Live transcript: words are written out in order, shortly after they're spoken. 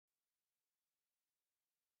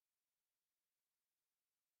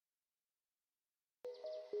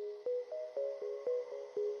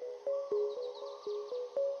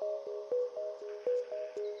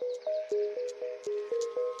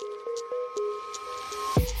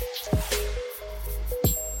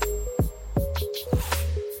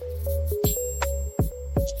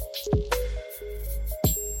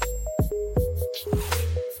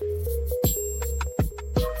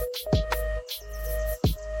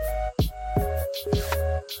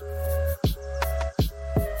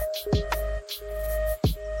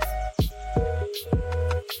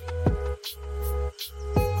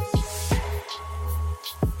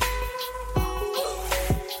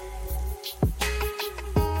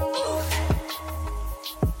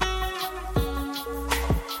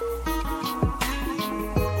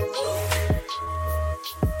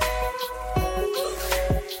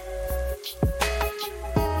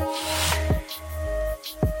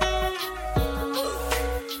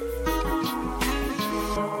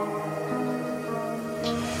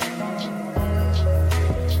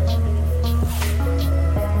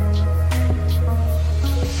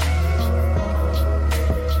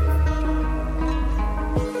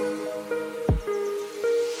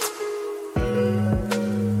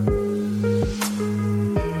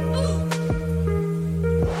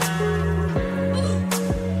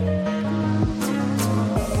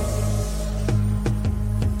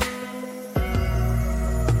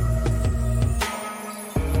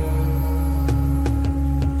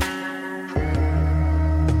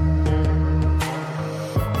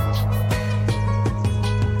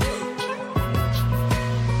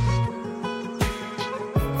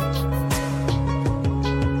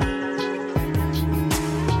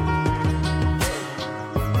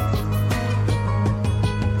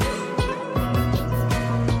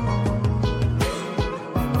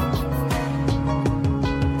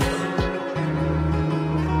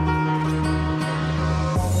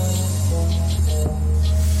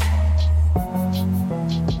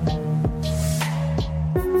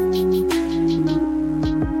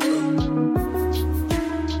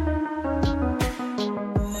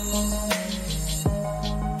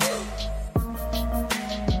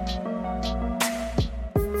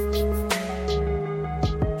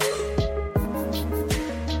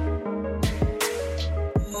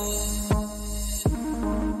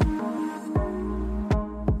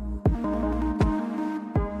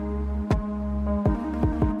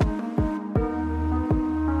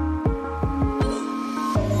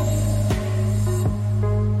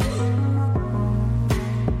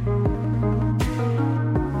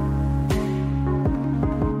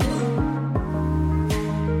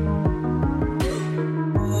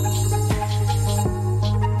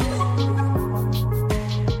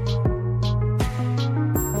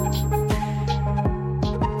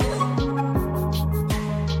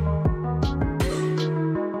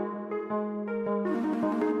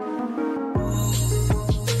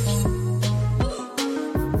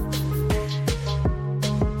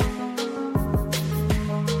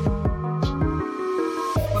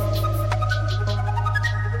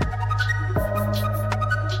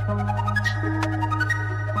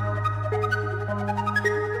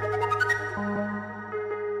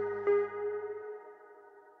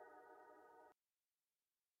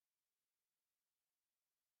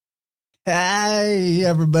Hey,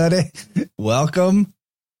 everybody. Welcome.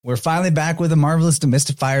 We're finally back with a Marvelous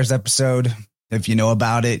DeMystifiers episode. If you know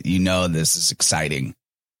about it, you know this is exciting.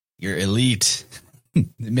 You're elite.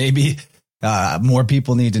 Maybe more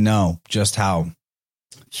people need to know just how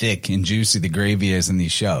thick and juicy the gravy is in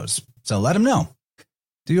these shows. So let them know.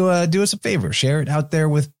 Do us a favor. Share it out there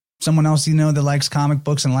with someone else you know that likes comic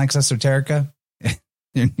books and likes esoterica.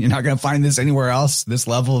 You're not going to find this anywhere else, this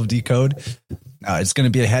level of decode. It's going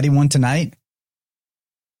to be a heady one tonight.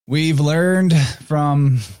 We've learned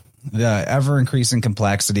from the ever-increasing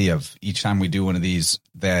complexity of each time we do one of these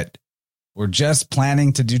that we're just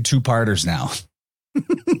planning to do two-parters now,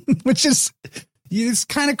 which is it's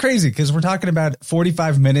kind of crazy because we're talking about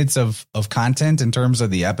 45 minutes of content in terms of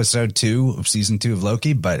the episode 2 of season 2 of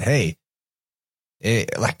Loki. But hey,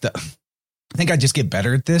 I think I just get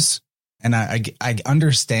better at this. And I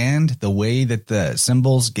understand the way that the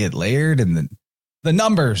symbols get layered and the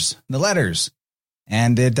numbers, the letters,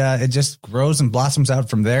 and it just grows and blossoms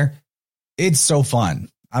out from there. It's so fun.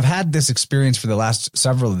 I've had this experience for the last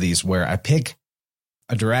several of these where I pick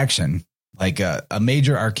a direction, like a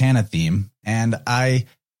major arcana theme, and I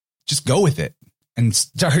just go with it and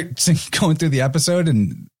start going through the episode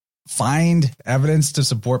and find evidence to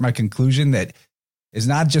support my conclusion that is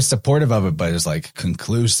not just supportive of it, but is like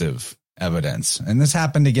conclusive evidence. And this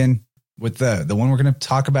happened again with the one we're going to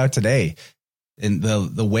talk about today. And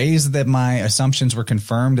the ways that my assumptions were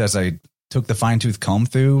confirmed as I took the fine-tooth comb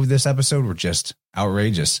through this episode were just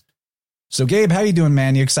outrageous. So, Gabe, how you doing,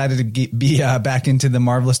 man? You excited to be back into the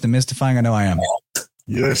Marvelous Demystifying? I know I am.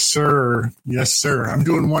 Yes, sir. Yes, sir. I'm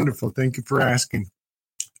doing wonderful. Thank you for asking.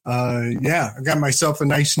 I got myself a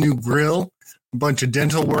nice new grill, a bunch of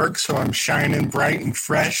dental work, so I'm shining bright and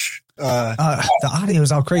fresh. The audio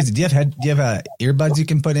is all crazy. Do you have earbuds you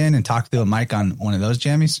can put in and talk through a mic on one of those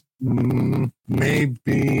jammies?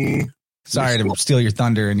 Maybe. Sorry to steal your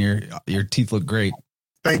thunder, and your teeth look great.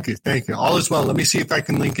 Thank you. All is well. Let me see if I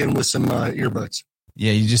can link in with some earbuds.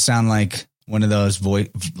 Yeah, you just sound like one of those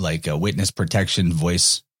like a witness protection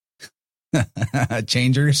voice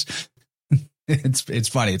changers. It's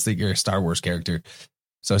funny. It's like you're a Star Wars character.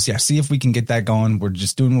 So yeah, see if we can get that going. We're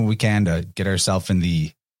just doing what we can to get ourselves in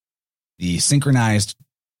the synchronized,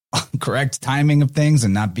 correct timing of things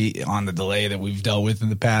and not be on the delay that we've dealt with in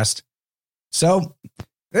the past. So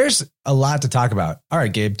there's a lot to talk about. All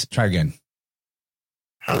right, Gabe, try again.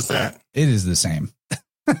 How's that? It is the same.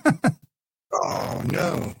 Oh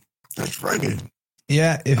no, that's rugged.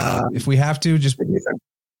 Yeah, if we have to, just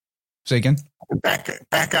say again. Back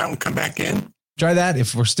out and come back in. Try that.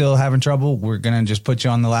 If we're still having trouble, we're gonna just put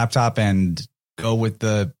you on the laptop and go with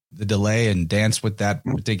the delay and dance with that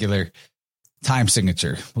particular time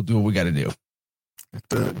signature. We'll do what we got to do.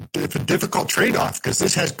 It's a difficult trade-off because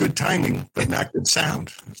this has good timing but not good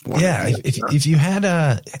sound. Yeah, if you had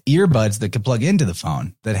earbuds that could plug into the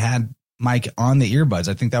phone that had mic on the earbuds,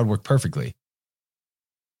 I think that would work perfectly.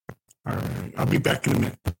 All right, I'll be back in a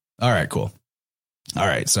minute. All right, cool. All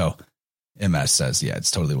right, so MS says, yeah,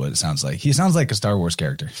 it's totally what it sounds like. He sounds like a Star Wars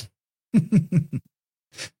character.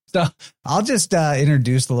 So I'll just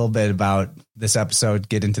introduce a little bit about this episode,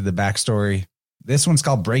 get into the backstory. This one's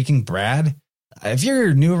called Breaking Brad. If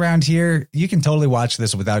you're new around here, you can totally watch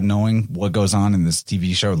this without knowing what goes on in this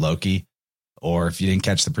TV show, Loki, or if you didn't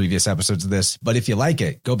catch the previous episodes of this. But if you like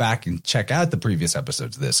it, go back and check out the previous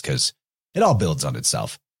episodes of this because it all builds on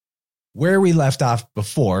itself. Where we left off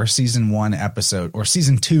before season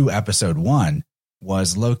 2, episode 1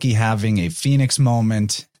 was Loki having a Phoenix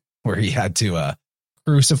moment where he had to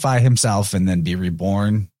crucify himself and then be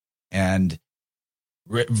reborn and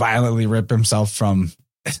violently rip himself from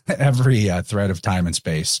every thread of time and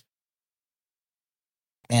space.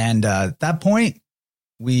 And at that point,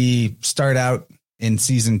 we start out in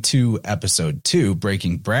season 2, episode 2,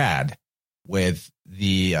 Breaking Brad, with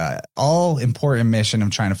the all important mission of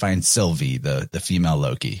trying to find Sylvie, the female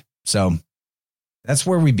Loki. So that's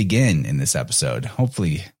where we begin in this episode.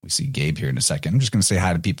 Hopefully we see Gabe here in a second. I'm just going to say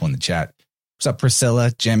hi to people in the chat. What's up,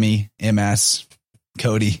 Priscilla, Jimmy, MS,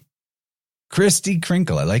 Cody, Christy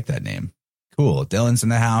Crinkle? I like that name. Cool. Dylan's in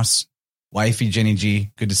the house. Wifey, Jenny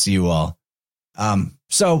G. Good to see you all.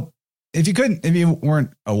 So if you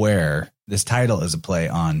weren't aware, this title is a play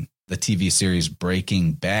on the TV series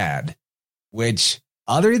Breaking Bad, which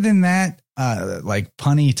other than that, like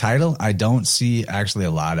punny title, I don't see actually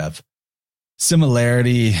a lot of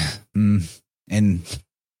similarity in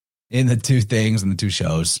the two things and the two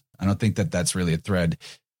shows. I don't think that that's really a thread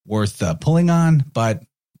worth pulling on, but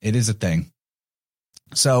it is a thing.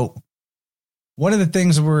 So one of the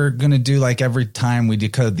things we're going to do, like every time we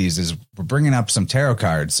decode these, is we're bringing up some tarot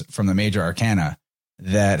cards from the major arcana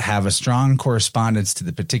that have a strong correspondence to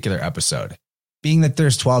the particular episode. Being that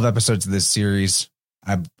there's 12 episodes of this series,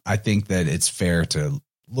 I think that it's fair to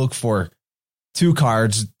look for 2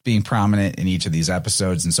 cards being prominent in each of these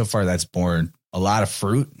episodes. And so far, that's borne a lot of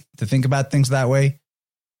fruit to think about things that way.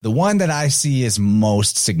 The one that I see as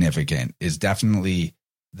most significant is definitely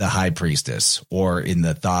the High Priestess, or in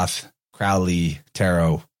the Thoth Crowley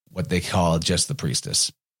Tarot, what they call just the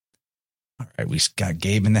Priestess. All right, we got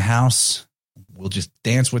Gabe in the house. We'll just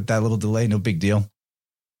dance with that little delay. No big deal.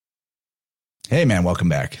 Hey, man, welcome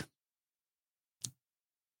back.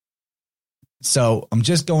 So I'm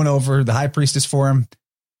just going over the High Priestess for him.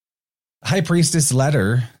 High Priestess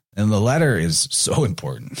letter, and the letter is so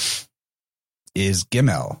important, is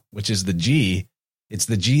Gimel, which is the G. It's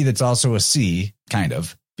the G that's also a C, kind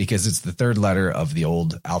of, because it's the 3rd letter of the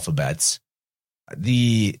old alphabets.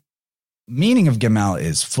 The meaning of Gimel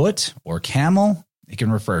is foot or camel. It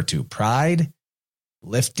can refer to pride,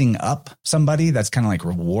 lifting up somebody. That's kind of like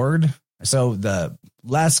reward. So the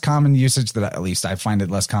less common usage that at least I find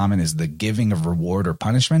it less common is the giving of reward or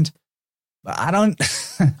punishment. But I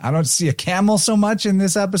don't see a camel so much in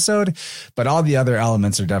this episode, but all the other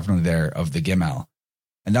elements are definitely there of the Gimel.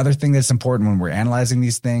 Another thing that's important when we're analyzing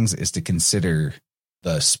these things is to consider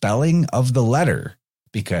the spelling of the letter,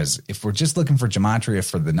 because if we're just looking for gematria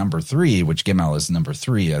for the number 3, which Gimel is number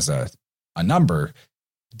 3 as a number,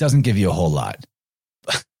 it doesn't give you a whole lot.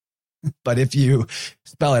 But if you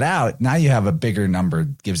spell it out, now you have a bigger number,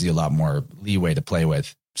 gives you a lot more leeway to play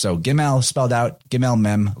with. So Gimel spelled out, Gimel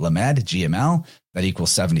Mem Lamed, GML, that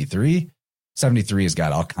equals 73. 73 has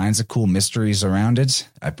got all kinds of cool mysteries around it.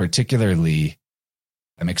 I'm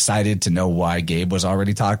excited to know why Gabe was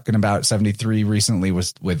already talking about 73 recently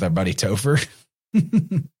with our buddy Topher.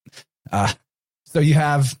 So you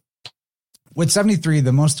have with 73,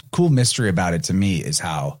 the most cool mystery about it to me is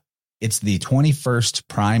how it's the 21st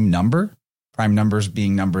prime number. Prime numbers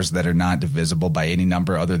being numbers that are not divisible by any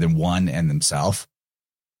number other than one and themselves.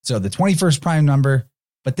 So the 21st prime number,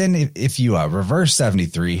 but then if you reverse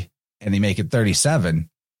 73 and they make it 37,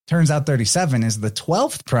 turns out 37 is the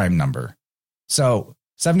 12th prime number. So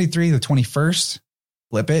 73, the 21st,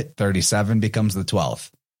 flip it, 37 becomes the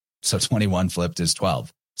 12th. So 21 flipped is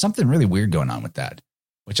 12. Something really weird going on with that,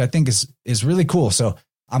 which I think is really cool. So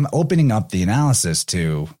I'm opening up the analysis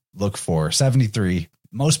to look for 73.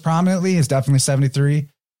 Most prominently is definitely 73,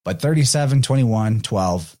 but 37, 21,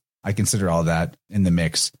 12, I consider all that in the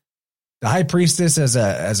mix. The High Priestess as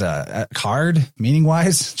a card, meaning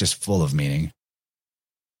wise, just full of meaning.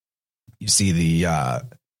 You see the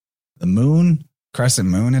moon, crescent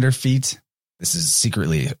moon at her feet. This is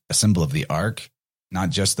secretly a symbol of the Ark, not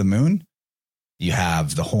just the moon. You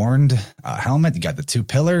have the horned helmet. You got the two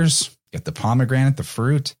pillars. You got the pomegranate, the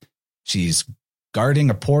fruit. She's guarding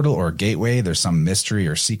a portal or a gateway. There's some mystery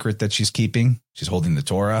or secret that she's keeping. She's holding the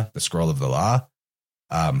Torah, the scroll of the law.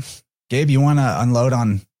 Gabe, you want to unload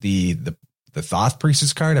on the Thoth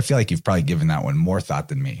Priestess card? I feel like you've probably given that one more thought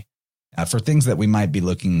than me for things that we might be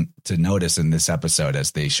looking to notice in this episode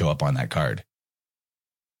as they show up on that card.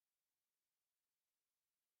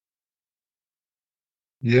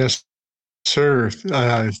 Yes, sir.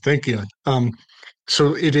 Thank you.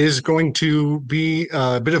 So it is going to be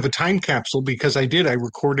a bit of a time capsule because I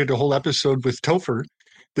recorded a whole episode with Topher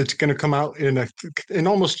that's going to come out in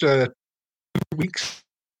almost 2 weeks.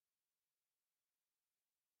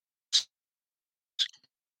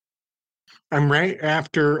 I'm right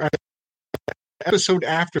after episode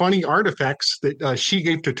after funny artifacts that she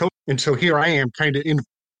gave to Topher. And so here I am kind of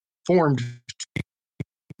informed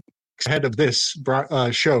ahead of this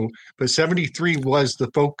show, but 73 was the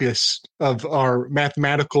focus of our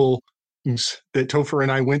mathematical that Topher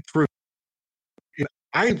and I went through.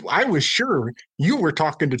 I was sure you were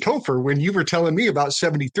talking to Topher when you were telling me about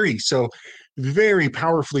 73. So very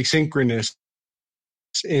powerfully synchronous.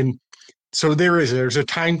 And so there's a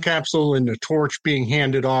time capsule and a torch being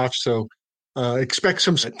handed off. So expect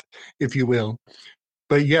some, if you will.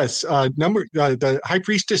 But yes, the High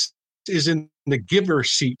Priestess is in the giver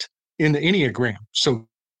seat in the Enneagram. So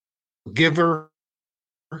giver,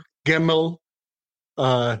 Gemel,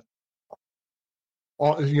 her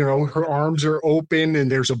arms are open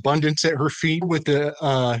and there's abundance at her feet with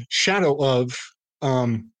the shadow of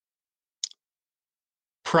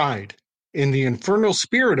pride. And the infernal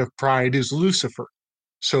spirit of pride is Lucifer.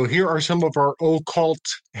 So here are some of our occult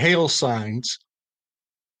hail signs.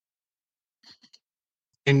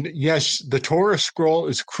 And yes, the Torah scroll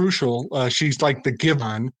is crucial. She's like the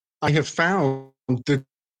Givon. I have found the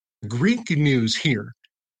Greek muse here.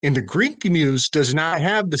 And the Greek muse does not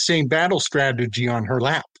have the same battle strategy on her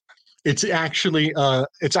lap. It's actually,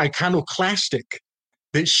 it's iconoclastic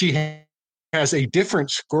that she has a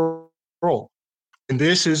different scroll. And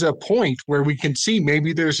this is a point where we can see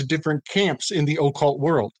maybe there's different camps in the occult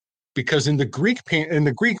world. Because in the Greek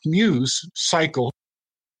muse cycle,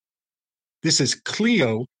 this is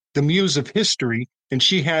Cleo, the muse of history, and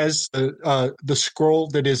she has the scroll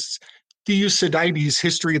that is Thucydides'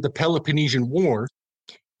 History of the Peloponnesian War.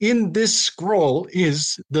 In this scroll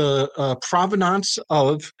is the provenance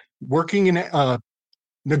of working in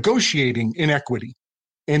negotiating inequity.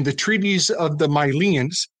 And the treaties of the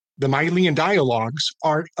Mylians, the Mylian dialogues,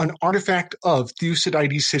 are an artifact of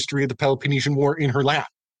Thucydides' History of the Peloponnesian War in her lap.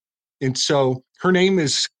 And so her name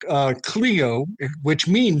is Cleo, which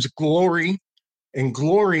means glory, and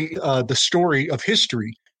glory, the story of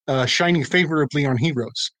history, shining favorably on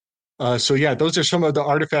heroes. So yeah, those are some of the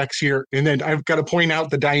artifacts here. And then I've got to point out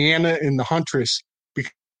the Diana and the Huntress,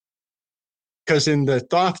 because in the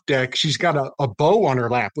Thoth deck, she's got a bow on her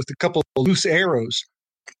lap with a couple of loose arrows.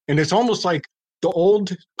 And it's almost like the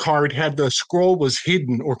old card had the scroll was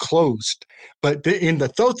hidden or closed. But in the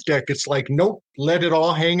Thoth deck, it's like, nope, let it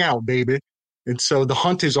all hang out, baby. And so the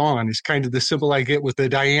hunt is on. It's kind of the symbol I get with the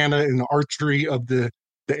Diana and the archery of the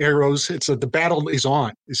arrows. It's the battle is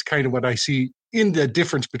on is kind of what I see in the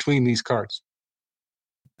difference between these cards.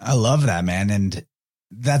 I love that, man. And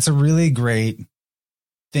that's a really great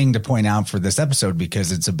thing to point out for this episode,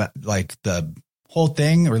 because it's about like the whole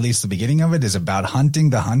thing, or at least the beginning of it, is about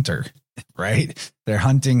hunting the hunter, right? They're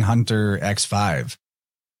hunting Hunter X5.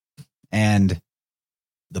 And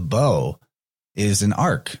the bow is an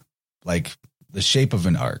arc, like the shape of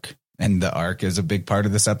an arc. And the arc is a big part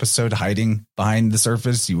of this episode, hiding behind the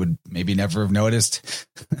surface. You would maybe never have noticed,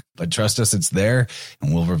 but trust us, it's there.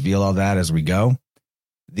 And we'll reveal all that as we go.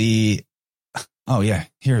 The Oh yeah,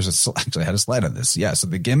 actually I had a slide on this. Yeah, so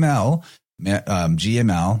the GML,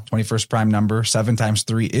 GML, 21st prime number, 7 times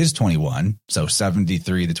 3 is 21. So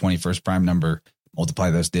 73, the 21st prime number, multiply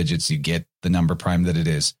those digits, you get the number prime that it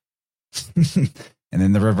is. And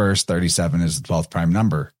then the reverse, 37 is the 12th prime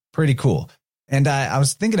number. Pretty cool. And I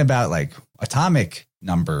was thinking about like atomic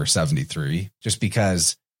number 73, just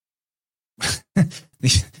because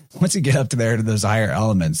once you get up to there to those higher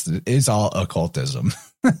elements, it's all occultism.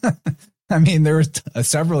 I mean, there were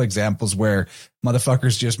several examples where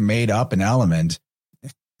motherfuckers just made up an element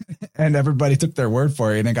and everybody took their word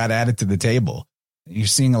for it and it got added to the table. You're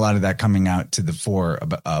seeing a lot of that coming out to the fore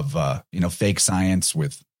of fake science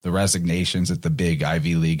with the resignations at the big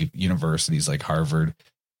Ivy League universities like Harvard.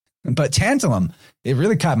 But Tantalum, it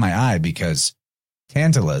really caught my eye because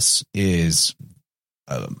Tantalus is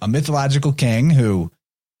a mythological king who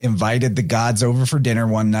invited the gods over for dinner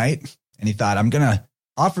one night, and he thought, I'm going to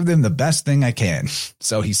offer them the best thing I can.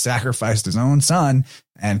 So he sacrificed his own son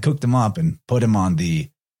and cooked him up and put him on the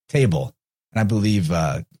table. And I believe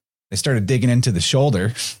they started digging into the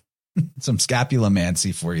shoulder, some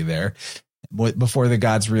scapulomancy for you there, before the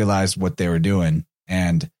gods realized what they were doing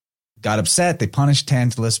and got upset. They punished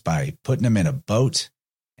Tantalus by putting him in a boat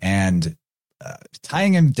and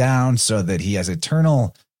tying him down so that he has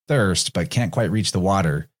eternal thirst but can't quite reach the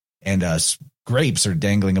water. And grapes are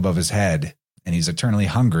dangling above his head, and he's eternally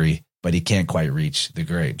hungry, but he can't quite reach the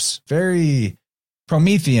grapes. Very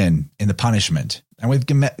Promethean in the punishment. And with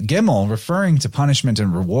Gimel referring to punishment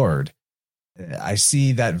and reward, I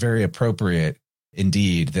see that very appropriate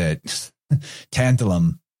indeed, that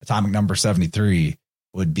tantalum, atomic number 73,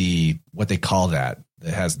 would be what they call that.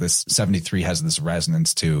 It has this 73 has this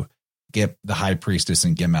resonance to get the high priestess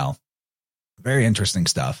and Gimel. Very interesting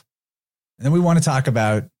stuff. And then we want to talk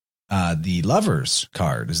about the lovers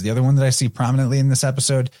card is the other one that I see prominently in this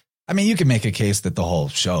episode. I mean, you can make a case that the whole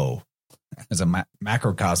show as a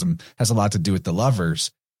macrocosm has a lot to do with the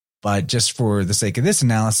lovers, but just for the sake of this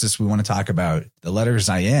analysis, we want to talk about the letter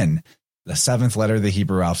Zayin, the 7th letter of the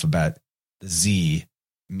Hebrew alphabet. The Z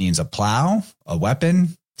means a plow, a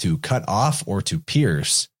weapon, to cut off or to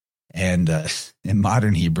pierce. And in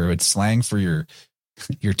modern Hebrew, it's slang for your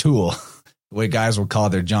tool. The way guys will call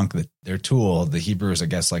their junk their tool, the Hebrews, I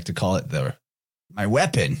guess, like to call it my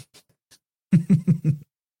weapon.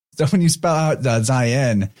 So when you spell out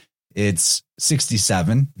Zayin, it's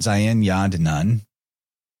 67, Zayin, Yod, Nun.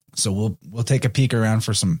 So we'll take a peek around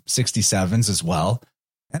for some 67s as well.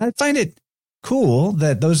 And I find it cool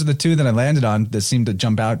that those are the two that I landed on that seem to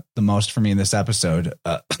jump out the most for me in this episode.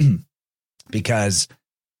 Because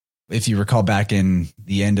if you recall back in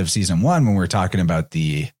the end of season 1, when we were talking about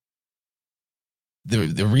the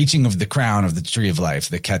reaching of the crown of the tree of life,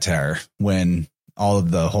 the Keter, when all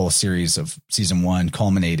of the whole series of season 1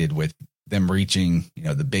 culminated with them reaching,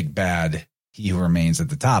 the big bad, he who remains at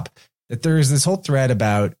the top, that there is this whole thread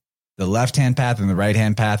about the left-hand path and the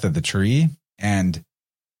right-hand path of the tree. And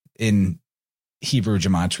in Hebrew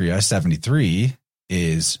gematria, 73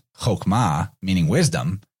 is chokmah, meaning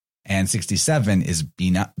wisdom, and 67 is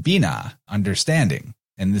bina, understanding.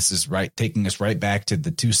 And this is taking us right back to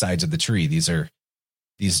the two sides of the tree.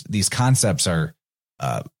 These concepts are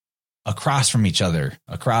across from each other,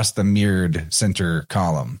 across the mirrored center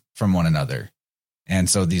column from one another. And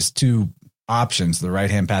so these two options, the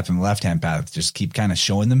right-hand path and the left-hand path, just keep kind of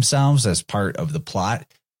showing themselves as part of the plot,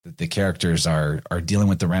 that the characters are dealing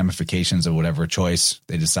with the ramifications of whatever choice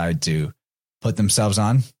they decide to put themselves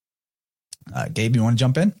on. Gabe, you want to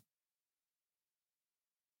jump in?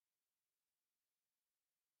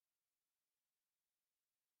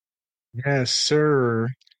 Yes, sir.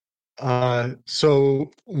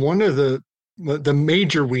 So one of the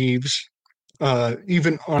major weaves,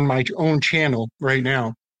 even on my own channel right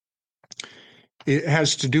now, it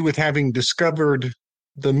has to do with having discovered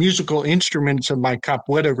the musical instruments of my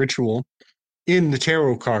capoeira ritual in the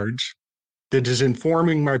tarot cards that is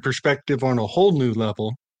informing my perspective on a whole new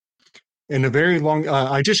level. And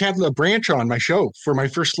I just had a branch on my show for my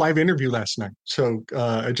first live interview last night. So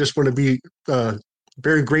I just want to be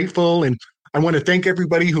very grateful. And I want to thank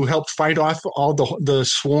everybody who helped fight off all the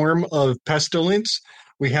swarm of pestilence.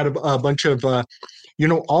 We had a bunch of,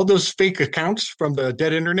 all those fake accounts from the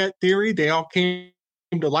dead internet theory, they all came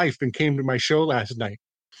to life and came to my show last night.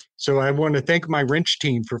 So I want to thank my wrench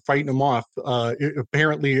team for fighting them off.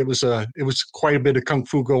 Apparently it was quite a bit of kung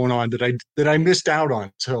fu going on that I missed out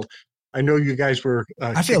on. So I know you guys were.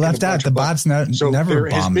 I feel left out. The bots never there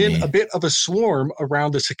has been me. A bit of a swarm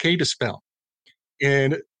around the cicada spell,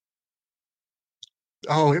 and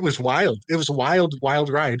it was wild. It was a wild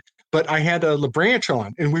ride. But I had a LeBranch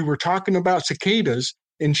on, and we were talking about cicadas,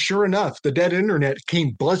 And sure enough, the dead internet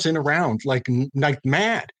came buzzing around like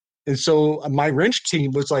mad. And so my wrench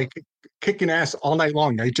team was like kicking ass all night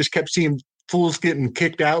long. I just kept seeing fools getting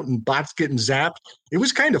kicked out and bots getting zapped. It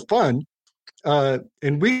was kind of fun.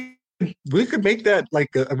 And we could make that like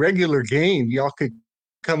a regular game. Y'all could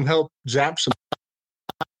come help zap some,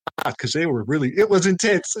 because they were really, it was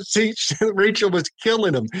intense. See, Rachel was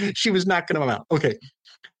killing them. She was knocking them out. Okay.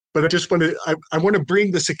 But I want to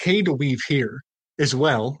bring the cicada weave here as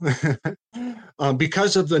well,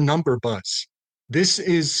 because of the number buzz. This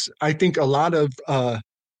is, I think, a lot of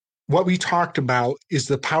what we talked about is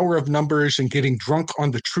the power of numbers and getting drunk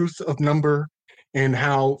on the truth of number, and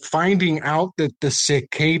how finding out that the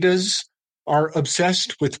cicadas are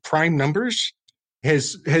obsessed with prime numbers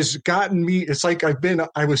has gotten me. It's like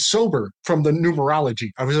I was sober from the numerology.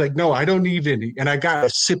 I was like, no, I don't need any. And I got a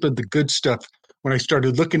sip of the good stuff when I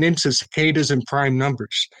started looking into cicadas and prime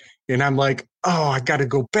numbers. And I'm like, oh, I got to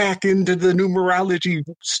go back into the numerology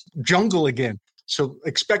jungle again. So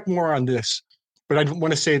expect more on this. But I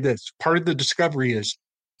want to say this. Part of the discovery is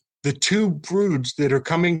the two broods that are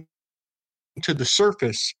coming to the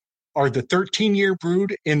surface are the 13-year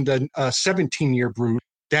brood and the 17-year brood.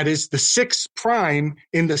 That is the 6th prime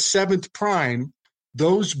and the 7th prime.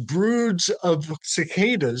 Those broods of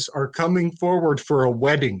cicadas are coming forward for a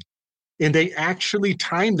wedding. And they actually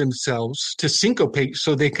time themselves to syncopate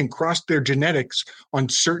so they can cross their genetics on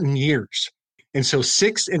certain years. And so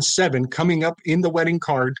 6 and 7 coming up in the wedding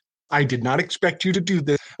card. I did not expect you to do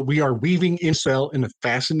this. We are weaving incel in a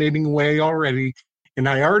fascinating way already. And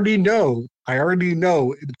I already know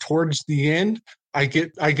towards the end, I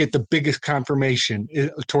get the biggest confirmation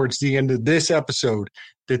towards the end of this episode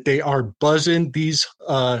that they are buzzing these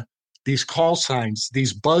call signs,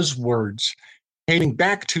 these buzzwords, heading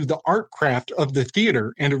back to the art craft of the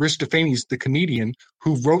theater and Aristophanes, the comedian,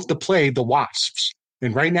 who wrote the play The Wasps.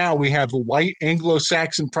 And right now we have a white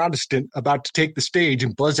Anglo-Saxon Protestant about to take the stage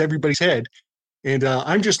and buzz everybody's head. And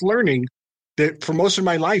I'm just learning that for most of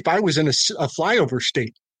my life, I was in a flyover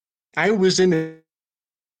state. I was in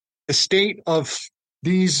a state of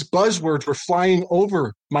these buzzwords were flying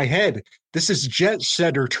over my head. This is jet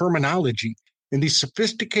setter terminology. And these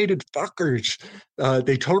sophisticated fuckers,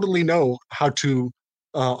 they totally know how to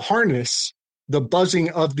harness the buzzing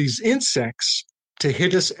of these insects to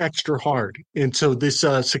hit us extra hard. And so this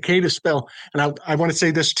cicada spell, and I want to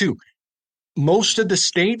say this too, most of the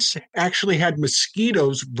states actually had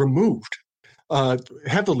mosquitoes removed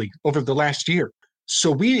heavily over the last year.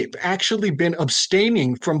 So we've actually been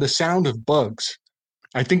abstaining from the sound of bugs.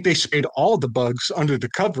 I think they sprayed all the bugs under the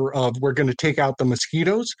cover of we're going to take out the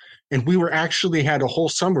mosquitoes. And we were actually had a whole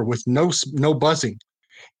summer with no buzzing.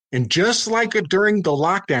 And just like during the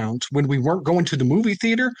lockdowns, when we weren't going to the movie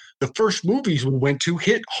theater, the first movies we went to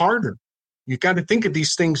hit harder. You got to think of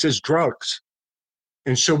these things as drugs.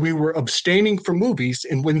 And so we were abstaining from movies.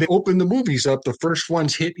 And when they opened the movies up, the first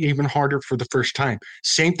ones hit even harder for the first time.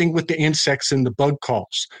 Same thing with the insects and the bug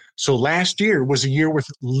calls. So last year was a year with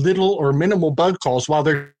little or minimal bug calls, while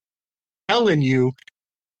they're telling you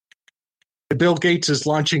that Bill Gates is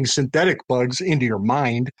launching synthetic bugs into your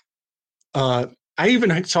mind. I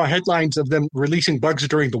even saw headlines of them releasing bugs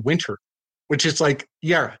during the winter, which is like,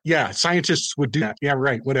 yeah, scientists would do that. Yeah,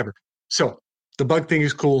 right, whatever. So the bug thing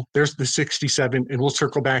is cool. There's the 67, and we'll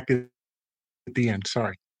circle back at the end.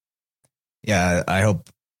 Sorry. Yeah, I hope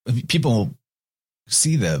people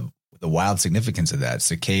see the wild significance of that.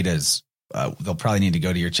 Cicadas, they'll probably need to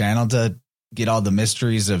go to your channel to get all the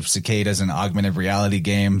mysteries of cicadas and augmented reality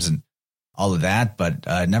games and all of that. But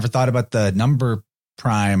never thought about the number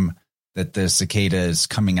prime that the cicada is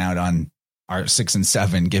coming out on our 6 and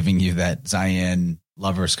 7, giving you that Zion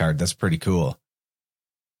lovers card. That's pretty cool.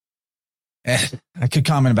 I could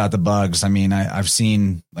comment about the bugs. I mean, I've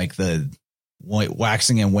seen like the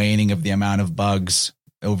waxing and waning of the amount of bugs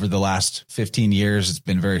over the last 15 years. It's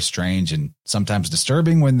been very strange and sometimes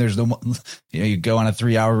disturbing when there's you go on a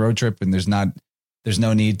 3-hour road trip and there's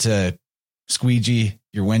no need to squeegee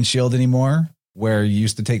your windshield anymore, where you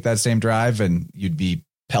used to take that same drive and you'd be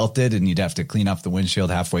pelted and you'd have to clean off the windshield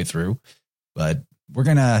halfway through. But we're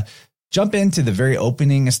going to jump into the very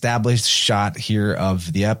opening established shot here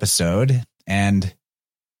of the episode. And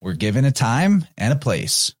we're given a time and a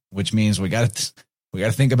place, which means we got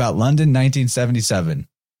to think about London, 1977.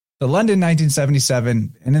 The London,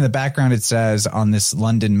 1977. And in the background, it says on this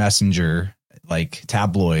London Messenger, like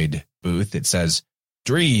tabloid booth, it says,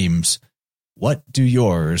 "Dreams. What do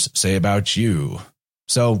yours say about you?"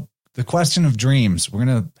 So the question of dreams, we're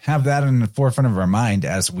going to have that in the forefront of our mind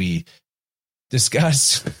as we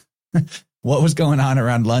discuss what was going on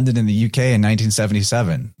around London in the UK in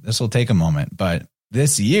 1977. This will take a moment, but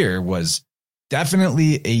this year was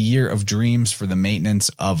definitely a year of dreams for the maintenance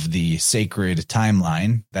of the sacred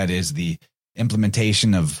timeline. That is the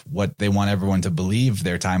implementation of what they want everyone to believe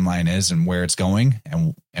their timeline is and where it's going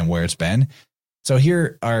and where it's been. So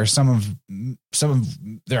here are some of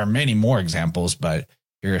there are many more examples, but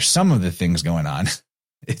here are some of the things going on.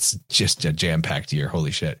 It's just a jam-packed year.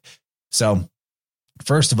 Holy shit. So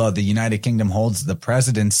first of all, the United Kingdom holds the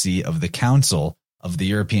presidency of the Council of the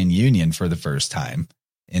European Union for the first time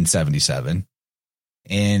in 77.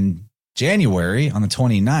 In January, on the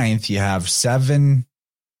 29th, you have 7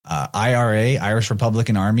 IRA, Irish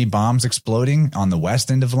Republican Army bombs exploding on the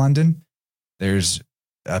west end of London. There's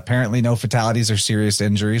apparently no fatalities or serious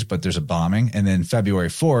injuries, but there's a bombing. And then February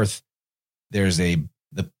 4th, there's a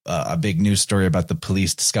big news story about the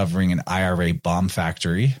police discovering an IRA bomb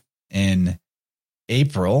factory. In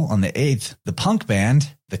April, on the 8th, the punk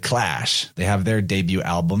band, The Clash, they have their debut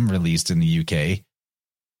album released in the UK.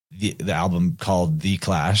 The album called The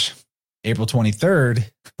Clash. April 23rd,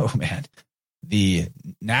 oh man, the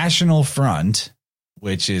National Front,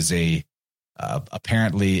 which is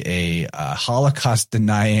apparently a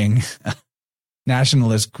Holocaust-denying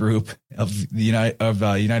nationalist group of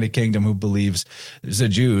the United Kingdom who believes the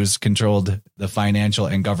Jews controlled the financial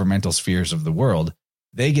and governmental spheres of the world.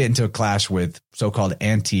 They get into a clash with so-called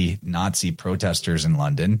anti-Nazi protesters in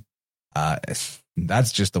London.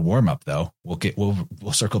 That's just the warm-up, though.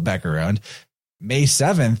 We'll circle back around. May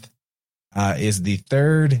 7th is the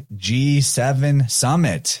third G7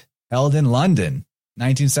 summit held in London.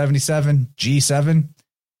 1977, G7.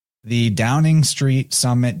 The Downing Street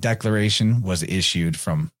Summit Declaration was issued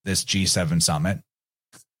from this G7 summit.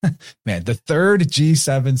 Man, the third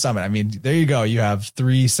G7 summit. I mean, there you go. You have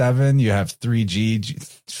 3-7, you have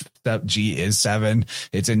 3G. G is 7.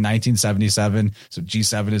 It's in 1977. So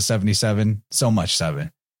G7 is 77. So much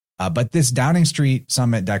 7. But this Downing Street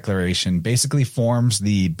Summit Declaration basically forms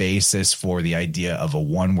the basis for the idea of a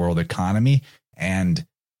one world economy and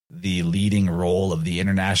the leading role of the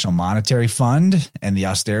International Monetary Fund, and the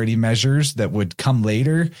austerity measures that would come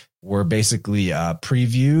later were basically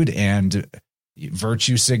previewed and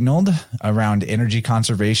virtue signaled around energy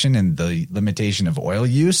conservation and the limitation of oil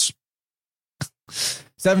use.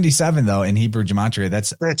 77, though, in Hebrew gematria,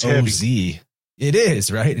 that's OZ. Heavy. It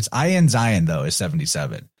is, right? It's Ayin Zion, though, is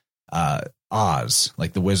 77. Oz,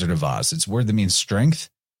 like the Wizard of Oz. It's a word that means strength.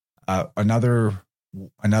 Another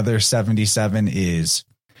 77 is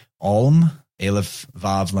Olm, Aleph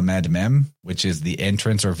Vav Lamed Mem, which is the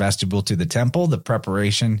entrance or vestibule to the temple, the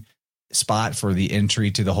preparation spot for the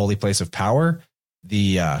entry to the holy place of power.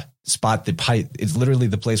 The spot that it's literally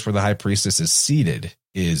the place where the high priestess is seated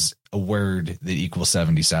is a word that equals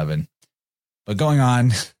 77. But going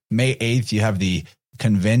on, May 8th, you have the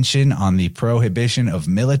Convention on the Prohibition of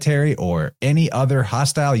Military or any other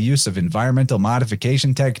hostile use of environmental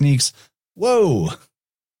modification techniques. Whoa,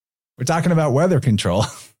 we're talking about weather control.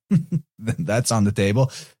 That's on the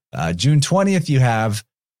table. June 20th, you have,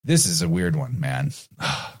 this is a weird one, man.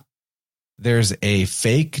 There's a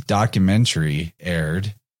fake documentary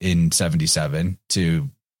aired in 77 to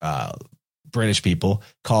British people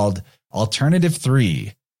called Alternative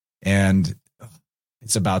 3. And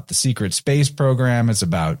it's about the secret space program. It's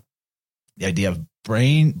about the idea of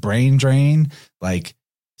brain drain, like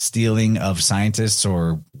stealing of scientists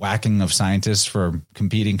or whacking of scientists for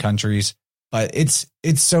competing countries. But it's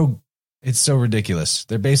so ridiculous.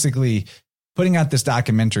 They're basically putting out this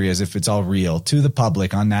documentary as if it's all real to the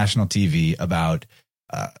public on national TV about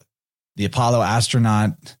the Apollo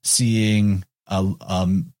astronaut seeing a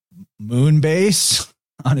moon base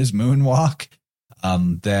on his moonwalk.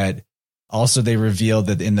 That also they revealed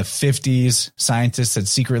that in the 50s, scientists had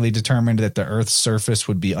secretly determined that the Earth's surface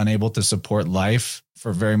would be unable to support life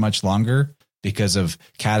for very much longer because of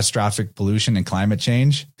catastrophic pollution and climate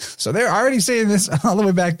change. So they're already saying this all the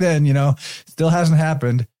way back then, still hasn't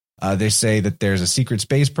happened. They say that there's a secret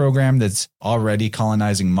space program that's already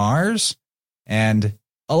colonizing Mars and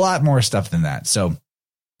a lot more stuff than that. So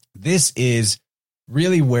this is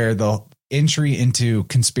really where the entry into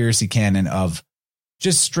conspiracy canon of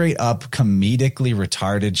just straight up comedically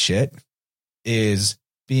retarded shit is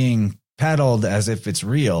being peddled as if it's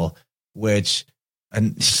real, which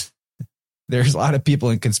there's a lot of people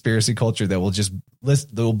in conspiracy culture that will just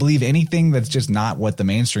they'll believe anything that's just not what the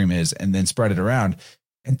mainstream is and then spread it around.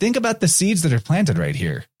 And think about the seeds that are planted right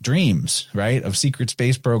here. Dreams, right? Of secret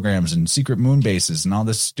space programs and secret moon bases and all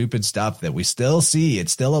this stupid stuff that we still see.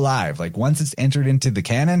 It's still alive. Like once it's entered into the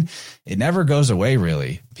canon, it never goes away,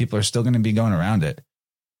 really. People are still going to be going around it.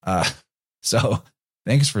 So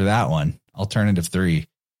thanks for that one. Alternative 3.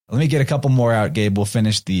 Let me get a couple more out, Gabe. We'll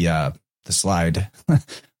finish the the slide.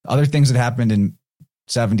 Other things that happened in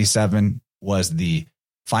 77 was the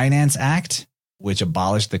Finance Act, which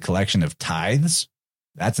abolished the collection of tithes.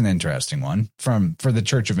 That's an interesting one for the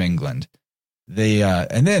Church of England.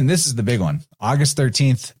 And then this is the big one. August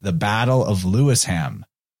 13th, the Battle of Lewisham,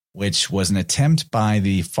 which was an attempt by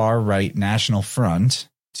the far-right National Front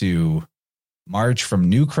to march from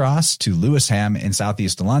New Cross to Lewisham in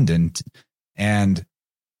southeast London. And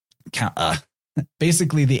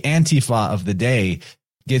basically the Antifa of the day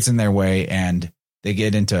gets in their way, and they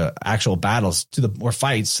get into actual battles or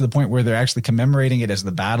fights to the point where they're actually commemorating it as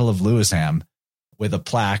the Battle of Lewisham with a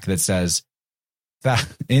plaque that says,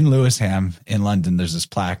 in Lewisham in London, there's this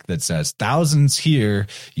plaque that says, "Thousands here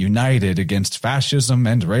united against fascism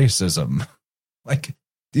and racism." Like,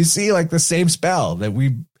 do you see like the same spell that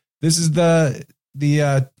this is the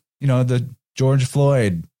George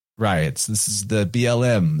Floyd riots. This is the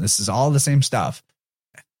BLM. This is all the same stuff.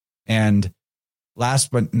 And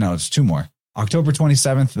it's two more. October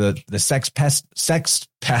 27th, the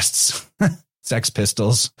Sex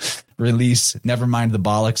Pistols release Nevermind the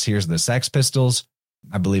Bollocks. Here's the Sex Pistols.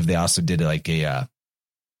 I believe they also did like a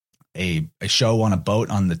show on a boat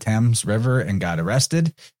on the Thames River and got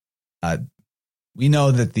arrested. We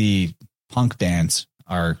know that the punk bands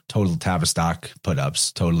are total Tavistock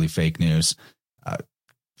put-ups, totally fake news,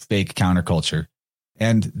 fake counterculture.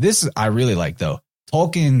 And this I really like, though.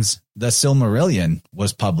 Tolkien's The Silmarillion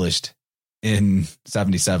was published in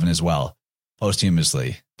 77 as well,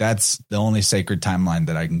 posthumously. That's the only sacred timeline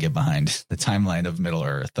that I can get behind, the timeline of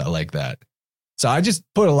Middle-earth. I like that. So I just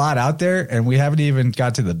put a lot out there, and we haven't even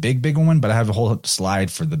got to the big one, but I have a whole slide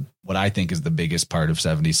for what I think is the biggest part of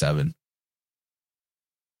 77.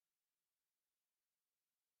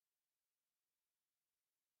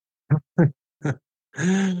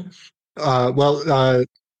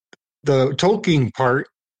 The Tolkien part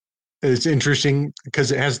is interesting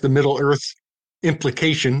because it has the Middle Earth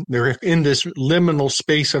implication. They're in this liminal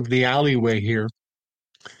space of the alleyway here.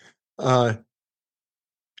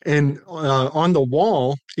 And on the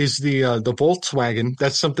wall is the Volkswagen.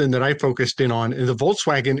 That's something that I focused in on. And the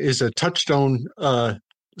Volkswagen is a touchstone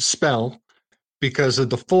spell because of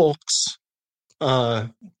the folks.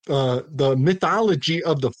 The mythology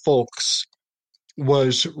of the folks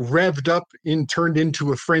was revved up and turned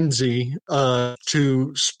into a frenzy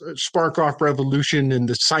to spark off revolution in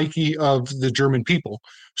the psyche of the German people.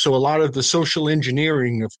 So a lot of the social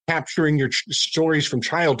engineering of capturing your stories from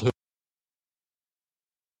childhood.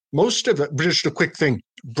 Most of it, just a quick thing,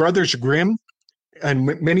 Brothers Grimm and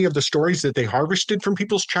many of the stories that they harvested from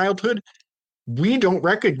people's childhood, we don't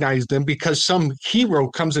recognize them because some hero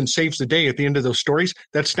comes and saves the day at the end of those stories.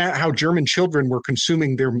 That's not how German children were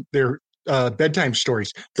consuming their bedtime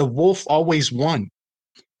stories. The wolf always won.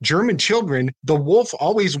 German children, the wolf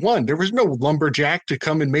always won. There was no lumberjack to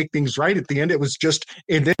come and make things right at the end. It was just,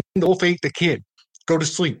 and then the wolf ate the kid. Go to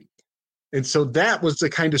sleep. And so that was the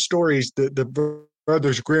kind of stories that the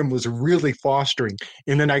Brothers Grimm was really fostering.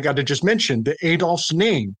 And then I got to just mention that Adolf's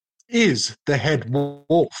name is the head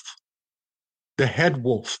wolf. The head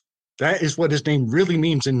wolf. That is what his name really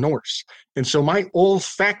means in Norse. And so my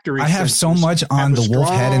olfactory. I have so much on the wolf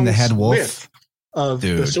head and the head wolf of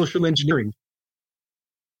the social engineering.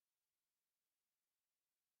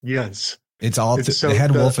 Yes. It's all the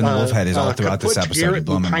head wolf and the wolf head is all throughout this episode.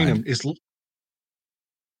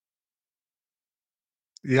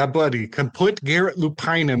 Yeah, buddy. Kaput Garrett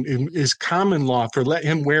Lupinum is common law for let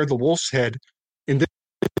him wear the wolf's head. And this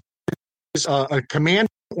is a command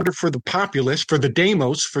order for the populace, for the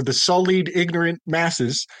demos, for the sullied, ignorant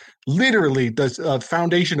masses. Literally the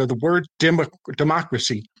foundation of the word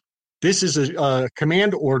democracy. This is a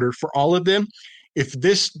command order for all of them. If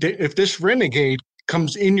this renegade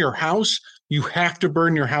comes in your house, you have to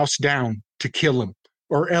burn your house down to kill him,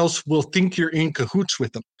 or else we'll think you're in cahoots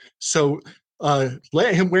with them. So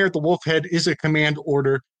let him wear the wolf head is a command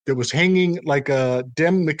order that was hanging like a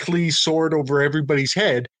Democles sword over everybody's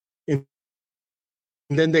head. And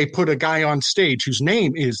then they put a guy on stage whose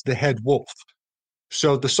name is the head wolf.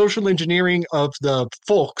 So the social engineering of the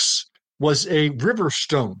folks was a river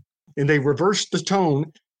stone, and they reversed the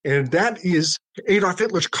tone. And that is Adolf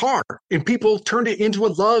Hitler's car. And people turned it into a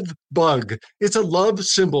love bug. It's a love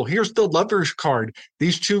symbol. Here's the lover's card.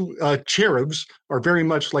 These two cherubs are very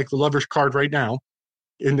much like the lover's card right now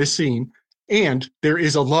in this scene. And there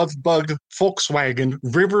is a love bug Volkswagen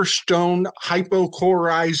Riverstone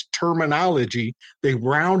hypochorized terminology. They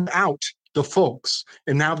round out the folks.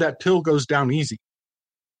 And now that pill goes down easy.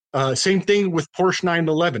 Same thing with Porsche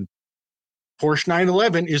 911. Porsche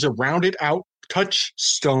 911 is a rounded out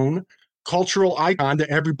touchstone cultural icon that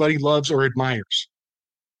everybody loves or admires.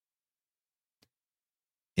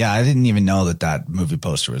 Yeah, I didn't even know that movie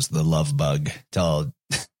poster was the Love Bug till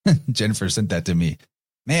Jennifer sent that to me.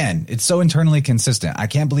 Man, it's so internally consistent. I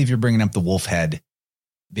can't believe you're bringing up the wolf head,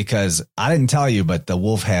 because I didn't tell you, but the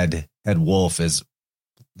wolf head wolf is,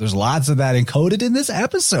 there's lots of that encoded in this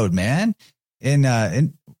episode, man. And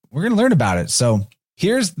we're going to learn about it. So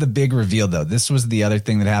here's the big reveal, though. This was the other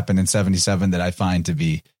thing that happened in 77 that I find to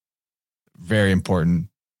be very important.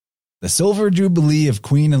 The Silver Jubilee of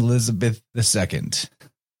Queen Elizabeth II.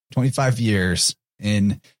 25 years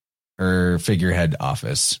in her figurehead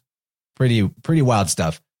office. Pretty wild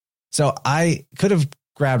stuff. So I could have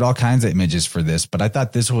grabbed all kinds of images for this, but I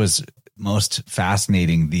thought this was most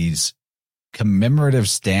fascinating. These commemorative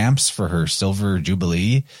stamps for her Silver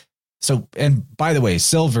Jubilee. So, and by the way,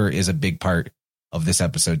 silver is a big part of this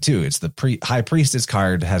episode too. It's the High Priestess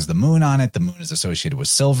card, has the moon on it. The moon is associated with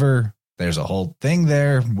silver. There's a whole thing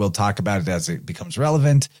there. We'll talk about it as it becomes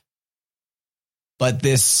relevant. But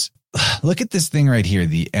this, look at this thing right here,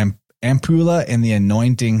 the ampulla and the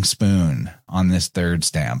anointing spoon on this third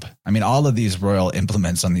stamp. I mean, all of these royal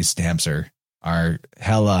implements on these stamps are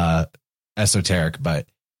hella esoteric, but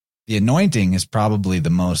the anointing is probably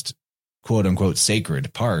the most quote unquote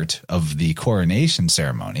sacred part of the coronation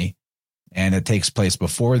ceremony. And it takes place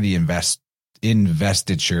before the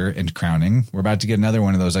investiture and crowning. We're about to get another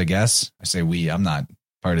one of those, I guess. I say we, I'm not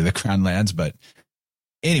part of the crown lands, but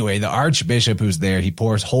anyway, the archbishop who's there, he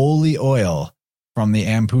pours holy oil from the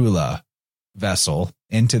ampulla vessel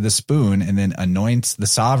into the spoon and then anoints the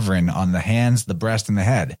sovereign on the hands, the breast, and the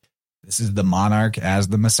head. This is the monarch as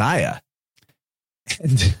the Messiah.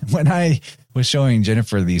 And when I was showing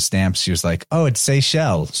Jennifer these stamps, she was like, oh, it's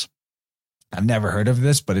Seychelles. I've never heard of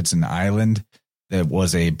this, but it's an island that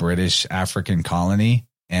was a British African colony,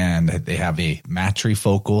 and they have a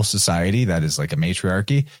matrifocal society that is like a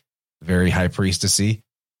matriarchy, very high priestessy.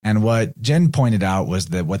 And what Jen pointed out was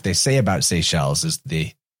that what they say about Seychelles is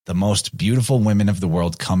the most beautiful women of the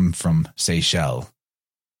world come from Seychelles,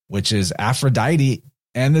 which is Aphrodite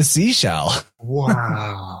and the seashell.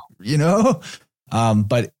 Wow. You know?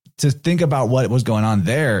 But to think about what was going on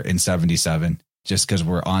there in 77, just because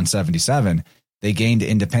we're on 77, they gained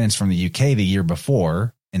independence from the UK the year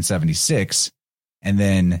before in 76. And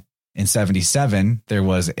then in 77, there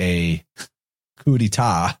was a coup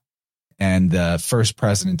d'etat, and the first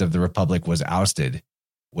president of the republic was ousted,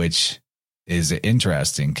 which is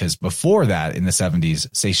interesting because before that, in the 70s,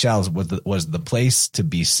 Seychelles was the place to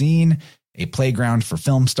be seen, a playground for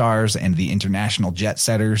film stars and the international jet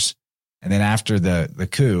setters. And then after the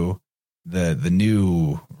coup, the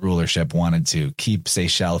new rulership wanted to keep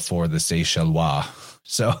Seychelles for the Seychellois.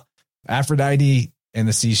 So Aphrodite and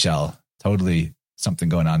the seashell, totally something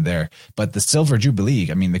going on there. But the Silver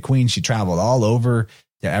Jubilee, I mean, the queen, she traveled all over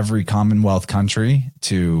to every Commonwealth country,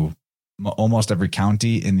 to almost every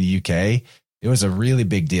county in the UK. It was a really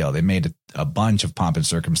big deal. They made a bunch of pomp and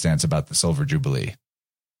circumstance about the Silver Jubilee.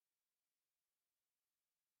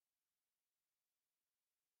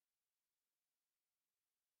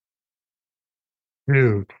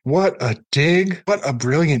 Dude, what a dig. What a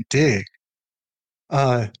brilliant dig.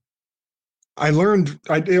 Uh, I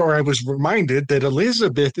was reminded that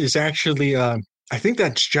Elizabeth is actually, I think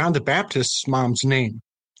that's John the Baptist's mom's name.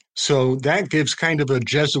 So that gives kind of a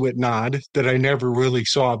Jesuit nod that I never really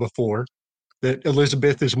saw before, that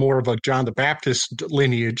Elizabeth is more of a John the Baptist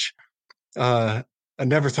lineage. I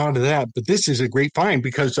never thought of that, but this is a great find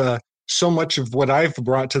because so much of what I've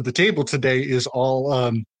brought to the table today is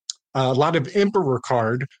all a lot of emperor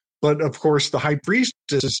card, but of course the high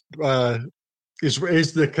priestess is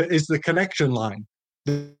the connection line.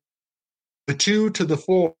 The 2 to the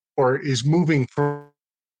 4 is moving from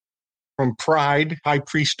pride, high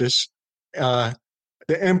priestess, the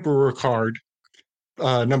emperor card,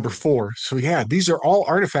 number 4. So yeah, these are all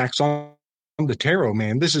artifacts on the tarot,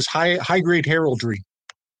 man. This is high grade heraldry.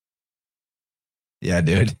 Yeah,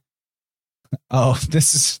 dude. Oh,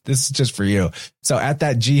 this is just for you. So at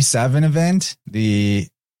that G7 event, the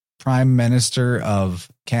Prime Minister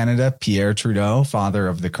of Canada, Pierre Trudeau, father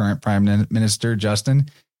of the current Prime Minister, Justin,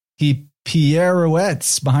 he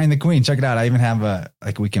pirouettes behind the Queen. Check it out. I even have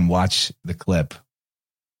we can watch the clip.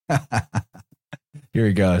 Here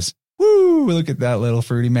he goes. Woo! Look at that little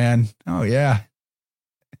fruity man. Oh, yeah.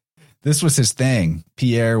 This was his thing.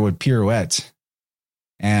 Pierre would pirouette.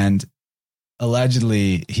 And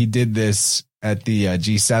allegedly, he did this at the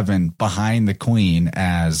G7 behind the Queen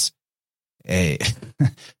as I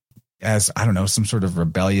don't know, some sort of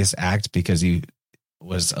rebellious act because he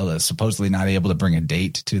was supposedly not able to bring a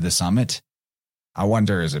date to the summit. I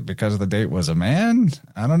wonder, is it because the date was a man?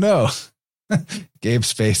 I don't know.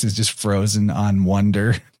 Gabe's face is just frozen on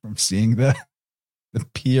wonder from seeing the The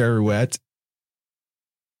pirouette.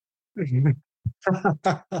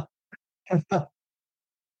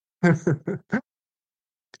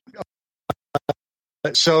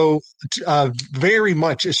 So very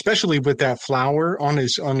much, especially with that flower on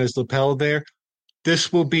his lapel there,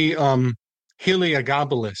 this will be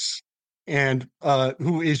Heliogabalus, and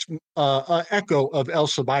who is an echo of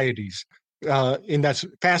Alcibiades. And that's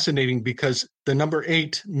fascinating because the number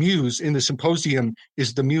 8 muse in the symposium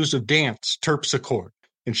is the muse of dance, Terpsichore,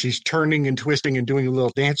 and she's turning and twisting and doing a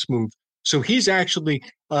little dance move. So he's actually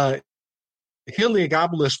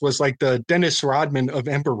Heliogabalus was like the Dennis Rodman of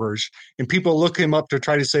emperors, and people look him up to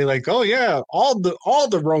try to say like, oh yeah, all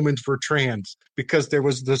the Romans were trans because there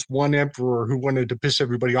was this one emperor who wanted to piss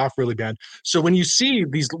everybody off really bad. So when you see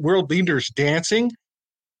these world leaders dancing,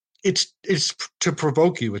 it's to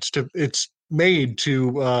provoke you. It's made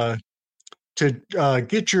to get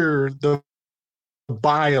the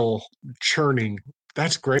bile churning.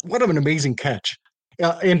 That's great. What an amazing catch.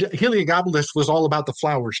 And Heliogabalus was all about the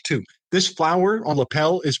flowers too. This flower on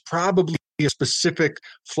lapel is probably a specific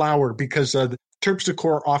flower because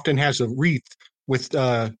Terpsichore often has a wreath with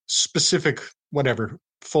specific whatever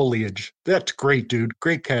foliage. That's great, dude.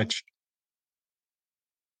 Great catch.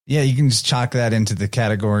 Yeah, you can just chalk that into the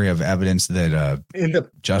category of evidence that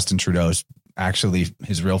Justin Trudeau's actually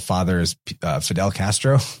his real father is Fidel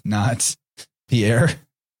Castro, not Pierre.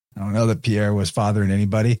 I don't know that Pierre was fathering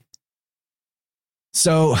anybody.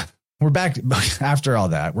 So we're back after all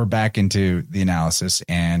that. We're back into the analysis,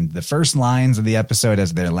 and the first lines of the episode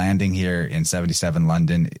as they're landing here in 77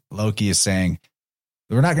 London, Loki is saying,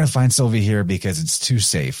 we're not going to find Sylvie here because it's too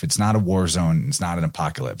safe. It's not a war zone. It's not an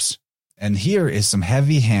apocalypse. And here is some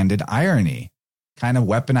heavy-handed irony, kind of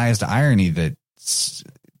weaponized irony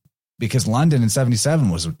because London in 77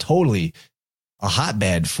 was totally a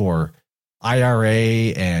hotbed for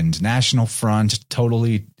IRA and National Front,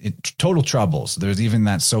 total troubles. There's even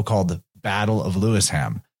that so-called Battle of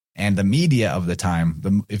Lewisham. And the media of the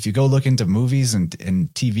time, if you go look into movies and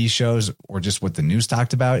TV shows or just what the news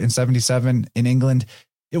talked about in 77 in England,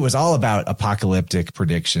 it was all about apocalyptic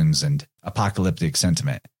predictions and apocalyptic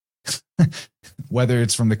sentiment. Whether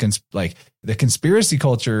it's from the conspiracy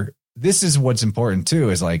culture, this is what's important too,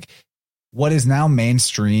 is like what is now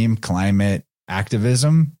mainstream climate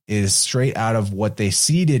activism is straight out of what they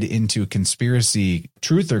seeded into conspiracy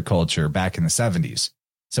truther culture back in the 70s.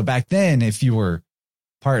 So back then, if you were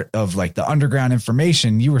part of like the underground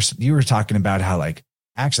information, you were talking about how like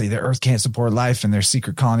actually the Earth can't support life and there's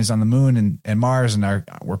secret colonies on the moon and Mars, and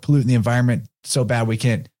we're polluting the environment so bad we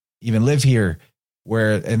can't even live here.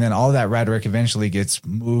 And then all that rhetoric eventually gets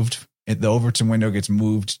moved. The Overton window gets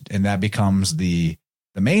moved, and that becomes the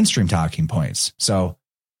mainstream talking points. So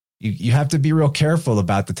you have to be real careful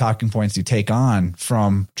about the talking points you take on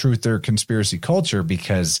from truth or conspiracy culture,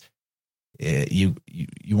 because you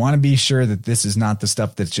want to be sure that this is not the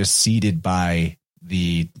stuff that's just seeded by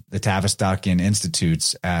the Tavistock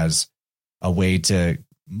Institutes as a way to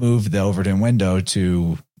move the Overton window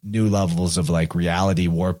to new levels of like reality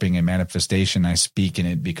warping and manifestation. I speak and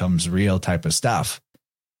it becomes real type of stuff.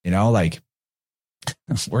 Like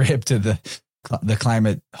we're hip to the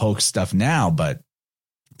climate hoax stuff now, but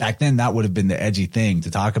back then that would have been the edgy thing to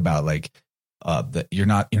talk about. Like that you're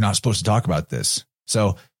not supposed to talk about this.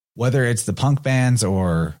 So whether it's the punk bands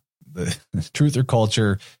or the truther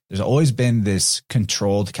culture, there's always been this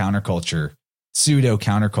controlled counterculture, pseudo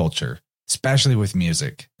counterculture, especially with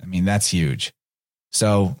music. I mean, that's huge.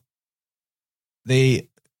 So they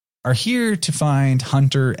are here to find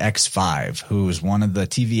Hunter X5, who is one of the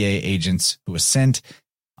TVA agents who was sent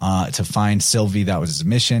to find Sylvie. That was his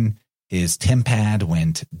mission. His TemPad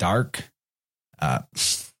went dark.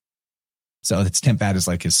 So his TemPad is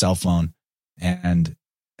like his cell phone. And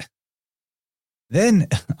then,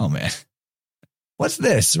 oh man, what's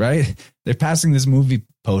this, right? They're passing this movie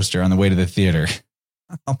poster on the way to the theater.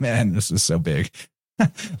 Oh man, this is so big.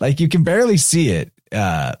 Like you can barely see it.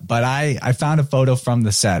 But I found a photo from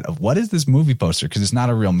the set of what is this movie poster, because it's not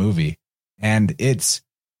a real movie. And it's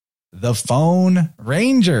the Phone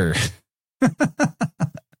Ranger.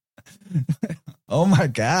 Oh my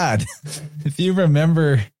God. If you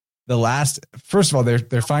remember the last, first of all,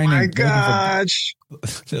 they're finding, my gosh,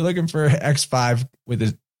 they're looking for X5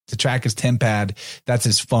 to track his TemPad. That's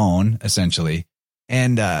his phone essentially.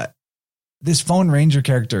 And, this Phone Ranger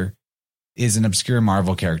character is an obscure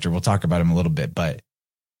Marvel character. We'll talk about him a little bit, but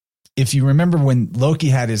if you remember when Loki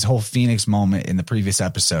had his whole Phoenix moment in the previous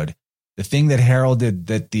episode, the thing that heralded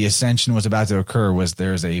that the ascension was about to occur was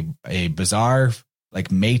there's a bizarre,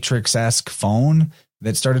 like Matrix-esque phone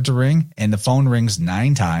that started to ring, and the phone rings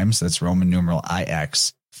 9 times. That's Roman numeral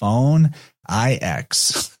IX. Phone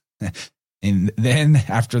IX. And then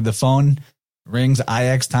after the phone rings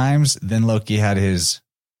IX times, then Loki had his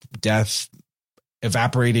death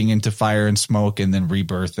evaporating into fire and smoke and then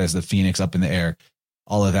rebirth as the phoenix up in the air.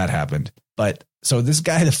 All of that happened. But so this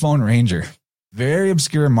guy, the Phone Ranger, very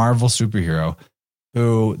obscure Marvel superhero,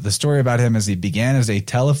 who the story about him is he began as a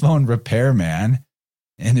telephone repairman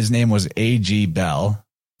and his name was A.G. Bell,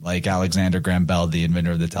 like Alexander Graham Bell, the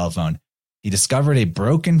inventor of the telephone. He discovered a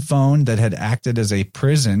broken phone that had acted as a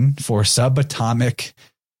prison for subatomic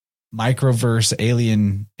microverse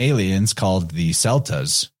aliens called the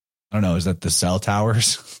Celtas. I don't know, is that the cell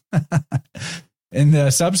towers?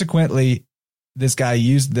 And subsequently, this guy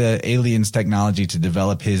used the aliens technology to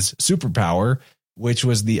develop his superpower, which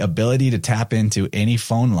was the ability to tap into any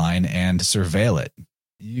phone line and surveil it.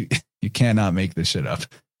 You cannot make this shit up.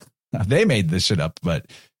 They made this shit up, but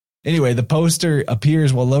anyway, the poster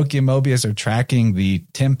appears while Loki and Mobius are tracking the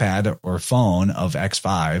TIMPAD or phone of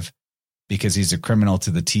X5 because he's a criminal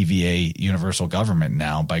to the TVA universal government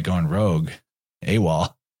now by going rogue,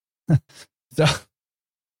 AWOL. So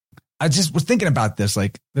I just was thinking about this.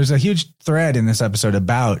 Like, there's a huge thread in this episode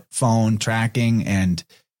about phone tracking and,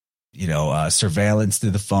 surveillance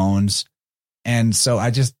through the phones. And so I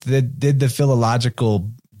just did the philological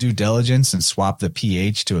due diligence and swap the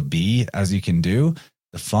PH to a B, as you can do.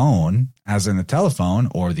 The phone, as in the telephone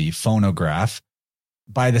or the phonograph,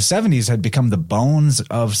 by the 70s had become the bones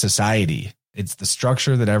of society. It's the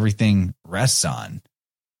structure that everything rests on.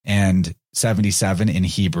 And 77 in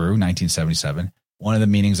Hebrew, 1977, one of the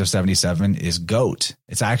meanings of 77 is goat.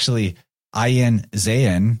 It's actually ayin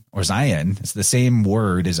zayin or Zion. It's the same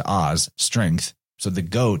word as Oz, strength. So the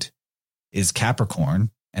goat is Capricorn,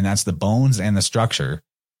 and that's the bones and the structure.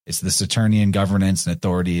 It's the Saturnian governance and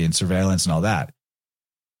authority and surveillance and all that.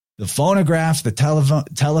 The phonograph, the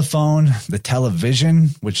telephone, the television,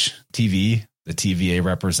 which the TVA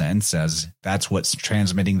represents as that's what's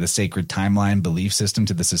transmitting the sacred timeline belief system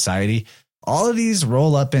to the society. All of these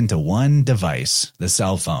roll up into one device, the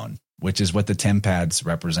cell phone, which is what the TIMPADs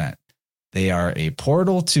represent. They are a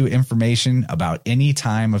portal to information about any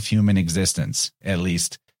time of human existence, at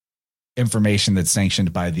least information that's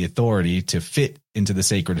sanctioned by the authority to fit into the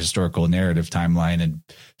sacred historical narrative timeline and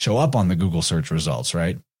show up on the Google search results,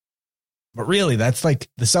 right? But really, that's like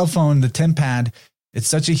the cell phone, the TIMPAD. It's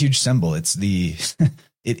such a huge symbol. It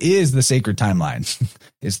is the sacred timeline.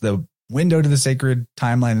 It's the window to the sacred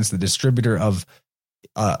timeline. It's the distributor of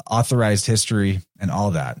authorized history and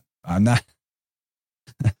all that. I'm not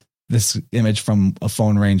this image from a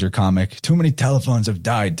Phone Ranger comic. Too many telephones have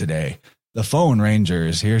died today. The Phone Ranger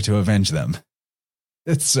is here to avenge them.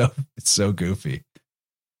 It's so goofy.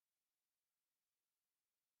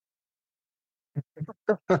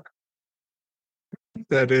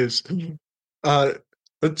 That is.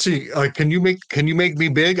 Let's see. Can you make me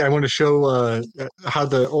big? I want to show how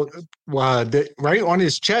the right on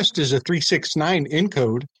his chest is a 369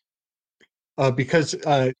 encode. Because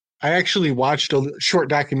I actually watched a short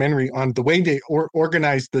documentary on the way they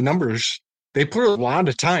organized the numbers. They put a lot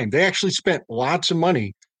of time. They actually spent lots of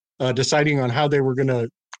money deciding on how they were going to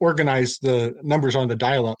organize the numbers on the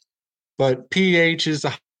dial-up. But PH is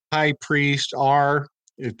the high priest. R,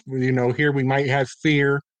 here we might have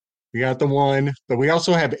fear. We got the 1, but we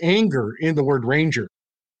also have anger in the word ranger.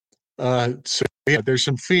 So yeah, there's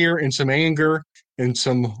some fear and some anger and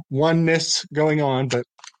some oneness going on. But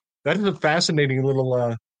that is a fascinating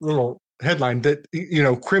little headline that,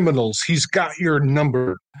 criminals, he's got your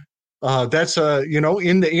number. That's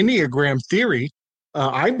in the Enneagram theory,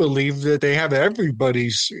 I believe that they have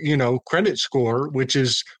everybody's, credit score, which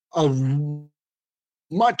is a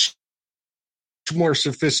much more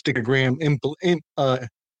sophisticated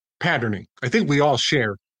patterning. I think we all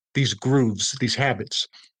share these grooves, these habits.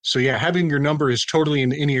 So yeah, having your number is totally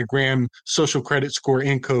an Enneagram social credit score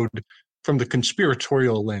encode from the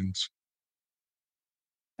conspiratorial lens.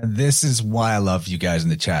 And this is why I love you guys in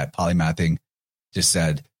the chat. Polymathing just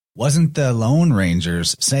said, wasn't the Lone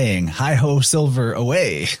Rangers saying, hi-ho, silver,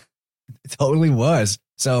 away? It totally was.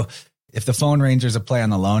 So if the Phone Ranger is a play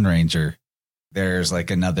on the Lone Ranger, there's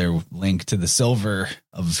like another link to the silver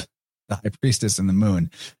of the High Priestess and the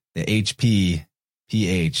Moon, the HP,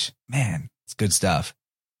 PH. Man, it's good stuff.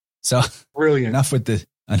 So brilliant. Enough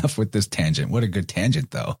with this tangent. What a good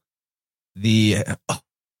tangent, though.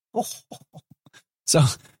 So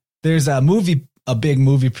there's a big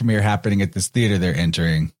movie premiere happening at this theater they're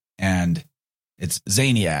entering, and it's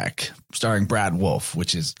Zaniac, starring Brad Wolf,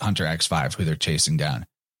 which is Hunter X5, who they're chasing down.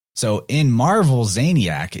 So in Marvel,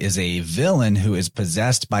 Zaniac is a villain who is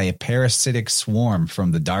possessed by a parasitic swarm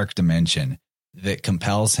from the dark dimension that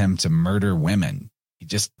compels him to murder women. He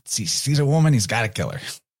just sees a woman, he's got to kill her.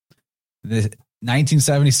 The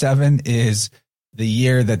 1977 is the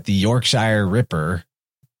year that the Yorkshire Ripper,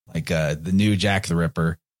 like the new Jack the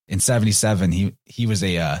Ripper, in 77, he was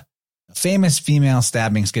a famous female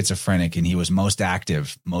stabbing schizophrenic, and he was most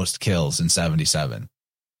active, most kills in 77.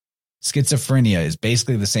 Schizophrenia is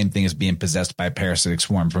basically the same thing as being possessed by a parasitic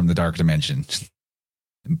swarm from the dark dimension.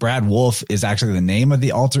 Brad Wolf is actually the name of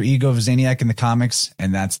the alter ego of Zaniac in the comics,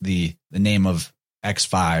 and that's the name of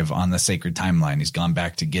X5 on the sacred timeline. He's gone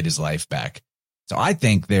back to get his life back. So I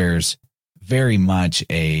think there's very much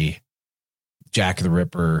a Jack the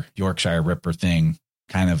Ripper, Yorkshire Ripper thing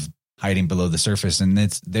kind of hiding below the surface. And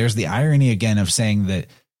there's the irony again of saying that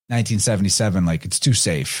 1977, like, it's too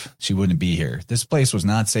safe. She wouldn't be here. This place was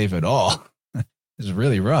not safe at all. It was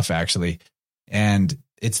really rough, actually. And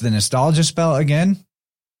it's the nostalgia spell again.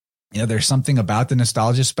 You know, there's something about the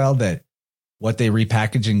nostalgia spell that what they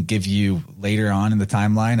repackage and give you later on in the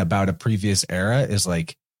timeline about a previous era is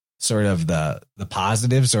like sort of the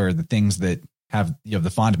positives or the things that have, you know, the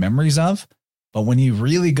fond memories of. But when you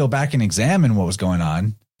really go back and examine what was going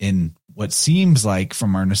on in what seems like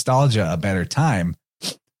from our nostalgia a better time,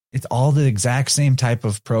 it's all the exact same type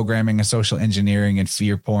of programming and social engineering and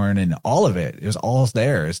fear porn and all of it. It was all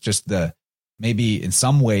there. It's just maybe in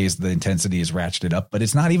some ways the intensity is ratcheted up, but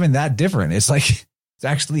it's not even that different. It's like, it's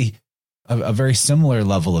actually a very similar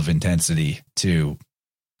level of intensity to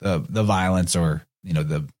the violence or, you know,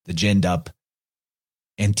 the ginned up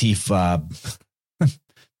Antifa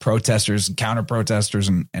protesters and counter protesters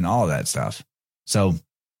and all of that stuff. So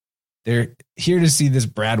they're here to see this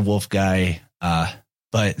Brad Wolf guy.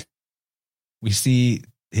 But we see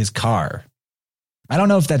his car. I don't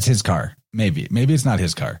know if that's his car. Maybe it's not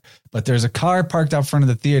his car, but there's a car parked out front of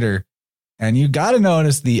the theater, and you got to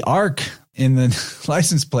notice the ARC in the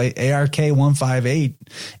license plate,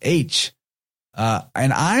 ARK158H.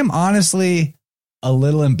 And I'm honestly a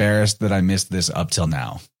little embarrassed that I missed this up till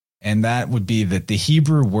now. And that would be that the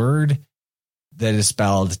Hebrew word that is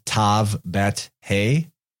spelled Tav Bet He,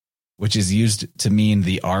 which is used to mean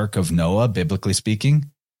the Ark of Noah, biblically speaking,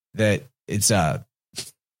 that it's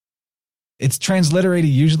transliterated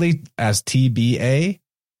usually as TBA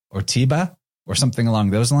or Tiba or something along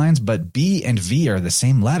those lines, but B and V are the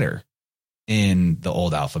same letter in the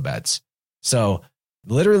old alphabets. So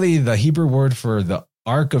literally the Hebrew word for the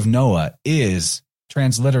Ark of Noah is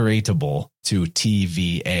transliteratable to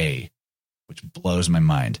TVA, which blows my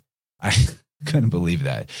mind. I couldn't believe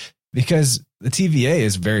that, because the TVA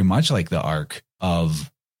is very much like the Ark of,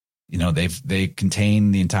 you know, they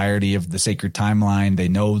contain the entirety of the sacred timeline. They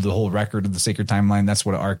know the whole record of the sacred timeline. That's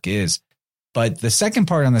what an Ark is. But the second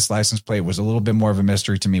part on this license plate was a little bit more of a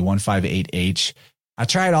mystery to me, 158H. I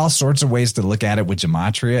tried all sorts of ways to look at it with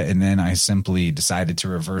gematria, and then I simply decided to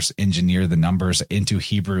reverse engineer the numbers into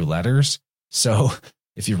Hebrew letters. So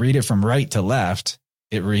if you read it from right to left,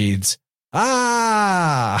 it reads,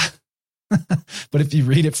 ah. But if you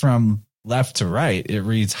read it from left to right, it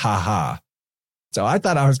reads, ha ha. So I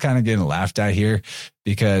thought I was kind of getting laughed at here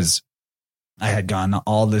because I had gone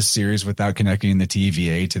all this series without connecting the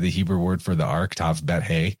TVA to the Hebrew word for the Ark, Tav Bet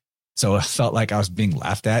He. So it felt like I was being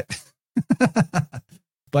laughed at.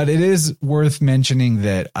 But it is worth mentioning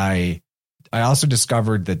that I also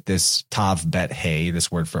discovered that this Tav Bet He,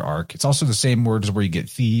 this word for Ark, it's also the same words where you get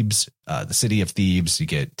Thebes, the city of Thebes, you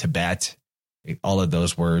get Tibet, all of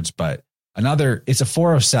those words. But it's a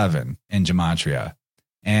 407 in gematria.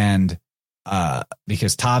 And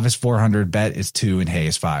because Tav is 400, Bet is 2, and He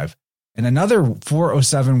is 5. And another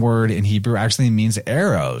 407 word in Hebrew actually means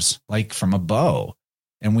arrows, like from a bow.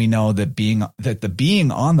 And we know that the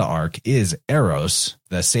being on the ark is Eros,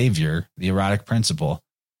 the savior, the erotic principle.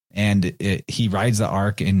 And he rides the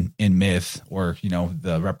ark in myth, or, you know,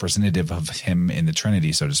 the representative of him in the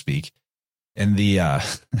Trinity, so to speak. And the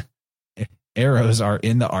arrows are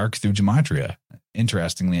in the ark through gematria.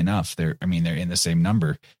 Interestingly enough, they're in the same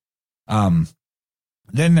number. Then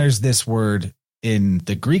there's this word in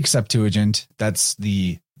the Greek Septuagint. That's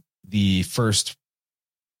the first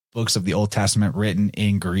books of the Old Testament written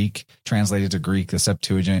in Greek, translated to Greek, the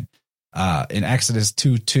Septuagint. In Exodus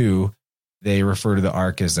 2:2, they refer to the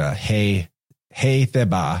ark as a He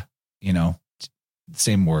Theba, you know,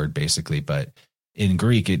 same word basically, but in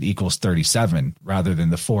Greek it equals 37 rather than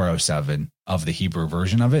the 407 of the Hebrew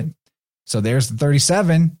version of it. So there's the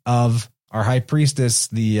 37 of our high priestess,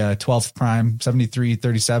 the 12th prime, 73,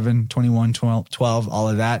 37, 21, 12, all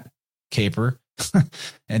of that caper.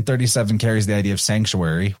 And 37 carries the idea of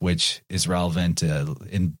sanctuary, which is relevant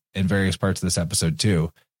in various parts of this episode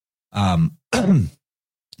too. And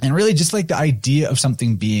really just like the idea of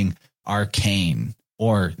something being arcane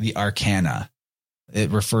or the arcana.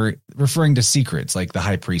 referring to secrets like the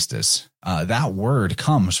high priestess. That word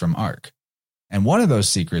comes from Ark. And one of those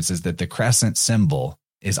secrets is that the crescent symbol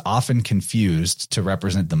is often confused to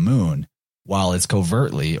represent the moon, while it's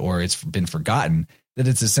covertly, or it's been forgotten, that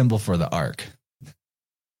it's a symbol for the Ark.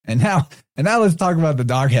 And now let's talk about the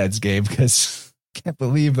dog heads, Gabe, because I can't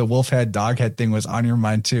believe the wolf head dog head thing was on your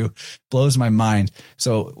mind too. Blows my mind.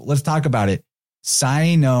 So let's talk about it.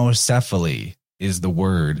 Cynocephaly is the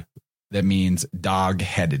word that means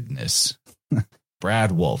dog-headedness.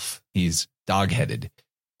 Brad Wolf, he's dog-headed.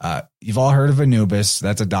 You've all heard of Anubis.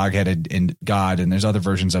 That's a dog-headed in God, and there's other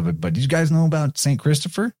versions of it. But did you guys know about St.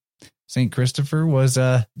 Christopher? St. Christopher was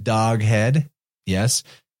a dog head. Yes.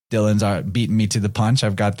 Dylan's beating me to the punch.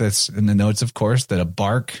 I've got this in the notes, of course, that a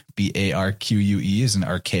bark, B-A-R-Q-U-E, is an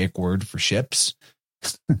archaic word for ships.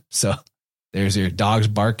 So there's your dogs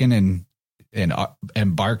barking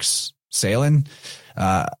and barks sailing.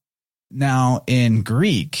 Now, in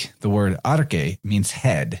Greek, the word arche means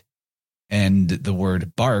head. And the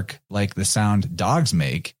word bark, like the sound dogs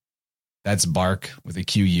make, that's bark with a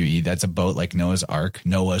Q-U-E. That's a boat like Noah's Ark,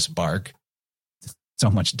 Noah's Bark. So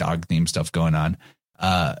much dog theme stuff going on.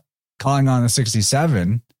 Calling on the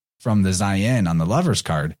 67 from the Zion on the lover's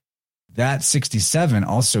card, that 67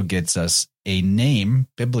 also gets us a name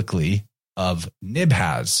biblically of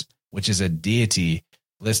Nibhaz, which is a deity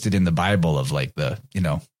listed in the Bible of like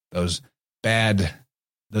those bad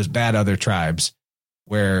other tribes,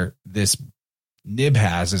 where this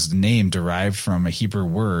Nibhaz is the name derived from a Hebrew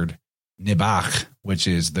word, nibach, which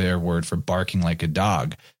is their word for barking like a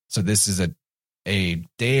dog. So this is a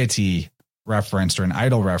deity referenced, or an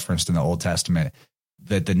idol referenced in the Old Testament,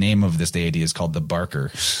 that the name of this deity is called the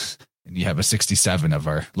Barker. And you have a 67 of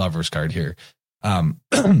our lover's card here. And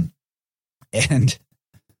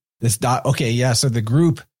this so the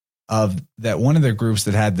group of that, one of the groups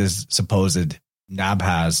that had this supposed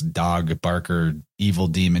Nabhaz, dog, barker, evil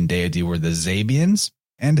demon deity were the Zabians.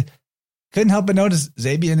 And couldn't help but notice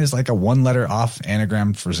Zabian is like a one letter off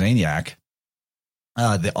anagram for Zaniac.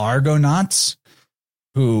 The Argonauts,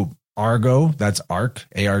 who Argo, that's Ark,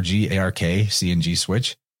 A-R-G, A-R-K, C&G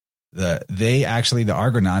switch. The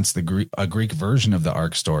Argonauts, a Greek version of the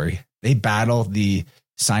Ark story, they battle the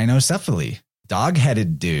cynocephaly,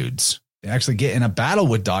 dog-headed dudes. They actually get in a battle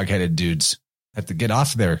with dog-headed dudes, have to get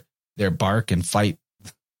off their bark and fight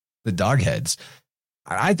the dog heads.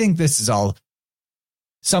 I think this is all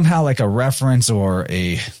somehow like a reference, or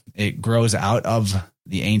it grows out of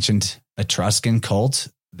the ancient Etruscan cult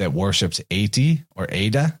that worships Ati or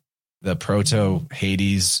Ada, the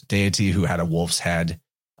proto-Hades deity who had a wolf's head.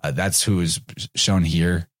 That's who is shown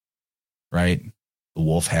here, right? The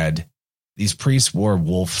wolf head. These priests wore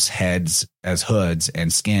wolf's heads as hoods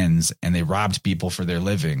and skins, and they robbed people for their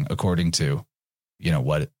living, according to,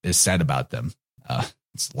 what is said about them.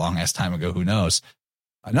 It's a long ass time ago. Who knows?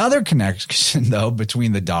 Another connection, though,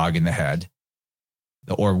 between the dog and the head,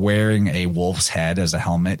 or wearing a wolf's head as a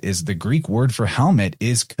helmet, is the Greek word for helmet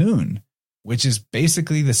is kun, which is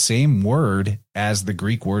basically the same word as the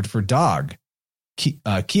Greek word for dog,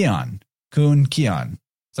 kion, kun, kion.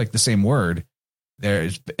 It's like the same word.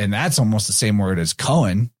 And that's almost the same word as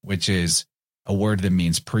Cohen, which is a word that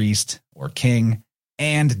means priest or king,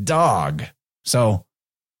 and dog. So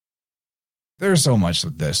there's so much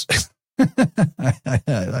with this.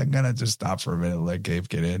 I'm going to just stop for a minute and let Gabe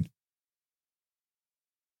get in.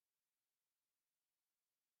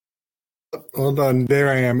 Hold on. There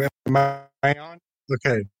I am. Am I on?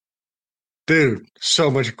 Okay. Dude,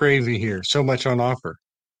 so much gravy here. So much on offer.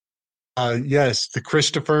 Yes, the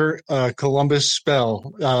Christopher Columbus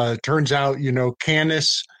spell. Turns out,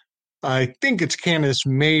 Canis, I think it's Canis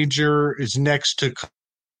Major, is next to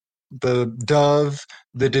the dove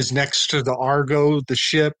that is next to the Argo, the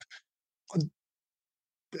ship.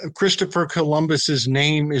 Christopher Columbus's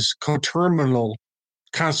name is coterminal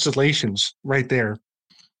constellations right there,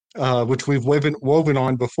 which we've woven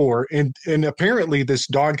on before. And apparently this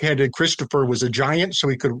dog-headed Christopher was a giant, so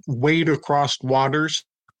he could wade across waters.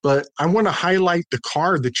 But I want to highlight the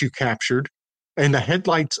car that you captured and the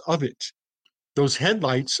headlights of it. Those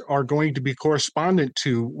headlights are going to be correspondent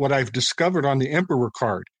to what I've discovered on the Emperor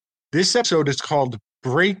card. This episode is called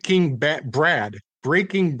Breaking Brad.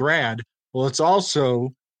 Breaking Brad. Well, it's also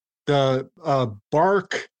the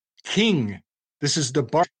Bark King. This is the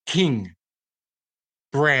Bark King,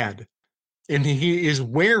 Brad. And he is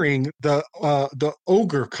wearing the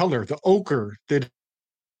ogre color, the ochre that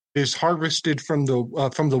is harvested from the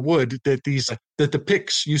wood that the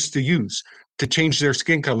Picts used to use to change their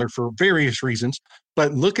skin color for various reasons.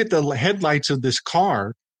 But look at the headlights of this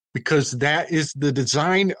car, because that is the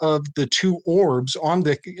design of the two orbs on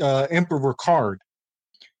the Emperor card.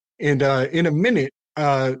 And in a minute,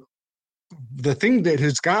 the thing that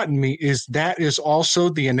has gotten me is that is also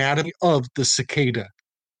the anatomy of the cicada.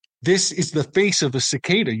 This is the face of a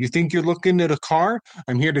cicada. You think you're looking at a car?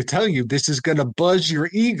 I'm here to tell you this is going to buzz your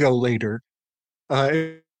ego later.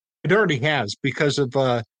 It already has, because of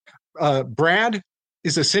Brad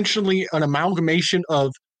is essentially an amalgamation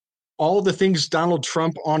of all the things Donald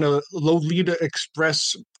Trump on a Lolita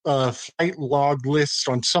Express flight log list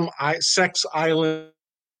on some sex island.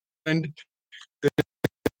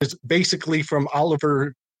 It's basically from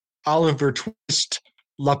Oliver Twist,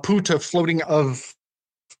 Laputa floating of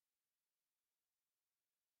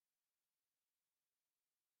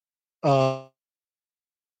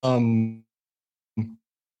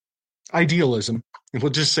idealism. And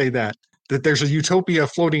we'll just say that there's a utopia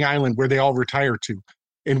floating island where they all retire to.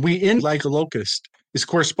 And we end like a locust is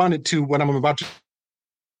correspondent to what I'm about to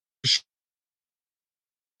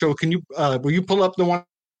show. Can you, will you pull up the one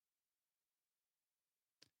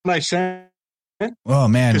I sent? Oh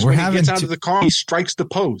man, we're when he gets out of the car, he strikes the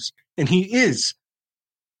pose, and he is.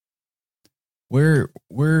 We're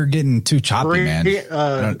getting too choppy, man.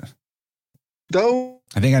 Though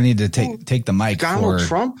I think I need to take the mic Donald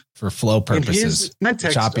Trump for flow purposes.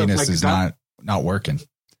 Choppiness like is not working.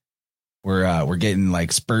 We're getting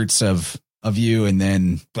like spurts of you, and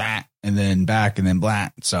then blah, and then back, and then blah.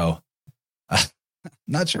 So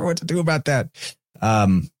not sure what to do about that.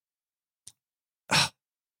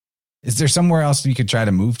 Is there somewhere else you could try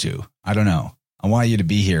to move to? I don't know. I want you to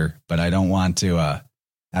be here, but I don't want to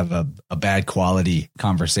have a bad quality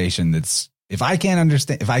conversation. That's, if I can't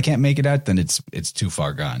understand, if I can't make it out, then it's too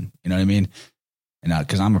far gone. You know what I mean? And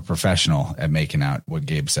because I'm a professional at making out what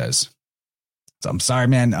Gabe says. So I'm sorry,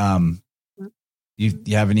 man. You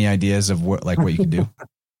have any ideas of what you could do?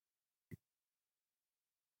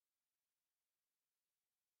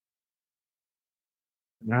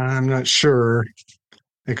 I'm not sure.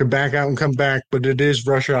 I could back out and come back, but it is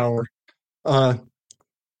rush hour. How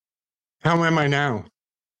am I now?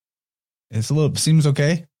 It's seems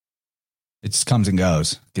okay. It just comes and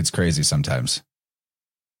goes. Gets crazy sometimes.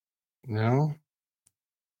 No?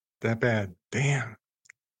 That bad. Damn.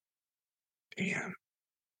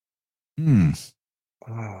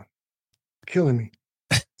 Oh, killing me.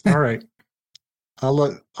 All right.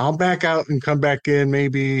 I'll back out and come back in.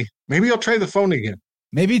 Maybe I'll try the phone again.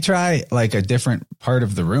 Maybe try like a different part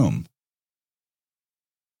of the room,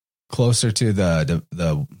 closer to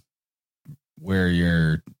the where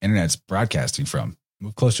your internet's broadcasting from.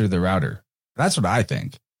 Move closer to the router. That's what I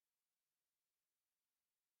think.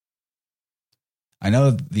 I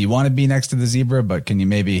know you want to be next to the zebra, but can you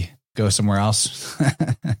maybe go somewhere else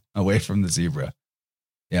away from the zebra?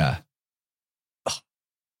 Yeah.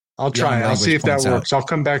 I'll try. I'll see if that works. I'll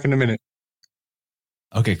come back in a minute.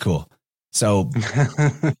 Okay, cool. So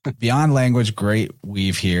beyond language, great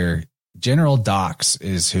weave here. General Docs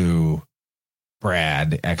is who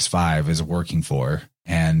Brad X5 is working for.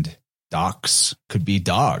 And Docs could be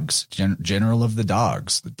dogs, general of the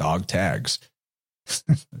dogs, the dog tags.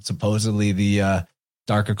 Supposedly the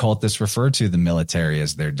dark occultists refer to the military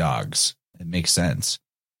as their dogs. It makes sense.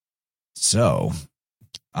 So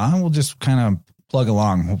I will just kind of plug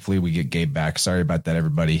along. Hopefully we get Gabe back. Sorry about that,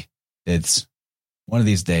 everybody. It's one of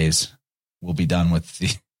these days. We'll be done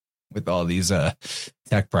with all these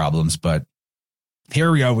tech problems, but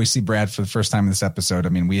here we go. We see Brad for the first time in this episode. I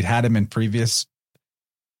mean, we had him in previous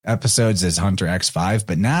episodes as Hunter X5,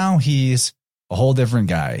 but now he's a whole different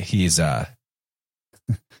guy. He's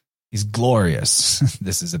glorious.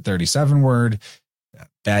 This is a 37 word.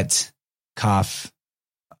 Bet, Kaf,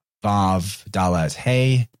 Vav, Dalet,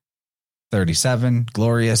 Hey, 37,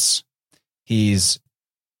 glorious. He's,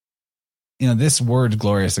 this word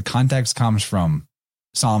glorious, the context comes from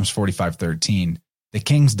Psalms 45:13. The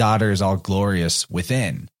king's daughter is all glorious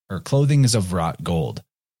within. Her clothing is of wrought gold.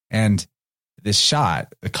 And this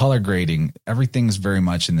shot, the color grading, everything's very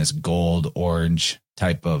much in this gold, orange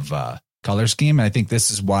type of color scheme. And I think this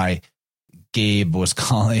is why Gabe was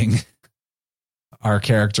calling our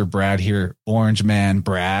character Brad here, Orange Man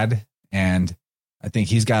Brad. And I think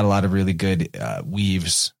he's got a lot of really good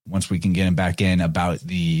weaves once we can get him back in about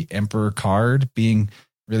the Emperor card being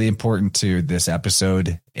really important to this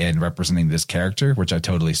episode and representing this character, which I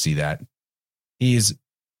totally see that. He's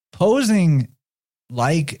posing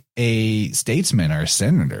like a statesman or a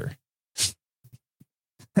senator.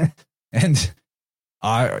 And,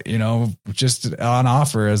 just on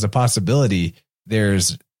offer as a possibility,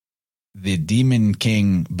 there's the demon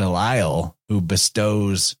king Belial who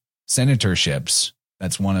bestows senatorships.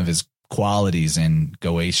 That's one of his qualities in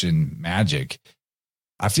Goetian magic.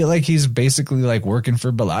 I feel like he's basically like working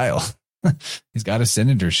for Belial. He's got a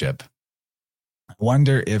senatorship. I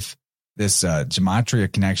wonder if this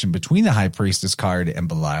gematria connection between the High Priestess card and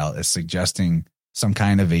Belial is suggesting some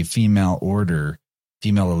kind of a female order,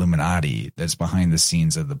 female Illuminati that's behind the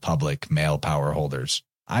scenes of the public male power holders.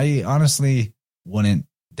 I honestly wouldn't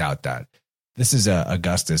doubt that. This is a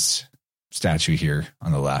Augustus statue here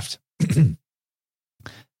on the left.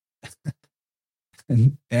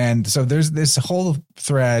 and so there's this whole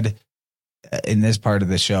thread in this part of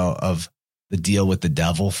the show of the deal with the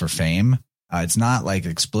devil for fame. It's not like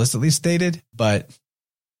explicitly stated, but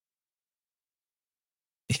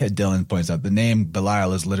yeah, Dylan points out the name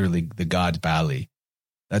Belial is literally the god Bali.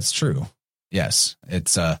 That's true. Yes,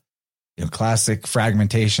 it's a classic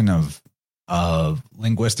fragmentation of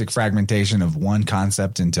linguistic fragmentation of one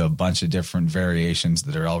concept into a bunch of different variations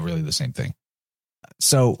that are all really the same thing.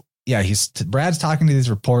 So yeah, Brad's talking to these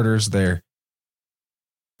reporters. They're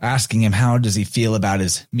asking him how does he feel about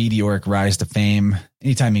his meteoric rise to fame.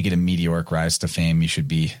 Anytime you get a meteoric rise to fame, you should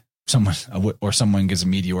be someone gets a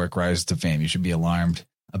meteoric rise to fame, you should be alarmed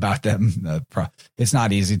about them. It's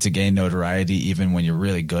not easy to gain notoriety even when you're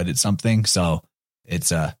really good at something. So it's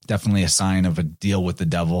definitely a sign of a deal with the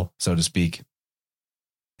devil, so to speak.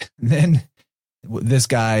 And then this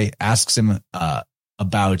guy asks him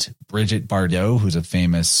about Bridget Bardot, who's a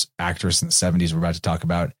famous actress in the 70s we're about to talk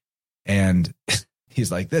about. And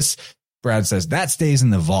he's like, Brad says, that stays in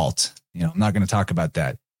the vault. I'm not going to talk about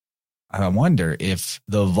that. I wonder if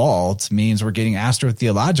the vault means we're getting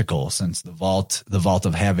astrotheological, since the vault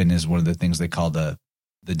of heaven is one of the things they call the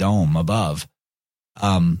dome above.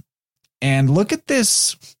 And look at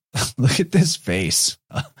this face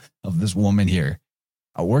of this woman here.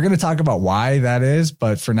 We're going to talk about why that is,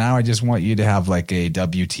 but for now, I just want you to have like a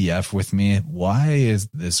WTF with me. Why is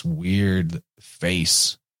this weird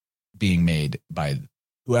face being made by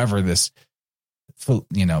whoever this,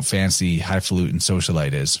 fancy highfalutin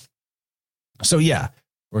socialite is? So yeah,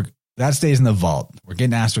 that stays in the vault. We're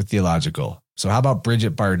getting astrotheological. So how about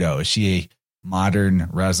Bridget Bardot? Is she a modern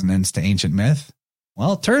resonance to ancient myth?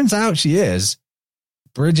 Well, it turns out she is.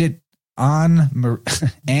 Bridget Anne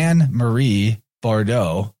Marie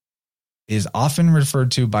Bardot is often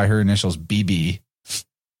referred to by her initials BB,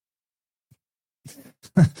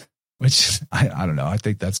 which I don't know. I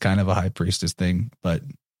think that's kind of a high priestess thing, but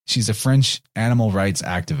she's a French animal rights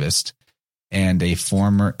activist and a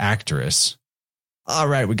former actress. All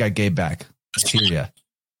right, we got Gabe back. Let's hear ya.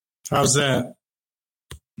 How's that?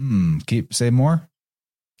 Say more.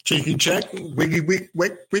 Cheeky check. Wiggy wig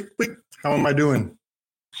wig wig wig. How am I doing?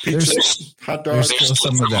 Pizza, hot dogs. There's still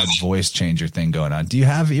some of that voice changer thing going on. Do you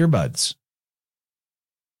have earbuds?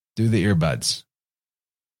 Do the earbuds.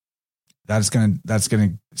 That's gonna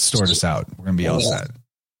sort us out. We're gonna be all set.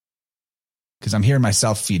 Because I'm hearing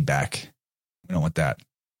myself feedback. We don't want that.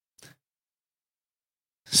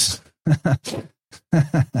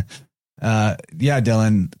 Yeah,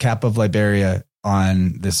 Dylan, Cap of Liberia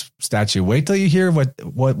on this statue. Wait till you hear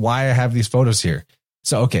why I have these photos here.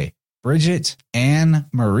 So, okay, Bridget Anne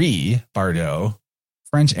Marie Bardot,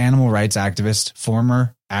 French animal rights activist,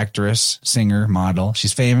 former actress, singer, model.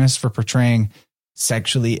 She's famous for portraying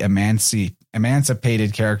sexually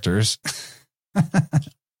emancipated characters. The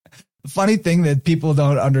funny thing that people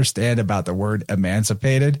don't understand about the word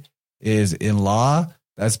emancipated is in law,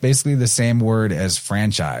 that's basically the same word as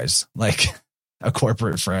franchise, like a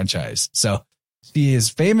corporate franchise. So she is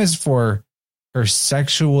famous for her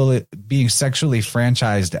being sexually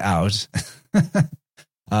franchised out.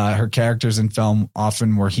 Her characters in film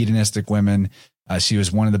often were hedonistic women. She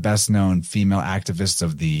was one of the best known female activists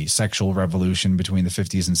of the sexual revolution between the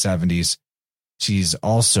 50s and 70s. She's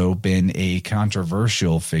also been a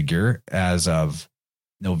controversial figure as of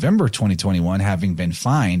November 2021, having been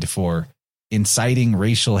fined for inciting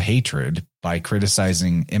racial hatred by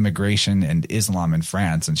criticizing immigration and Islam in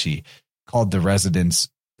France. And she called the residents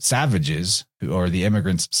savages, or the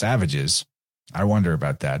immigrants savages. I wonder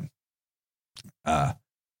about that. All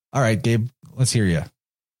right, Gabe, let's hear you.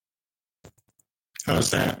 How's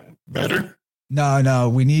that? Better? No,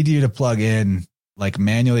 we need you to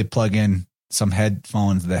manually plug in some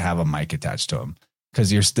headphones that have a mic attached to them,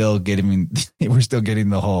 because we're still getting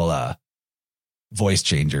the whole voice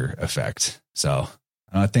changer effect. So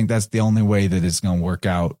I think that's the only way that it's going to work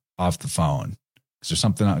out off the phone. Is there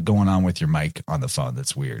something going on with your mic on the phone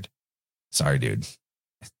that's weird? Sorry, dude.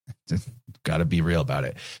 Got to be real about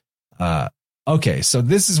it. Okay, so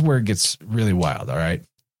this is where it gets really wild, all right?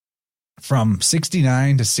 From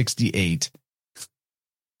 69 to 68,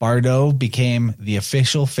 Bardot became the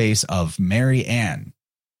official face of Mary Ann.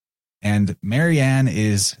 And Mary Ann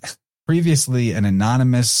is previously an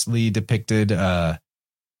anonymously depicted,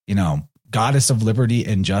 goddess of liberty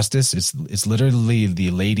and justice. It's literally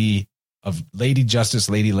the Lady Justice,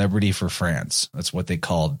 Lady Liberty for France. That's what they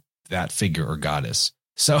called that figure or goddess.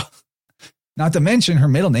 So not to mention her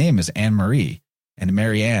middle name is Anne Marie, and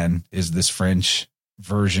Marianne is this French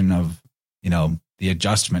version of, the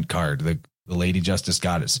adjustment card, the Lady Justice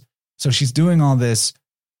Goddess. So she's doing all this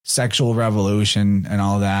sexual revolution and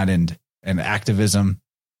all that and activism.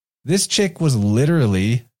 This chick was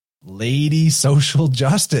literally Lady Social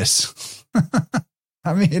Justice.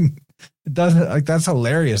 I mean, it doesn't that's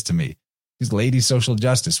hilarious to me. She's Lady Social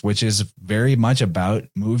Justice, which is very much about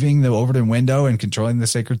moving the Overton window and controlling the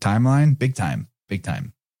sacred timeline. Big time.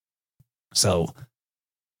 So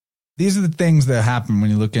these are the things that happen when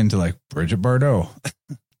you look into like Bridget Bardot.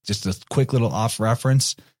 Just a quick little off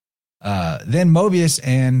reference. Then Mobius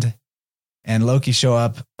and Loki show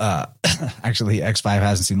up. Actually, X5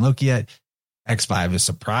 hasn't seen Loki yet. X5 is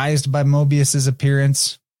surprised by Mobius's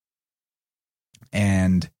appearance.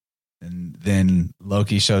 And then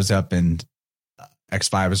Loki shows up and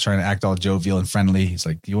X5 is trying to act all jovial and friendly. He's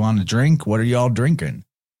like, "You want a drink? What are y'all drinking?"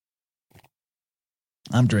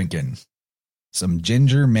 "I'm drinking some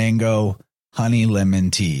ginger, mango, honey, lemon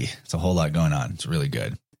tea." It's a whole lot going on. It's really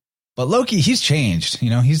good. But Loki, he's changed.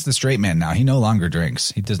 He's the straight man now. He no longer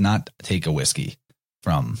drinks. He does not take a whiskey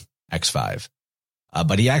from X5.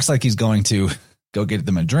 But he acts like he's going to go get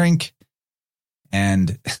them a drink.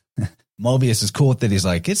 And Mobius is cool with it. He's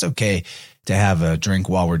like, "It's okay to have a drink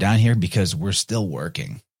while we're down here because we're still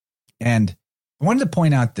working." And I wanted to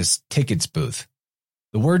point out this tickets booth.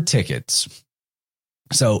 The word tickets.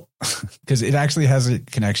 So, because it actually has a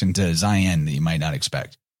connection to Zion that you might not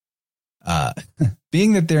expect.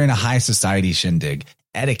 Being that they're in a high society shindig,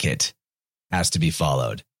 etiquette has to be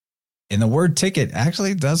followed. And the word ticket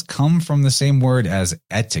actually does come from the same word as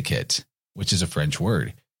etiquette, which is a French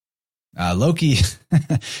word. Loki,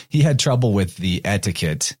 he had trouble with the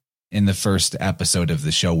etiquette in the first episode of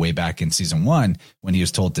the show way back in season 1 when he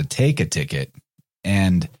was told to take a ticket.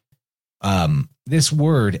 And this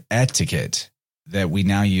word etiquette that we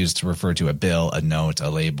now use to refer to a bill, a note, a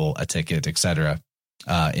label, a ticket, etc.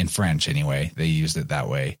 In French anyway, they used it that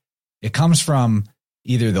way. It comes from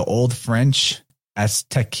either the Old French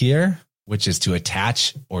attaquer, which is to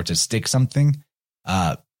attach or to stick something,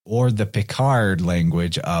 or the Picard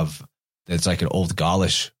language of that's like an Old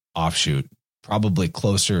Gaulish offshoot, probably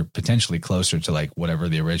potentially closer to like whatever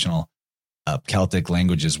the original Celtic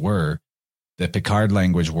languages were. The Picard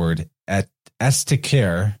language word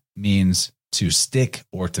estiquer means to stick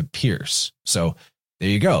or to pierce. So there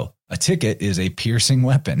you go. A ticket is a piercing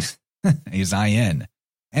weapon, a Zion.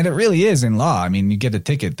 And it really is in law. I mean, you get a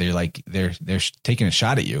ticket, they're taking a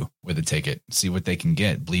shot at you with a ticket, see what they can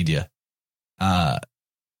get, bleed you.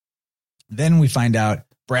 Then we find out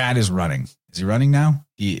Brad is running. Is he running now?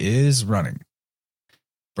 He is running.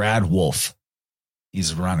 Brad Wolf.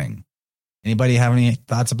 He's running. Anybody have any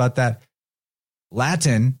thoughts about that?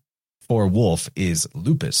 Latin for wolf is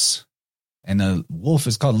lupus. And the wolf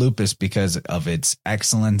is called lupus because of its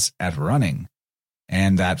excellence at running.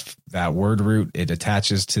 And that word root, it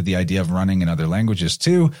attaches to the idea of running in other languages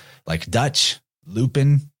too. Like Dutch,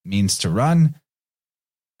 lupin means to run.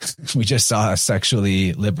 We just saw a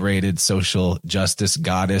sexually liberated social justice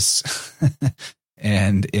goddess.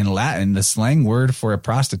 And in Latin, the slang word for a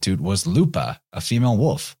prostitute was lupa, a female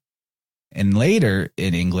wolf. And later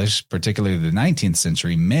in English, particularly the 19th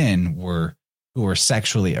century, men who were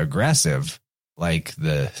sexually aggressive, like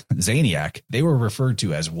the Zaniac, they were referred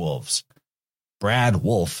to as wolves. Brad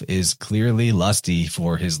Wolf is clearly lusty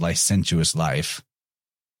for his licentious life.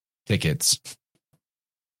 Tickets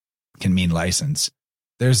can mean license.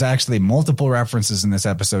 There's actually multiple references in this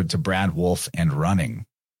episode to Brad Wolf and running,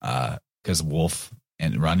 because wolf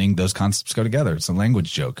and running, those concepts go together. It's a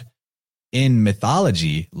language joke. In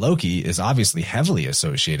mythology, Loki is obviously heavily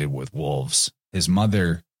associated with wolves. His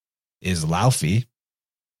mother is Laufey.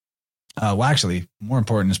 Well, actually, more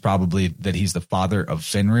important is probably that he's the father of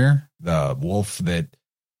Fenrir, the wolf that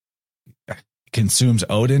consumes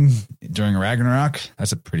Odin during Ragnarok.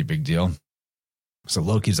 That's a pretty big deal. So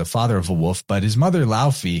Loki's a father of a wolf, but his mother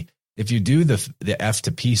Laufey, if you do the F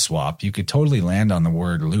to P swap, you could totally land on the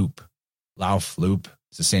word loop. Lauf, loop,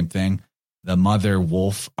 it's the same thing. The mother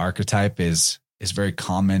wolf archetype is very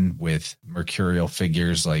common with mercurial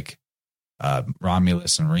figures like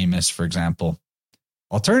Romulus and Remus, for example.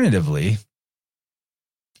 Alternatively,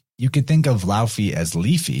 you could think of Laufey as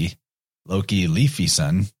Leafy, Loki Leafy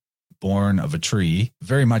son, born of a tree,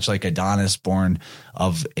 very much like Adonis, born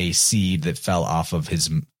of a seed that fell off of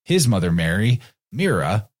his mother Mary,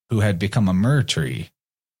 Mira, who had become a myrrh tree.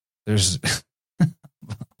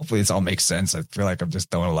 Hopefully hopefully this all makes sense. I feel like I'm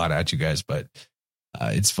just throwing a lot at you guys, but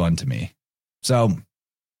it's fun to me. So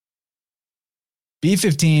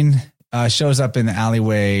B-15 shows up in the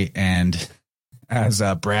alleyway, and as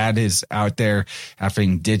Brad is out there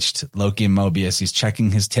having ditched Loki and Mobius, he's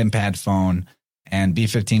checking his TemPad phone, and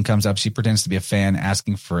B-15 comes up. She pretends to be a fan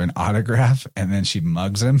asking for an autograph, and then she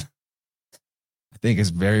mugs him. I think it's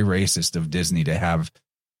very racist of Disney to have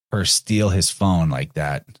her steal his phone like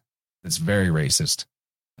that. It's very racist.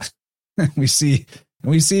 we see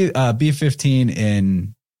B-15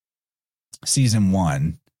 in season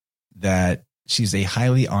 1 that she's a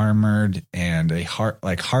highly armored and a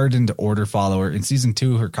hardened order follower. In season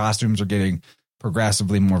 2, her costumes are getting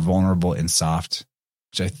progressively more vulnerable and soft,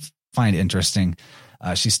 which I find interesting.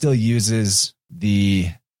 She still uses the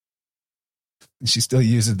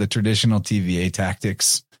traditional TVA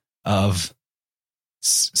tactics of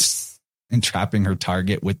entrapping her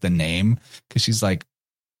target with the name, because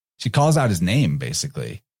she calls out his name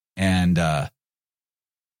basically, and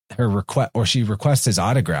she requests his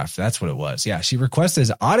autograph. That's what it was. Yeah, she requests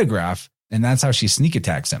his autograph, and that's how she sneak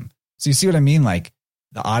attacks him. So you see what I mean? Like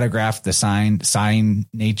the autograph, the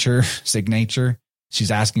signature.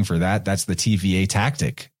 She's asking for that. That's the TVA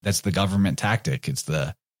tactic. That's the government tactic. It's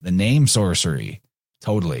the name sorcery.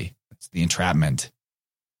 Totally. It's the entrapment.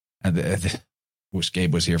 Wish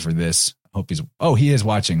Gabe was here for this. Hope he is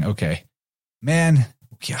watching. Okay, man.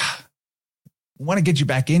 Yeah. I want to get you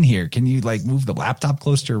back in here. Can you move the laptop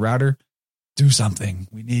close to your router? Do something.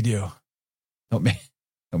 We need you. Don't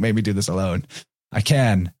make me do this alone. I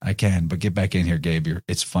can, but get back in here, Gabe.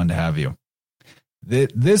 It's fun to have you.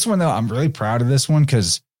 This one though, I'm really proud of this one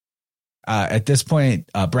because at this point,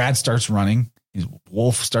 Brad starts running.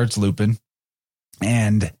 Wolf starts looping,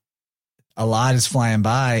 and a lot is flying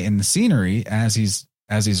by in the scenery as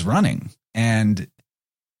he's running. And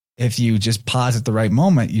if you just pause at the right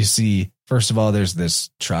moment, you see, first of all, there's this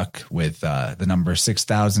truck with the number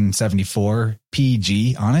 6074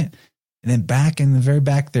 PG on it. And then back in the very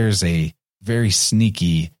back, there's a very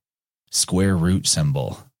sneaky square root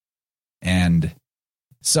symbol. And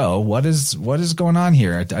so what is going on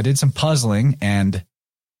here? I did some puzzling, and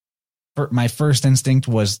my first instinct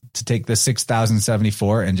was to take the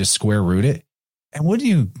 6074 and just square root it. And wouldn't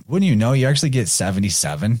you know, you actually get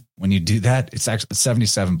 77 when you do that. It's actually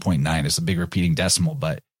 77.9. It's a big repeating decimal,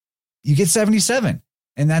 but you get 77,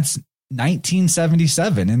 and that's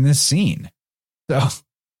 1977 in this scene. So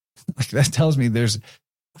that tells me there's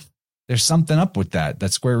something up with that.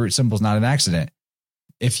 That square root symbol is not an accident.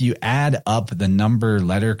 If you add up the number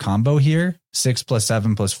letter combo here, 6 plus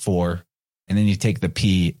 7 plus 4, and then you take the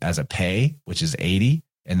P as a pay, which is 80,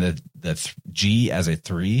 and the G as a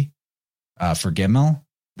 3, for Gimel,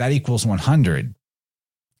 that equals 100.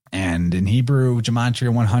 And in Hebrew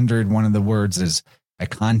gematria 100, one of the words is a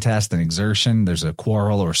contest, an exertion. There's a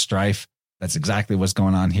quarrel or strife. That's exactly what's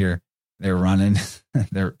going on here. They're running.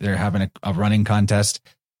 they're having a running contest.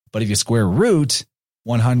 But if you square root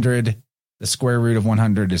 100, the square root of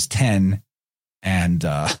 100 is 10. And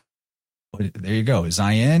there you go.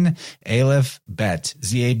 Zayin, Aleph, Bet,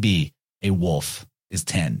 Z-A-B, a wolf is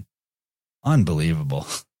 10. Unbelievable.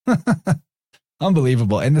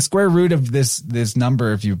 Unbelievable. And the square root of this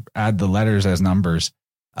number, if you add the letters as numbers,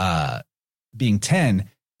 being 10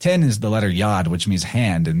 is the letter Yod, which means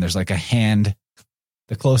hand. And there's like a hand.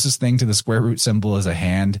 The closest thing to the square root symbol is a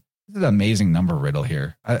hand. This is an amazing number riddle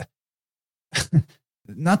here.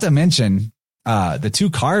 Not to mention the two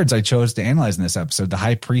cards I chose to analyze in this episode, the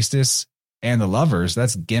High Priestess and the Lovers.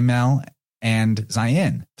 That's Gimel and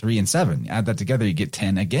Zayin, 3 and 7. Add that together, you get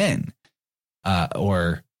 10 again.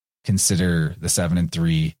 Or consider the 7 and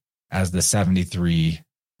 3 as the 73,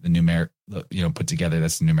 the numeric, put together.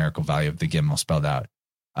 That's the numerical value of the Gimel spelled out.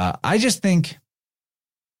 I just think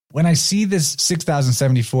when I see this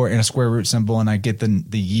 6074 in a square root symbol, and I get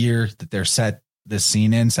the year that they're set this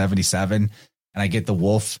scene in, 77, and I get the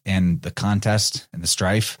wolf and the contest and the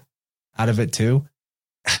strife out of it too,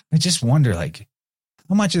 I just wonder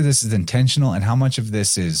how much of this is intentional and how much of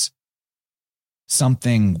this is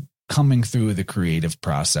something coming through the creative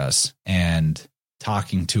process and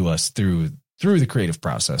talking to us through the creative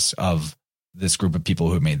process of this group of people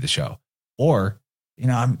who made the show. Or,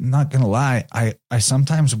 I'm not going to lie. I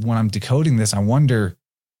sometimes when I'm decoding this, I wonder,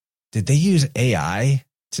 did they use AI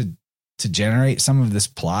to generate some of this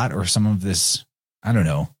plot or some of this, I don't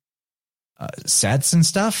know, sets and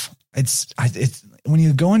stuff? It's when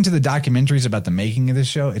you go into the documentaries about the making of this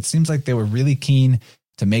show, it seems like they were really keen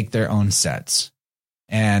to make their own sets.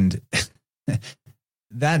 And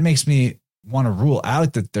that makes me want to rule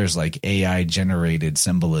out that there's AI generated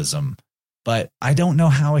symbolism But I don't know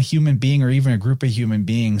how a human being or even a group of human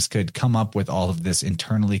beings could come up with all of this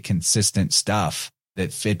internally consistent stuff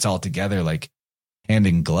that fits all together like hand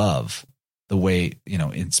in glove, the way,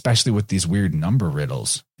 especially with these weird number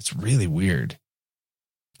riddles. It's really weird.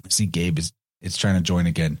 I see Gabe is trying to join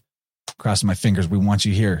again. Crossing my fingers. We want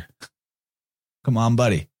you here. Come on,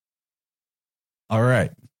 buddy. All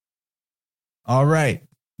right.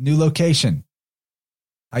 New location.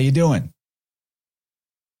 How you doing?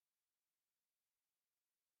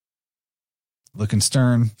 Looking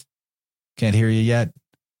stern. Can't hear you yet.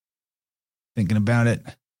 Thinking about it.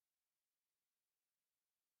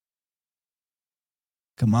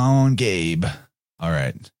 Come on, Gabe. All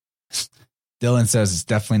right. Dylan says it's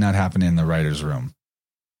definitely not happening in the writer's room.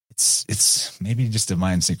 It's maybe just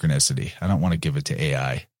divine synchronicity. I don't want to give it to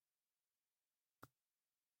AI.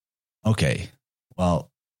 Okay.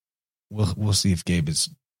 Well, we'll see if Gabe is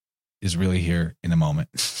really here in a moment.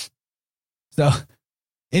 So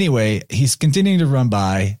anyway, he's continuing to run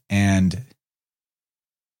by, and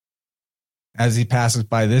as he passes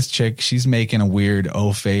by this chick, she's making a weird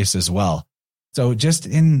O face as well. So just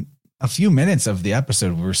in a few minutes of the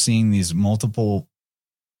episode, we're seeing these multiple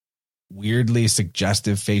weirdly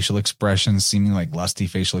suggestive facial expressions, seeming like lusty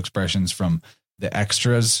facial expressions from the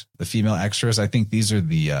extras, the female extras. I think these are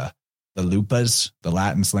the lupas, the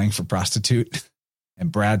Latin slang for prostitute.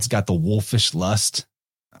 And Brad's got the wolfish lust.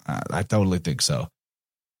 I totally think so.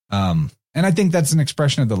 And I think that's an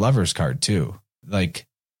expression of the lover's card too. Like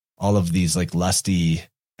all of these like lusty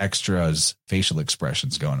extras, facial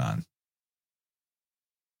expressions going on.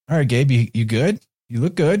 All right, Gabe, you good? You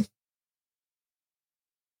look good.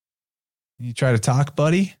 You try to talk,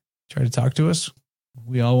 buddy? Try to talk to us?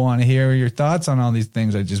 We all want to hear your thoughts on all these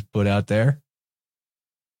things I just put out there.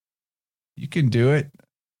 You can do it.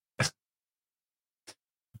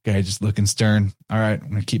 Okay, just looking stern. All right, I'm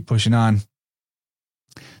going to keep pushing on.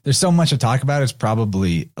 There's so much to talk about. It's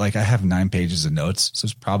probably, like, I have 9 pages of notes, so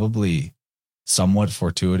it's probably somewhat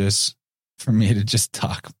fortuitous for me to just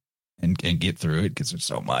talk and get through it because there's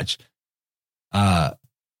so much.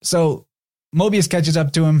 So Mobius catches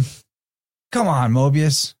up to him. Come on,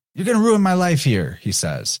 Mobius. You're going to ruin my life here, he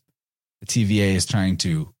says. The TVA is trying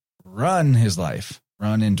to run his life,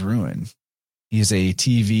 run into ruin. He's a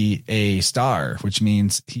TVA star, which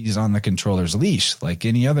means he's on the controller's leash, like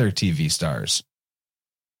any other TV stars.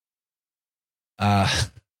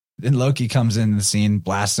 Then Loki comes in the scene,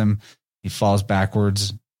 blasts him. He falls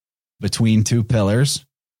backwards between 2 pillars,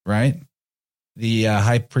 right? The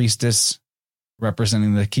high priestess,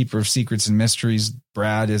 representing the keeper of secrets and mysteries.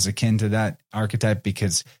 Brad is akin to that archetype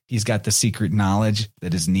because he's got the secret knowledge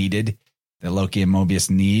that is needed, that Loki and Mobius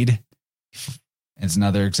need. It's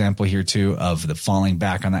another example here too of the falling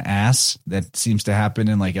back on the ass that seems to happen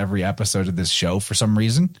in like every episode of this show for some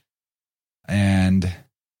reason. And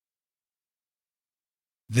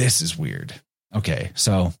this is weird. Okay,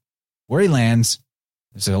 so where he lands,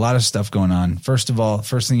 there's a lot of stuff going on. First of all,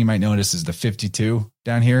 first thing you might notice is the 52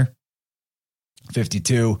 down here.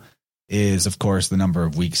 52 is, of course, the number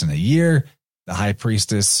of weeks in a year. The high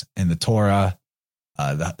priestess in the Torah,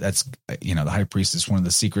 that's, the high priestess, one of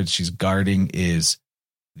the secrets she's guarding is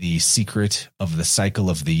the secret of the cycle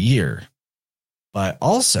of the year. But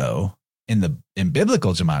also in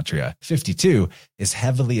biblical gematria, 52 is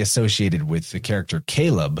heavily associated with the character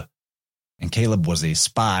Caleb. And Caleb was a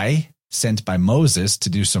spy sent by Moses to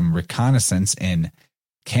do some reconnaissance in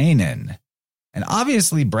Canaan. And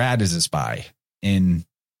obviously Brad is a spy in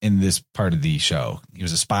this part of the show. He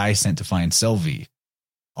was a spy sent to find Sylvie.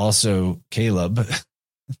 Also, Caleb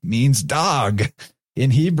means dog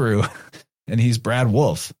in Hebrew, and he's Brad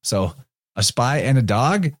Wolf. So a spy and a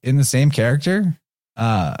dog in the same character,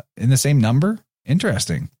 in the same number.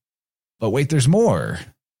 Interesting. But wait, there's more.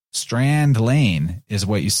 Strand Lane is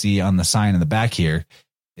what you see on the sign in the back here.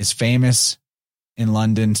 Is famous in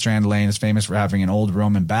London. Strand Lane is famous for having an old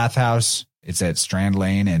Roman bathhouse. It's at Strand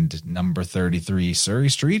Lane and number 33 Surrey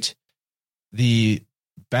Street. The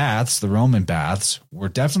baths, the Roman baths, were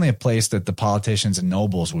definitely a place that the politicians and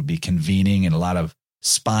nobles would be convening, and a lot of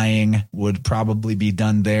spying would probably be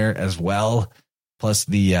done there as well. Plus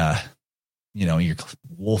the, your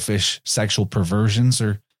wolfish sexual perversions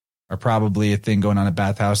are probably a thing going on at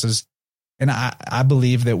bathhouses. And I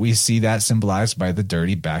believe that we see that symbolized by the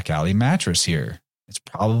dirty back alley mattress here. It's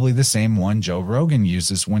probably the same one Joe Rogan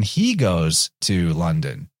uses when he goes to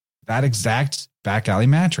London. That exact back alley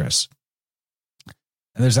mattress.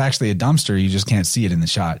 And there's actually a dumpster. You just can't see it in the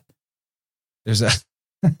shot. There's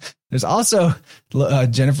also,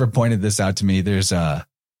 Jennifer pointed this out to me. There's a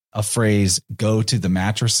phrase, go to the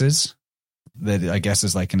mattresses, that I guess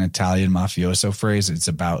is like an Italian mafioso phrase. It's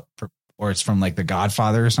about or it's from like The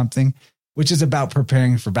Godfather or something, which is about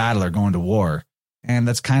preparing for battle or going to war. And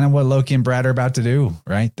that's kind of what Loki and Brad are about to do,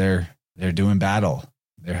 right? They're doing battle.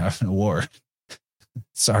 They're having a war.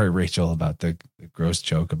 Sorry, Rachel, about the gross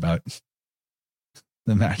joke about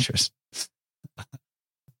the mattress.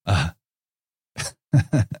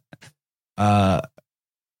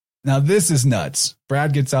 Now this is nuts.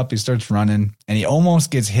 Brad gets up, he starts running, and he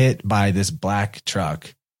almost gets hit by this black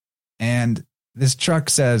truck. And this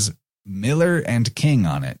truck says Miller and King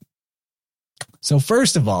on it. So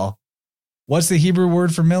first of all, what's the Hebrew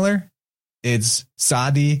word for Miller? It's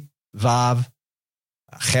Sadi Vav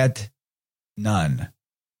Chet Nun.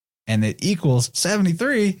 And it equals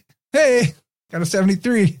 73. Hey, got a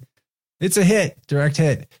 73. It's a hit, direct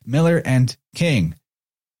hit. Miller and King.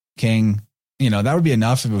 King, that would be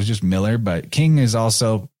enough if it was just Miller, but King is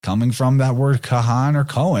also coming from that word Kahan or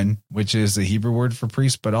Cohen, which is the Hebrew word for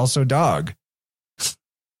priest, but also dog.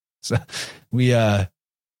 So we,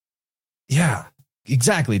 yeah,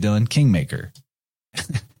 exactly, Dylan, Kingmaker.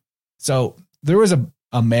 So there was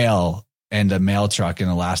a male and a mail truck in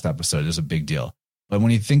the last episode. It was a big deal. But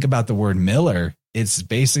when you think about the word Miller, it's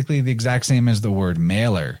basically the exact same as the word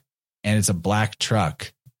mailer, and it's a black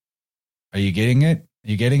truck. Are you getting it?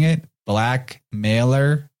 Are you getting it? Black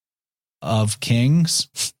mailer of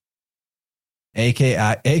kings,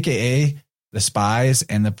 aka the spies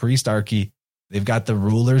and the priestarchy. They've got the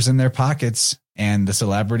rulers in their pockets and the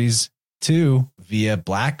celebrities too via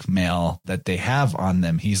blackmail that they have on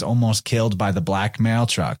them. He's almost killed by the black mail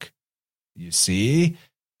truck. You see,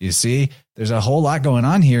 there's a whole lot going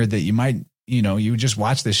on here that you might, you just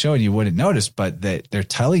watch the show and you wouldn't notice, but that they're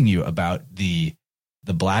telling you about the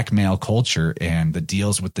blackmail culture and the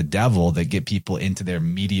deals with the devil that get people into their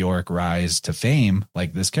meteoric rise to fame,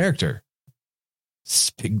 like this character.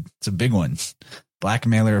 It's a big one.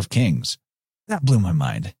 Blackmailer of kings. That blew my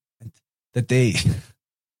mind. That they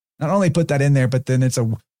not only put that in there, but then it's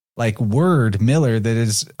a word Miller that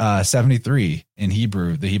is 73 in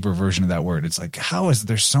Hebrew, the Hebrew version of that word. It's like, how is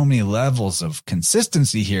there so many levels of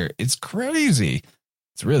consistency here? It's crazy.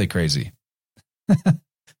 It's really crazy.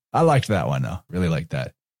 I liked that one though. Really liked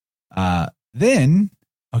that. Then,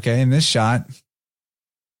 okay, in this shot,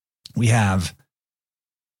 we have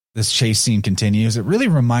this chase scene continues. It really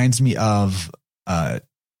reminds me of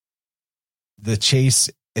the chase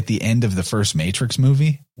at the end of the first Matrix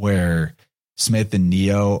movie where Smith and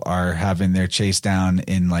Neo are having their chase down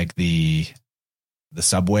in like the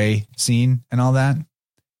subway scene and all that.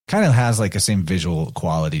 Kind of has like a same visual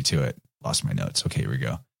quality to it. Lost my notes. Okay, here we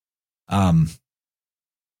go.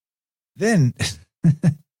 Then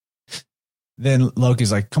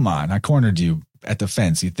Loki's like, come on, I cornered you at the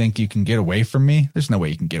fence. You think you can get away from me? There's no way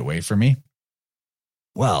you can get away from me.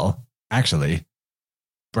 Well, actually,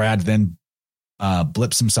 Brad then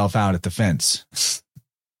blips himself out at the fence.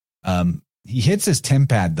 He hits his TEM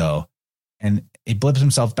pad though, and he blips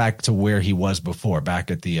himself back to where he was before,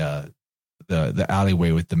 back at the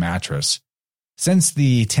alleyway with the mattress. Since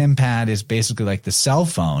the TEM pad is basically like the cell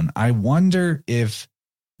phone, I wonder if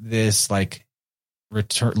this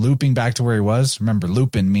looping back to where he was. Remember,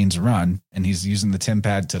 looping means run, and he's using the TEM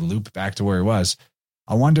pad to loop back to where he was.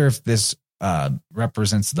 I wonder if this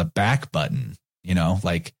represents the back button.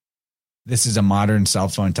 This is a modern cell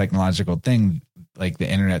phone technological thing, like the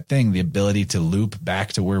internet thing, the ability to loop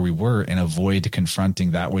back to where we were and avoid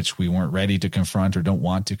confronting that which we weren't ready to confront or don't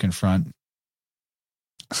want to confront.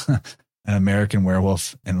 An American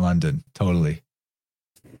Werewolf in London. Totally.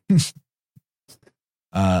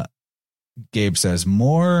 Gabe says,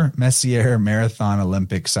 more Messier Marathon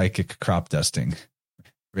Olympic psychic crop dusting.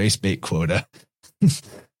 Race bait quota.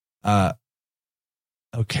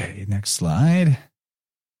 Okay, next slide.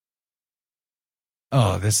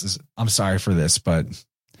 Oh, I'm sorry for this, but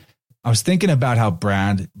I was thinking about how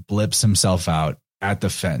Brad blips himself out at the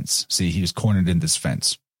fence. See, he was cornered in this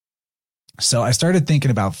fence. So I started thinking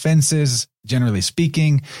about fences, generally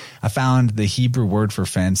speaking. I found the Hebrew word for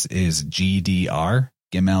fence is GDR,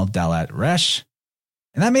 Gimel Dalat Resh.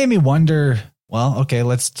 And that made me wonder, well, okay,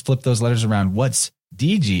 let's flip those letters around. What's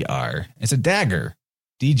DGR? It's a dagger.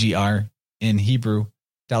 DGR in Hebrew,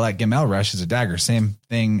 Dalat Gimel Resh is a dagger. Same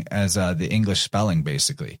thing as the English spelling,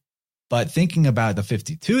 basically. But thinking about the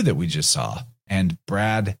 52 that we just saw and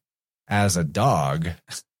Brad as a dog,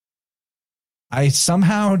 I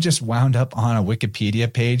somehow just wound up on a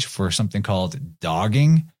Wikipedia page for something called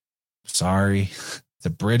dogging. Sorry. It's a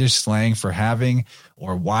British slang for having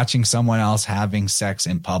or watching someone else having sex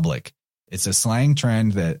in public. It's a slang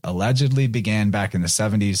trend that allegedly began back in the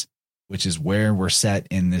 70s, which is where we're set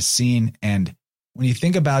in this scene. And when you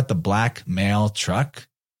think about the black male truck,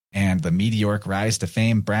 and the meteoric rise to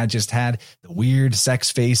fame Brad just had, the weird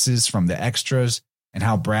sex faces from the extras, and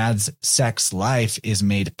how Brad's sex life is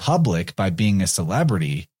made public by being a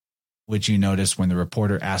celebrity, which you notice when the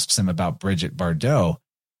reporter asks him about Bridget Bardot.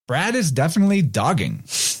 Brad is definitely dogging.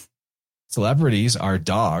 Celebrities are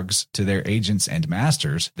dogs to their agents and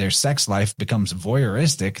masters. Their sex life becomes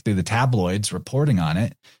voyeuristic through the tabloids reporting on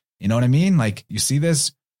it. You know what I mean? Like, you see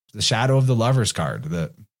this, the shadow of the lovers card,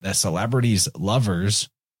 the celebrities' lovers.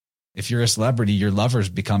 If you're a celebrity, your lovers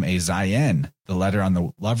become a Zayen, the letter on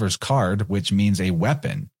the lover's card, which means a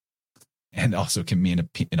weapon, and also can mean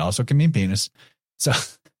penis. So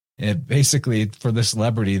it basically, for the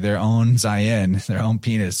celebrity, their own Zayen, their own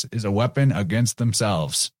penis, is a weapon against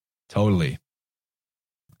themselves. Totally.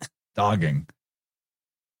 Dogging.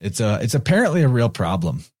 It's apparently a real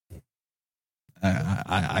problem.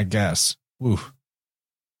 I guess. Ooh.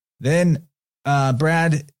 Then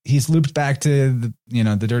Brad, he's looped back to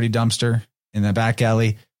the dirty dumpster in the back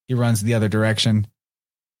alley. He runs the other direction.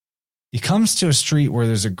 He comes to a street where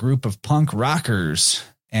there's a group of punk rockers,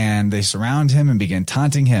 and they surround him and begin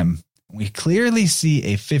taunting him. We clearly see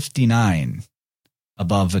a 59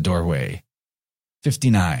 above the doorway.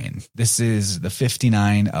 59. This is the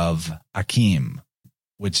 59 of Akim,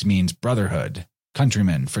 which means brotherhood,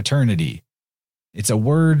 countrymen, fraternity. It's a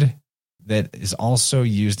word that is also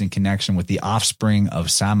used in connection with the offspring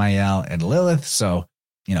of Samael and Lilith. So,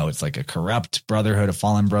 it's like a corrupt brotherhood, a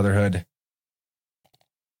fallen brotherhood.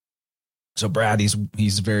 So Brad,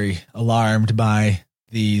 he's very alarmed by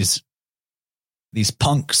these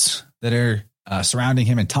punks that are surrounding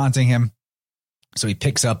him and taunting him. So he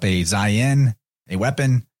picks up a Zayen, a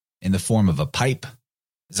weapon in the form of a pipe.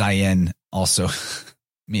 Zayen also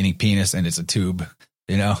meaning penis, and it's a tube,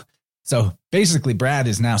 So basically, Brad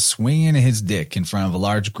is now swinging his dick in front of a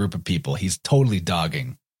large group of people. He's totally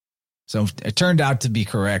dogging. So it turned out to be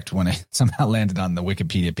correct when it somehow landed on the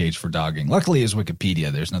Wikipedia page for dogging. Luckily, it's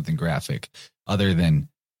Wikipedia. There's nothing graphic other than,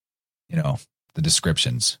 the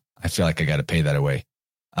descriptions. I feel like I got to pay that away.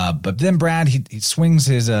 But then Brad, he swings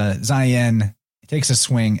his Zayen. He takes a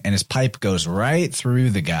swing, and his pipe goes right through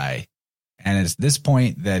the guy. And it's this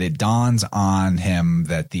point that it dawns on him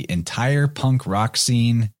that the entire punk rock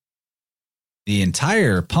scene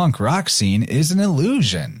is an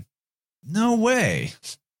illusion. No way.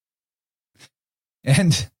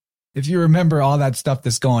 And if you remember all that stuff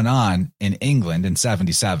that's going on in England in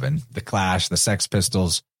 77, the Clash, the Sex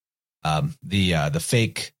Pistols,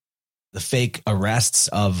 the fake arrests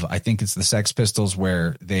of, I think it's the Sex Pistols,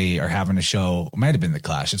 where they are having a show. It might have been the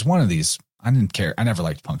Clash. It's one of these. I didn't care. I never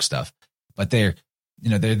liked punk stuff, but they're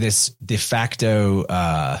this de facto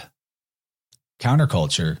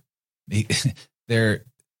counterculture. They're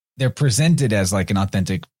presented as like an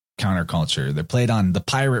authentic counterculture. They're played on the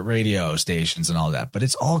pirate radio stations and all that, but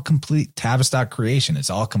it's all complete Tavistock creation.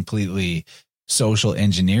 It's all completely social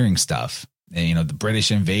engineering stuff. And, the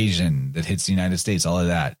British invasion that hits the United States, all of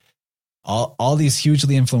that. All these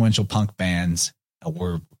hugely influential punk bands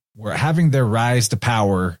were having their rise to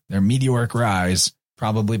power, their meteoric rise,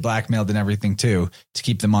 probably blackmailed and everything too, to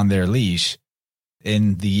keep them on their leash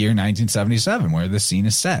in the year 1977, where the scene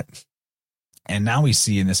is set. And now we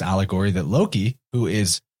see in this allegory that Loki, who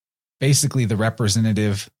is basically the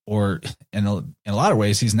representative, or in a lot of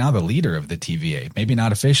ways, he's now the leader of the TVA. Maybe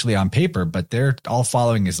not officially on paper, but they're all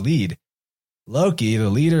following his lead. Loki, the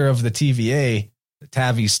leader of the TVA, the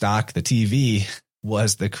Tavistock, the TV,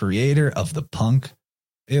 was the creator of the punk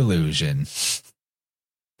illusion.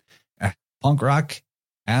 Punk rock,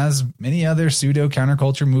 as many other pseudo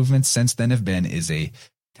counterculture movements since then have been, is a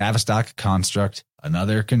Tavistock construct,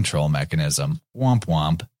 another control mechanism. Womp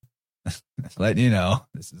womp. Letting you know,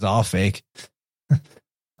 this is all fake.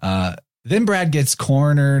 Then Brad gets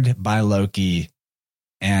cornered by Loki,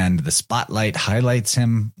 and the spotlight highlights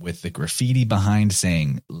him with the graffiti behind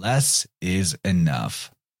saying, "Less is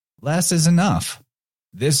enough." Less is enough.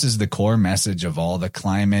 This is the core message of all the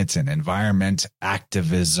climate and environment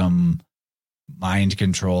activism, mind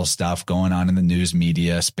control stuff going on in the news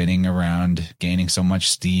media, spinning around, gaining so much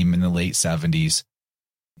steam in the late 70s,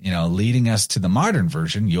 leading us to the modern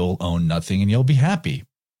version. You'll own nothing and you'll be happy.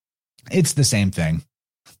 It's the same thing.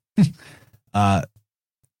 I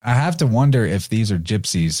have to wonder if these are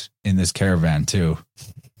gypsies in this caravan too.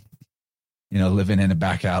 Living in a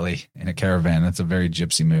back alley in a caravan. That's a very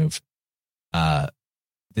gypsy move.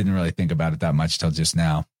 Didn't really think about it that much till just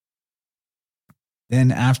now. Then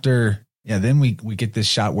then we get this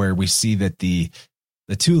shot where we see that the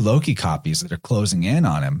two Loki copies that are closing in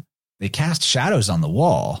on him, they cast shadows on the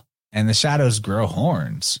wall, and the shadows grow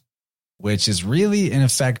horns, which is really in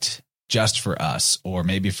effect just for us or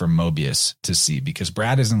maybe for Mobius to see, because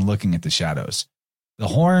Brad isn't looking at the shadows. The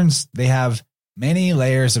horns, they have many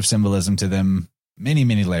layers of symbolism to them, many,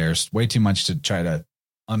 many layers, way too much to try to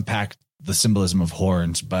unpack the symbolism of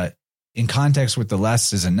horns. But in context with the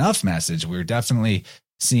less is enough message, we're definitely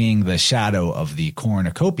seeing the shadow of the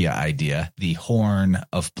cornucopia idea, the horn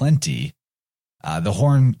of plenty. The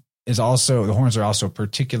horns are also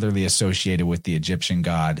particularly associated with the Egyptian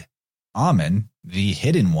god Amun, the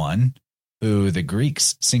hidden one, who the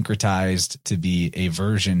Greeks syncretized to be a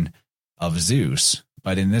version of Zeus.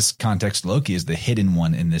 But in this context, Loki is the hidden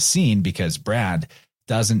one in this scene because Brad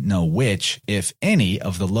doesn't know which, if any,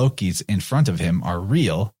 of the Lokis in front of him are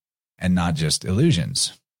real and not just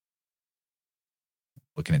illusions.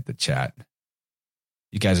 Looking at the chat.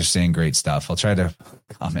 You guys are saying great stuff. I'll try to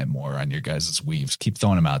comment more on your guys' weaves. Keep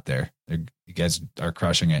throwing them out there. You guys are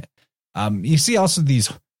crushing it. You see also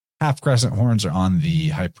these half crescent horns are on the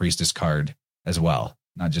High Priestess card as well,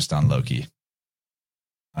 not just on Loki.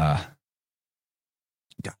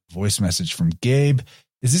 Got a voice message from Gabe.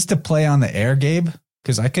 Is this to play on the air, Gabe?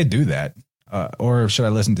 Because I could do that. Or should I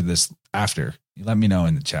listen to this after? You let me know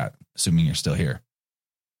in the chat, assuming you're still here.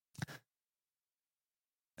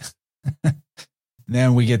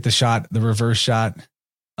 Then we get the reverse shot.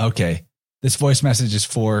 Okay. This voice message is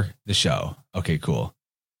for the show. Okay, cool.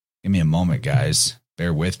 Give me a moment, guys.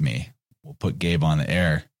 Bear with me. We'll put Gabe on the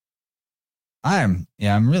air. I'm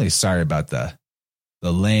really sorry about the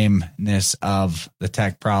lameness of the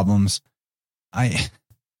tech problems. I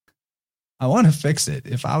want to fix it.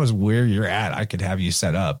 If I was where you're at, I could have you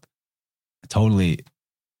set up.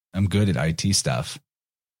 I'm good at IT stuff.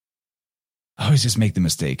 I always just make the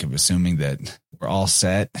mistake of assuming that we're all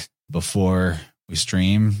set before we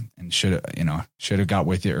stream and should have got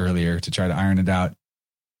with you earlier to try to iron it out.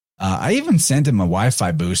 I even sent him a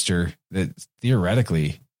Wi-Fi booster that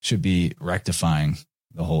theoretically should be rectifying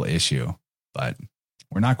the whole issue, but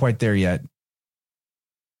we're not quite there yet.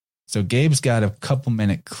 So Gabe's got a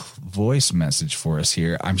couple-minute voice message for us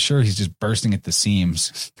here. I'm sure he's just bursting at the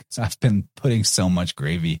seams because I've been putting so much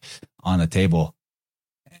gravy on the table.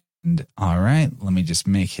 And all right, let me just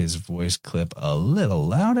make his voice clip a little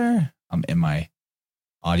louder. I'm in my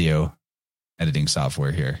audio editing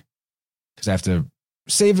software here because I have to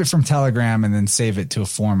save it from Telegram and then save it to a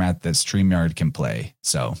format that StreamYard can play.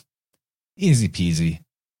 So easy peasy.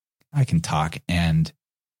 I can talk and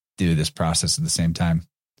do this process at the same time.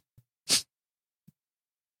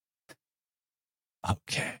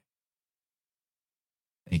 Okay.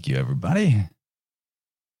 Thank you, everybody.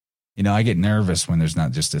 I get nervous when there's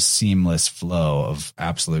not just a seamless flow of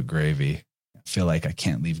absolute gravy. I feel like I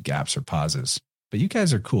can't leave gaps or pauses, but you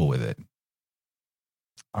guys are cool with it.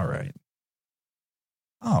 All right.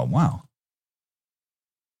 Oh, wow.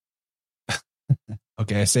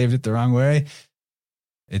 Okay, I saved it the wrong way.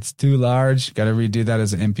 It's too large. Got to redo that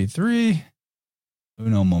as an MP3.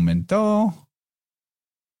 Uno momento.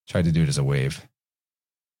 Tried to do it as a wave.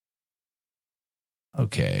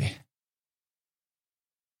 Okay.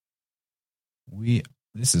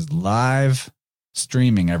 This is live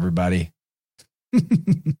streaming, everybody.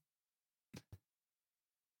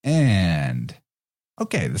 And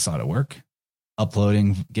okay, this ought to work.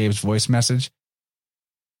 Uploading Gabe's voice message.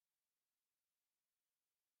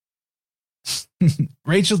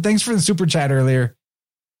 Rachel, thanks for the super chat earlier.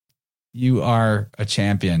 You are a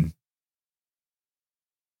champion.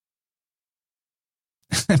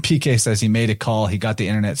 PK says he made a call. He got the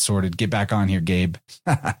internet sorted. Get back on here, Gabe.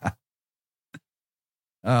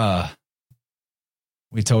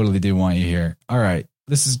 We totally do want you here. All right.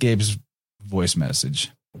 This is Gabe's voice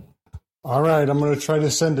message. All right. I'm going to try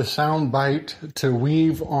to send a sound bite to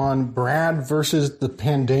weave on Brad versus the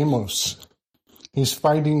Pandemos. He's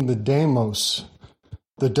fighting the Demos.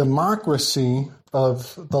 The democracy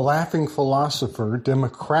of the laughing philosopher,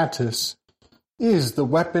 Democritus, is the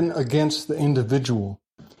weapon against the individual.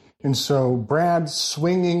 And so Brad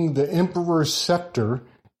swinging the emperor's scepter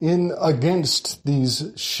in against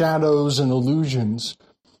these shadows and illusions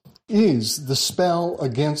is the spell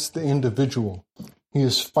against the individual. He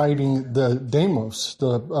is fighting the demos,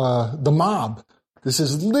 the mob. This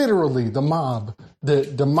is literally the mob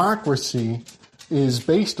that democracy is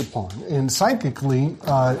based upon. And psychically,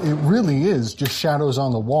 it really is just shadows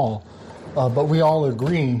on the wall. But we all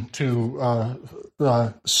agree to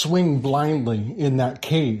swing blindly in that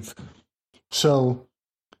cave. So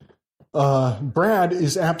Brad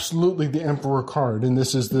is absolutely the Emperor card, and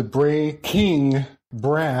this is the Bray King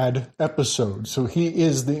Brad episode. So he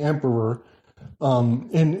is the Emperor.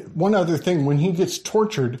 And one other thing, when he gets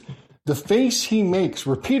tortured, the face he makes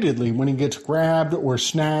repeatedly when he gets grabbed or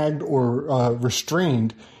snagged or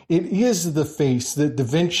restrained it is the face that Da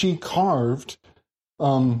Vinci carved,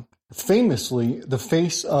 famously, the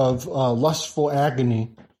face of lustful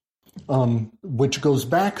agony, which goes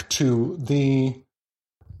back to the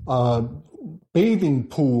bathing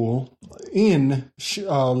pool in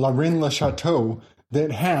La Reine-le-Château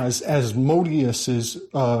that has Asmodeus's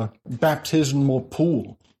baptismal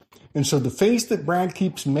pool. And so the face that Brad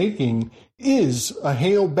keeps making is a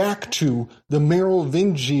hail back to the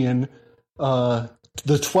Merovingian, the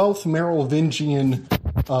 12th Merovingian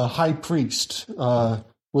high priest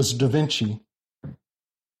was Da Vinci.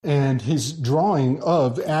 And his drawing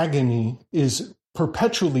of agony is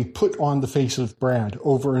perpetually put on the face of Brad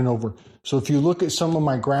over and over. So if you look at some of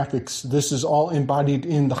my graphics, this is all embodied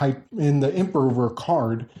in the Emperor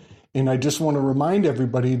card. And I just want to remind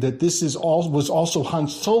everybody that this was also Han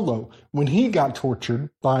Solo when he got tortured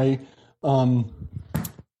by Boba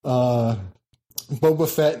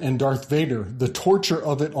Fett and Darth Vader. The torture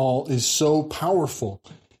of it all is so powerful.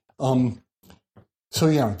 So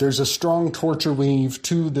yeah, there's a strong torture weave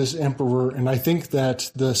to this Emperor, and I think that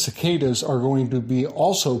the cicadas are going to be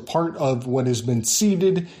also part of what has been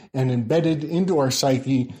seeded and embedded into our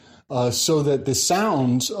psyche, so that the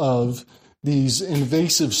sounds of these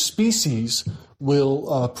invasive species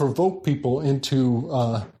will provoke people into,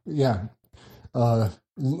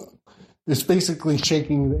 it's basically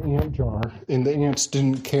shaking the ant jar, and the ants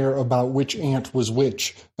didn't care about which ant was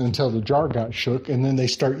which until the jar got shook, and then they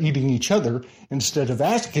start eating each other instead of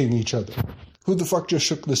asking each other, who the fuck just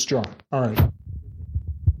shook this jar? All right.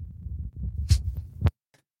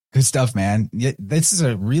 Good stuff, man. This is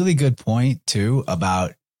a really good point, too,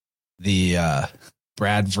 about the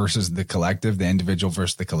Brad versus the collective, the individual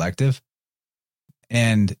versus the collective.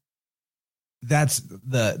 And that's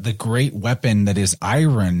the great weapon that is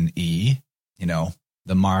irony,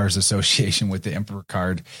 the Mars association with the Emperor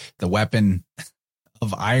card. The weapon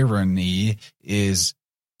of irony is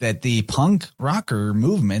that the punk rocker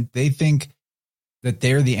movement, they think that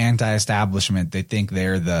they're the anti-establishment. They think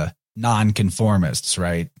they're the non-conformists,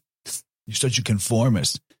 right? You're such a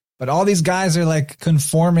conformist. But all these guys are like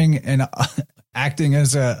conforming and acting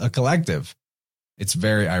as a collective. It's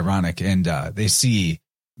very ironic. And they see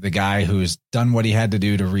the guy who's done what he had to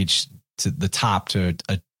do to reach to the top to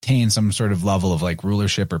attain some sort of level of like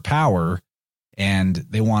rulership or power, and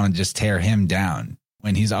they want to just tear him down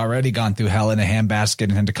when he's already gone through hell in a handbasket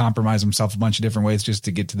and had to compromise himself a bunch of different ways just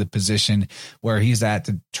to get to the position where he's at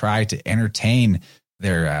to try to entertain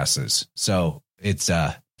their asses. So it's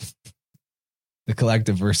the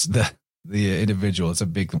collective versus the individual.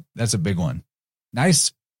 That's a big one.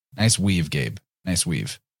 Nice weave, Gabe. Nice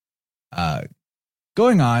weave.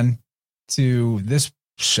 Going on to this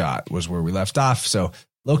shot was where we left off. So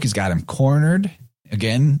Loki's got him cornered.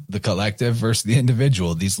 Again, the collective versus the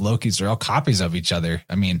individual. These Lokis are all copies of each other.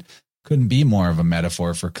 I mean, couldn't be more of a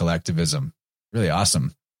metaphor for collectivism. Really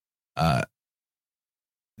awesome.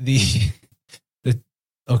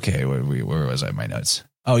 Okay, where was I? My notes.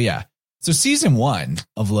 Oh yeah. So season 1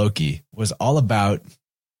 of Loki was all about,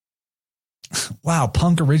 wow,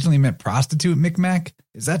 punk originally meant prostitute, Micmac.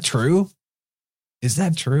 Is that true?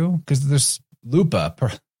 Because there's Lupa,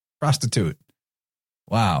 prostitute.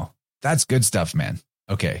 Wow. That's good stuff, man.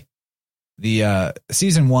 Okay. The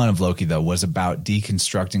season 1 of Loki, though, was about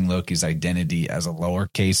deconstructing Loki's identity as a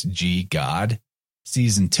lowercase g god.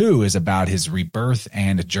 Season 2 is about his rebirth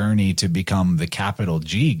and journey to become the capital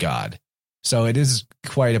G god. So it is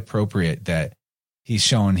quite appropriate that he's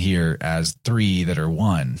shown here as 3 that are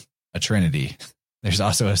 1, a trinity. There's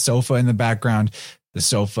also a sofa in the background. The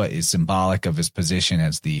sofa is symbolic of his position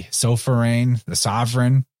as the sovereign, the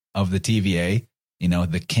sovereign of the TVA,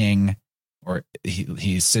 the king, or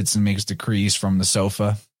he sits and makes decrees from the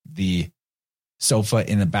sofa. The sofa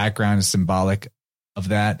in the background is symbolic of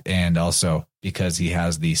that. And also because he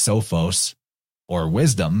has the sophos or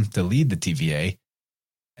wisdom to lead the TVA.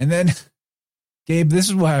 And then, Gabe, this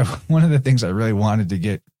is why one of the things I really wanted to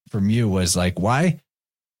get from you was like, why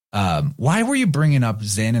were you bringing up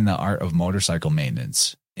Zen and the art of motorcycle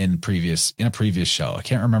maintenance in a previous show? I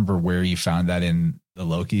can't remember where you found that in the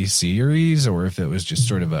Loki series or if it was just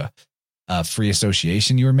sort of a free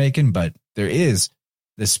association you were making, but there is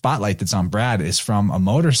the spotlight that's on Brad is from a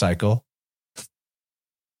motorcycle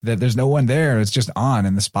that there's no one there. It's just on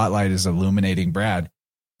and the spotlight is illuminating Brad.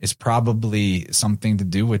 It's probably something to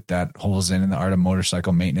do with that whole Zen and the art of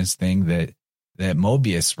motorcycle maintenance thing that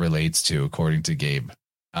Mobius relates to, according to Gabe.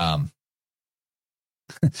 I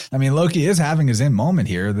mean, Loki is having his in moment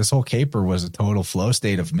here. This whole caper was a total flow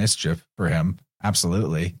state of mischief for him.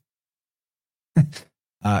 Absolutely.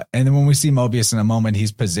 And then when we see Mobius in a moment,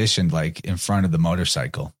 he's positioned like in front of the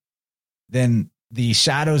motorcycle. Then the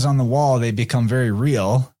shadows on the wall, they become very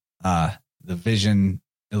real. The vision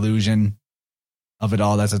illusion of it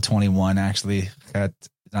all, that's a 21 actually. Chet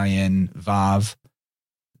Zayin Vav.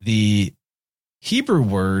 The Hebrew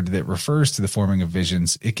word that refers to the forming of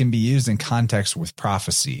visions, it can be used in context with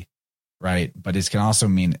prophecy, right? But it can also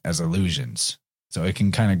mean as illusions. So it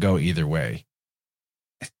can kind of go either way.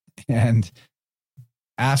 And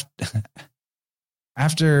after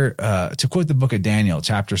to quote the book of Daniel,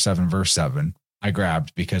 chapter 7, verse 7, I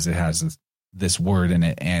grabbed because it has this word in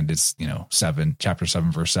it, and it's, chapter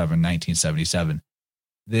 7, verse 7, 1977.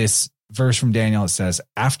 This verse from Daniel, it says,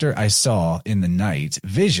 "After I saw in the night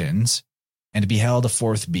visions, and beheld a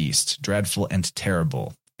fourth beast, dreadful and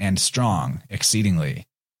terrible, and strong exceedingly.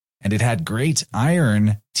 And it had great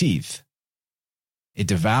iron teeth. It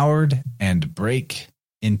devoured and brake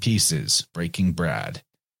in pieces, breaking bread,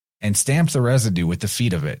 and stamped the residue with the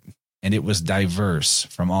feet of it. And it was diverse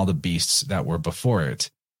from all the beasts that were before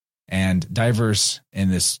it." And diverse in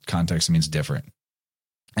this context means different.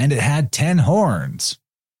 "And it had 10 horns.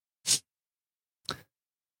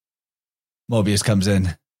 Mobius comes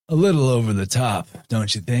in. "A little over the top,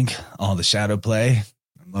 don't you think? All the shadow play."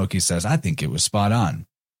 And Loki says, "I think it was spot on."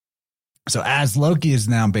 So as Loki is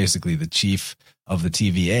now basically the chief of the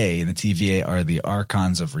TVA, and the TVA are the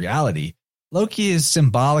archons of reality, Loki is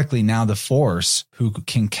symbolically now the force who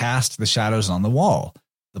can cast the shadows on the wall,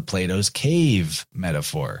 the Plato's cave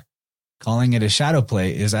metaphor. Calling it a shadow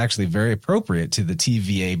play is actually very appropriate to the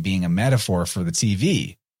TVA being a metaphor for the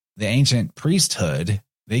TV. The ancient priesthood,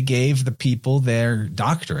 they gave the people their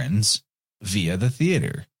doctrines via the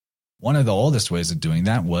theater. One of the oldest ways of doing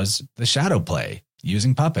that was the shadow play,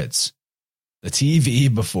 using puppets. The TV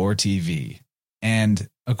before TV. And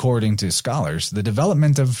according to scholars, the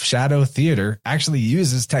development of shadow theater actually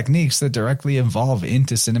uses techniques that directly evolve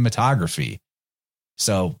into cinematography.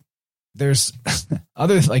 So there's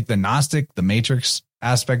other, like the Gnostic, the Matrix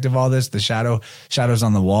aspect of all this, the shadows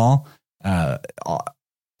on the wall,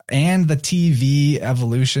 and the TV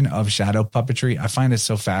evolution of shadow puppetry. I find it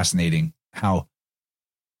so fascinating how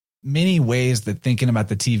many ways that thinking about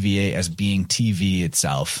the TVA as being TV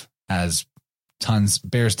itself bears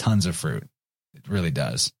tons of fruit. It really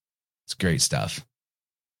does. It's great stuff.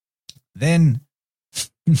 Then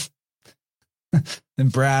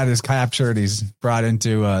Brad is captured. He's brought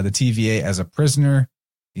into the TVA as a prisoner.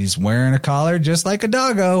 He's wearing a collar just like a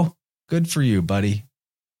doggo. Good for you, buddy.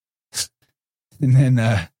 And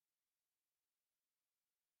then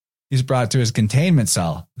he's brought to his containment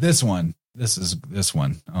cell. This one.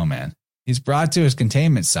 Oh, man. He's brought to his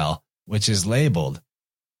containment cell, which is labeled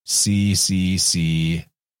CCC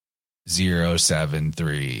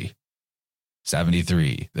 073.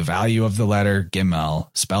 73. The value of the letter Gimel,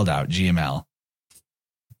 spelled out GML.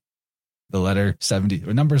 The letter 70,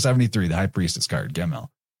 or number 73, the High Priestess card, Gimel.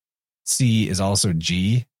 C is also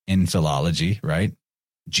G in philology, right?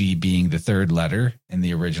 G being the third letter in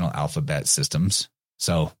the original alphabet systems.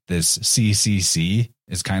 So this CCC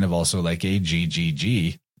is kind of also like a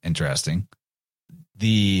GGG. Interesting.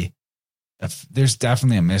 There's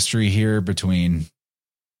definitely a mystery here between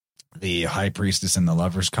the High Priestess and the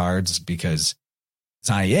Lover's cards, because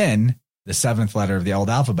Zayin, the seventh letter of the old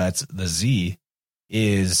alphabets, the Z,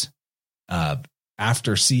 is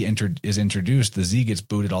after C is introduced, the Z gets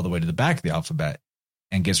booted all the way to the back of the alphabet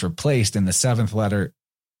and gets replaced, and the seventh letter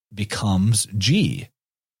becomes G.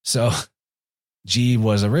 So G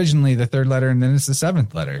was originally the third letter, and then it's the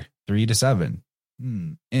seventh letter, 3 to 7.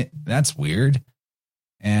 That's weird.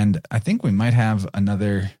 And I think we might have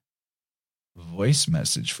another voice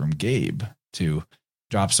message from Gabe to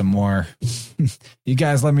drop some more. You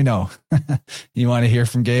guys let me know. You want to hear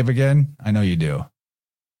from Gabe again? I know you do.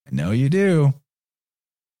 I know you do.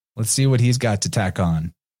 Let's see what he's got to tack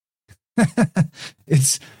on.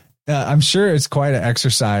 I'm sure it's quite an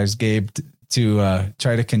exercise, Gabe, to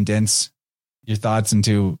try to condense your thoughts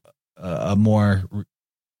into a more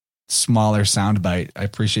smaller soundbite. I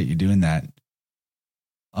appreciate you doing that.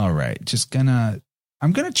 All right.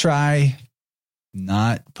 I'm going to try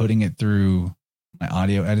not putting it through my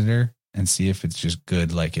audio editor and see if it's just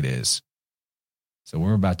good like it is. So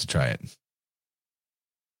we're about to try it.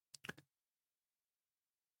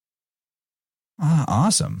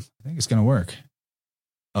 Awesome. I think it's going to work.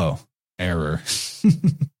 Oh, error.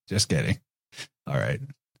 Just kidding. All right.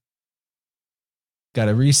 Got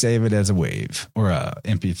to resave it as a wave or a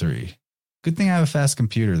MP3. Good thing I have a fast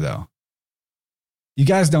computer, though. You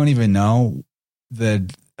guys don't even know the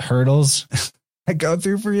hurdles I go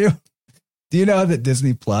through for you. Do you know that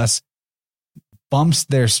Disney Plus bumps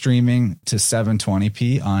their streaming to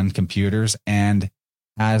 720p on computers and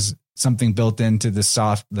has something built into the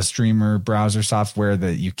streamer browser software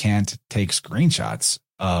that you can't take screenshots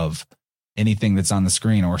of anything that's on the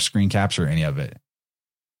screen or screen capture any of it.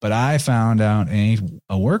 But I found out a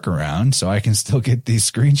workaround so I can still get these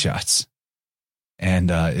screenshots. And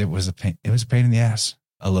it was a pain in the ass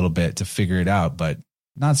a little bit to figure it out, but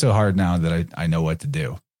not so hard now that I know what to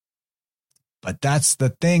do. But that's the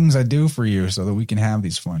things I do for you so that we can have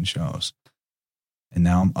these fun shows. And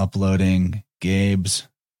now I'm uploading Gabe's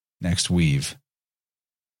Next Weave.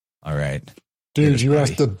 All right. Dude, you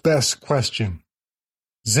asked the best question.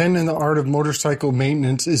 Zen in the Art of Motorcycle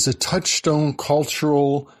Maintenance is a touchstone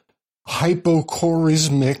cultural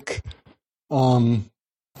hypochorismic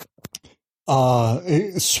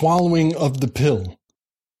swallowing of the pill.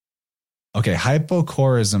 Okay,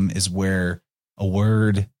 hypochorism is where a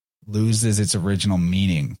word loses its original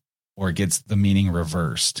meaning or gets the meaning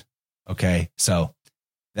reversed. Okay, so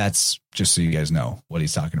that's just so you guys know what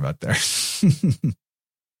he's talking about there.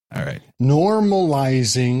 All right.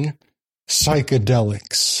 Normalizing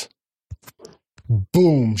psychedelics.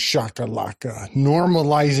 Boom, shakalaka.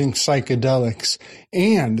 Normalizing psychedelics.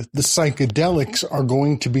 And the psychedelics are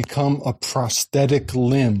going to become a prosthetic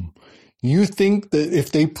limb. You think that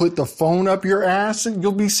if they put the phone up your ass,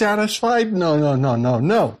 you'll be satisfied?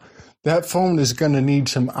 No. That phone is going to need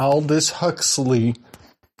some Aldous Huxley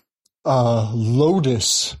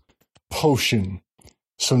Lotus potion.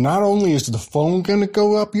 So not only is the phone going to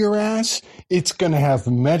go up your ass, it's going to have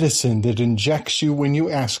medicine that injects you when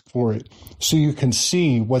you ask for it, so you can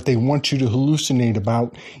see what they want you to hallucinate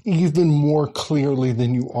about even more clearly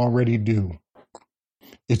than you already do.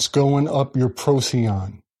 It's going up your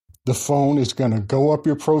procyon. The phone is going to go up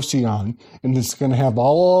your procyon, and it's going to have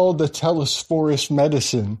all the telesphorus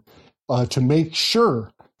medicine to make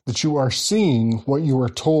sure that you are seeing what you are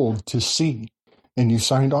told to see, and you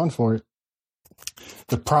signed on for it.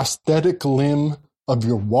 The prosthetic limb of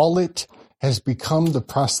your wallet has become the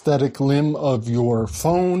prosthetic limb of your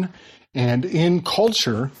phone, and in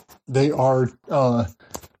culture, they are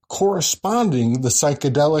corresponding. The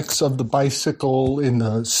psychedelics of the bicycle and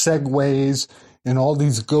the segways and all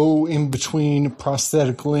these go in between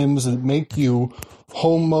prosthetic limbs that make you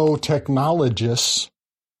homo technologists.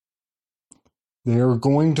 They're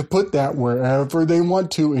going to put that wherever they want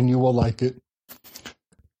to, and you will like it.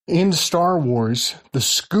 In Star Wars, the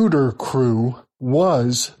scooter crew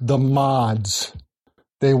was the mods.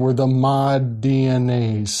 They were the mod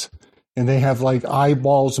DNAs. And they have like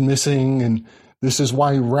eyeballs missing, and this is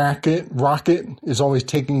why Rocket is always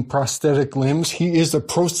taking prosthetic limbs. He is a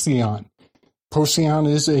Procyon. Procyon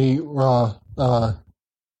is a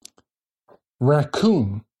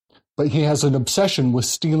raccoon, but he has an obsession with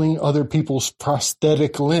stealing other people's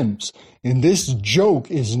prosthetic limbs. And this joke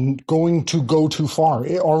is going to go too far.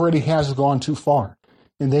 It already has gone too far.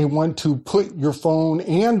 And they want to put your phone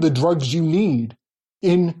and the drugs you need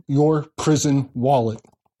in your prison wallet.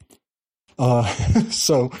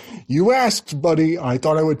 So you asked, buddy. I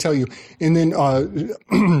thought I would tell you. And then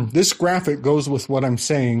this graphic goes with what I'm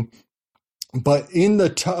saying. But in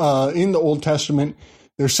the Old Testament,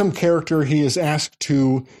 there's some character he is asked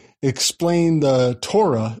to explain the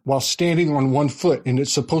Torah while standing on one foot, and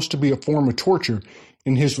it's supposed to be a form of torture.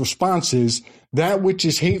 And his response is, "That which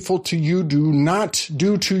is hateful to you, do not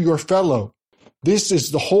do to your fellow." This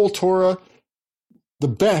is the whole Torah. The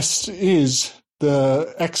best is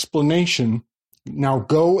the explanation. Now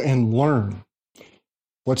go and learn.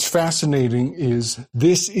 What's fascinating is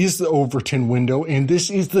this is the Overton window, and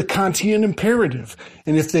this is the Kantian imperative.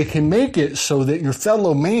 And if they can make it so that your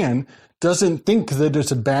fellow man doesn't think that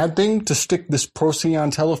it's a bad thing to stick this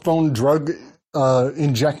Procyon telephone drug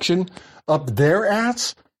injection up their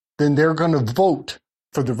ass, then they're going to vote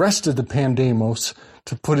for the rest of the Pandemos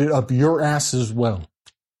to put it up your ass as well.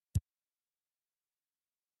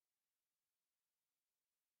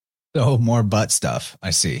 So more butt stuff.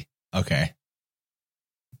 I see. Okay.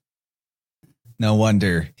 No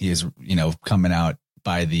wonder he is, coming out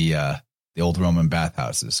by the old Roman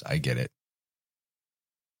bathhouses. I get it.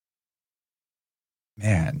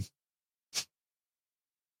 Man.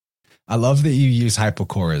 I love that you use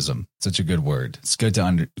hypochorism. Such a good word. It's good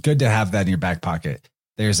to have that in your back pocket.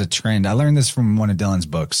 There's a trend. I learned this from one of Dylan's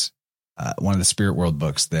books, one of the Spirit World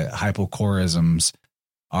books, that hypochorisms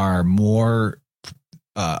are more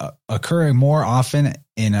occurring more often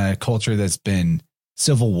in a culture that's been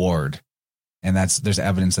civil warred. And there's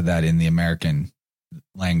evidence of that in the American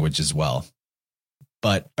language as well.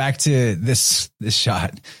 But back to this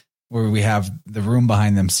shot where we have the room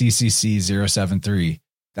behind them, CCC 073.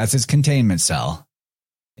 That's its containment cell.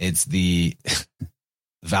 It's the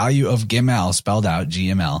value of GML spelled out,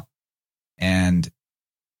 GML. And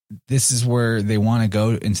this is where they want to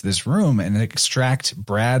go into this room and extract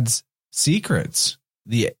Brad's secrets.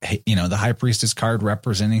 The high priestess card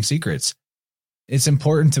representing secrets. It's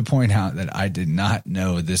important to point out that I did not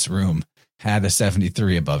know this room had a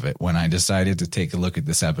 73 above it when I decided to take a look at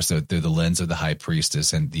this episode through the lens of the high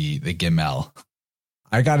priestess and the Gimel.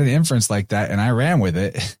 I got an inference like that and I ran with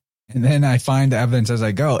it. And then I find the evidence as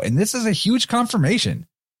I go. And this is a huge confirmation.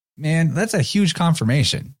 Man, that's a huge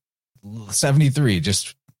confirmation. 73,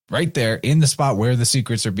 just right there in the spot where the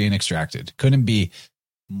secrets are being extracted. Couldn't be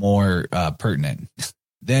more pertinent.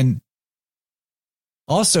 Then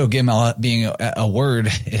also, Gimel being a word,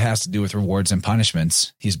 it has to do with rewards and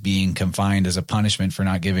punishments. He's being confined as a punishment for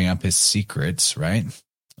not giving up his secrets, right?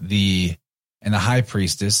 And the high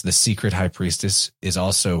priestess, the secret high priestess, is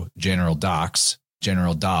also General Dogs,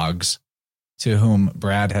 to whom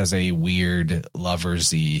Brad has a weird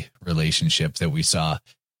loversy relationship that we saw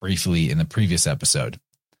briefly in the previous episode.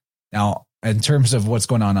 Now, in terms of what's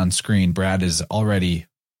going on screen, Brad is already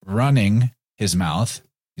running his mouth.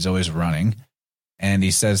 He's always running. And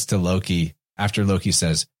he says to Loki, after Loki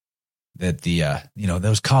says that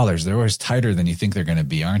those collars, they're always tighter than you think they're going to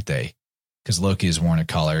be, aren't they? Because Loki has worn a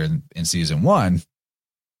collar in season 1.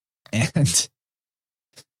 And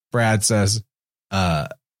Brad says,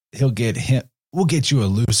 we'll get you a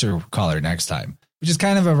looser collar next time, which is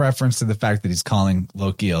kind of a reference to the fact that he's calling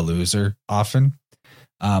Loki a loser often.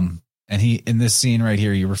 And he, in this scene right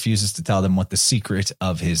here, he refuses to tell them what the secret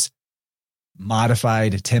of his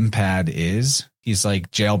modified TemPad is. He's like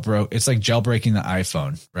it's like jailbreaking the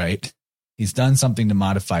iPhone, right? He's done something to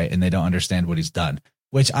modify it and they don't understand what he's done,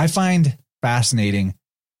 which I find fascinating.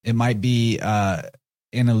 It might be an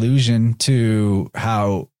allusion to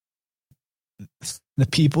how the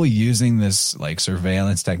people using this like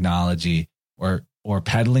surveillance technology or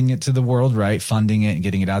peddling it to the world, right? Funding it and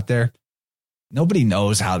getting it out there. Nobody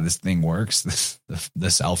knows how this thing works, the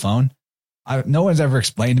cell phone. No one's ever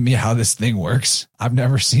explained to me how this thing works. I've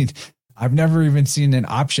never even seen an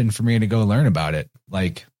option for me to go learn about it.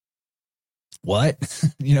 Like, what?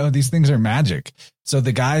 These things are magic. So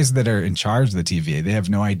the guys that are in charge of the TVA, they have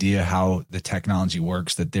no idea how the technology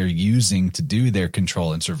works that they're using to do their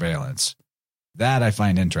control and surveillance. That I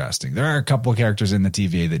find interesting. There are a couple of characters in the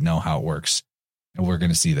TVA that know how it works, and we're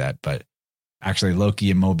going to see that. But actually,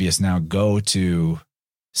 Loki and Mobius now go to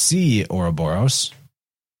see Ouroboros,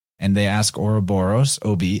 and they ask Ouroboros,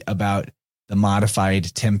 Obi, about the modified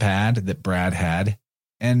TemPad that Brad had.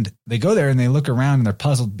 And they go there and they look around and they're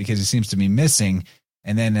puzzled because he seems to be missing.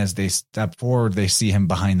 And then as they step forward, they see him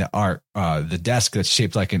behind the desk that's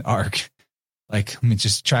shaped like an arc. Like, let me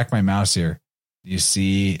just track my mouse here. You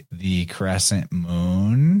see the crescent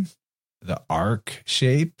moon, the arc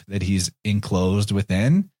shape that he's enclosed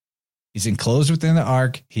within. He's enclosed within the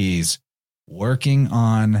arc. He's working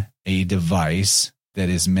on a device that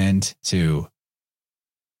is meant to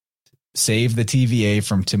save the TVA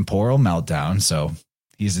from temporal meltdown. So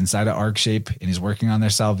he's inside an arc shape and he's working on their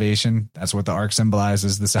salvation. That's what the arc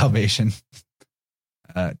symbolizes, the salvation.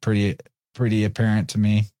 Pretty apparent to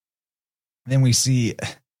me. Then we see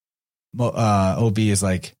OB is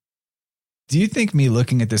like, do you think me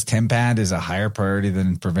looking at this TemPad is a higher priority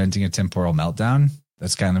than preventing a temporal meltdown?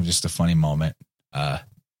 That's kind of just a funny moment. Got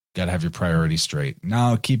to have your priorities straight.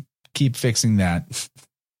 No, keep fixing that.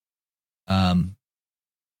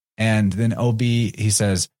 And then OB, he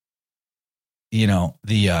says,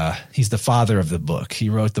 he's the father of the book. He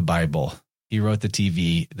wrote the Bible. He wrote the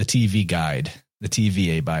TV guide, the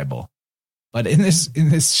TVA Bible. But in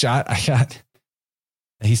this shot,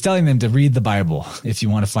 he's telling them to read the Bible if you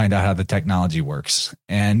want to find out how the technology works.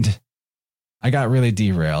 And I got really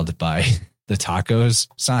derailed by the tacos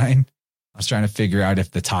sign. I was trying to figure out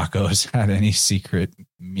if the tacos had any secret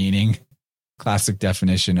meaning. Classic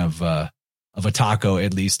definition of a taco,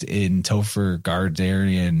 at least in Topher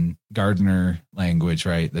Gardner language,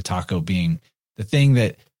 right? The taco being the thing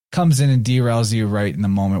that comes in and derails you right in the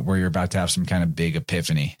moment where you're about to have some kind of big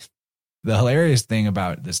epiphany. The hilarious thing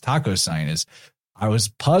about this taco sign is I was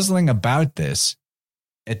puzzling about this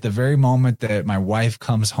at the very moment that my wife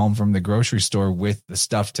comes home from the grocery store with the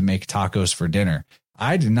stuff to make tacos for dinner.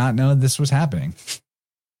 I did not know this was happening.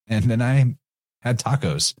 And then I had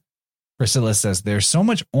tacos. Priscilla says there's so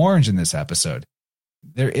much orange in this episode.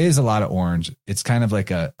 There is a lot of orange. It's kind of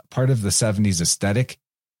like a part of the 70s aesthetic.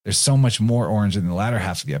 There's so much more orange in the latter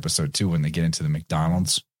half of the episode, too, when they get into the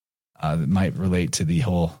McDonald's. That might relate to the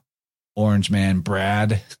whole Orange Man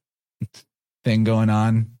Brad thing going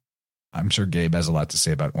on. I'm sure Gabe has a lot to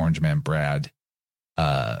say about Orange Man Brad.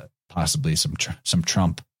 Possibly some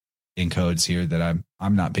Trump encodes here that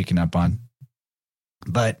I'm not picking up on.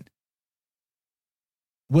 But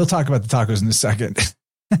we'll talk about the tacos in a second.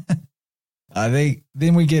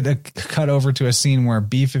 Then we get a cut over to a scene where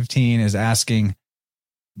B-15 is asking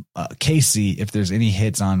Casey if there's any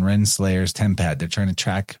hits on Renslayer's Tempad. They're trying to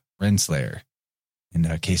track Renslayer.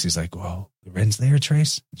 And Casey's like, well, the Renslayer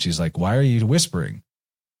trace? And she's like, why are you whispering?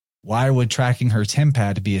 Why would tracking her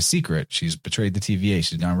Tempad be a secret? She's betrayed the TVA.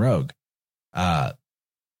 She's gone rogue. And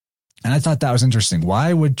I thought that was interesting.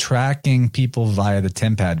 Why would tracking people via the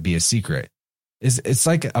Tempad be a secret? It's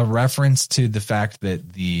like a reference to the fact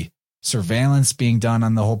that the surveillance being done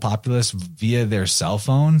on the whole populace via their cell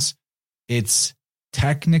phones, it's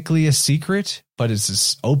technically a secret, but it's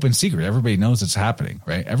this open secret. Everybody knows it's happening,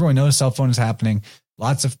 right? Everyone knows cell phone is happening.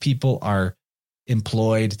 Lots of people are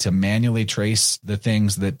employed to manually trace the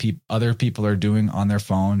things that other people are doing on their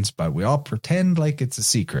phones, but we all pretend like it's a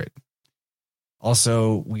secret.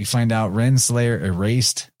 Also, we find out Renslayer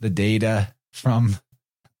erased the data from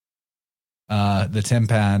the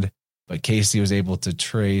Tempad, but Casey was able to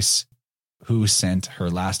trace who sent her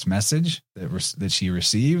last message that she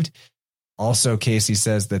received. Also, Casey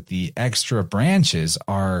says that the extra branches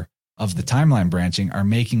of the timeline branching are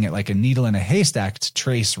making it like a needle in a haystack to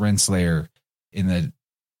trace Renslayer in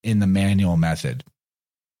the manual method.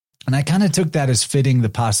 And I kind of took that as fitting the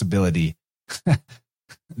possibility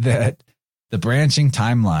that the branching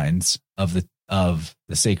timelines of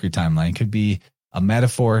the sacred timeline could be a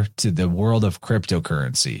metaphor to the world of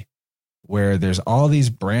cryptocurrency, where there's all these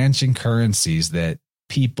branching currencies that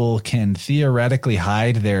people can theoretically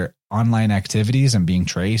hide their online activities and being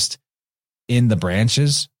traced in the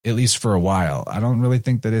branches, at least for a while. I don't really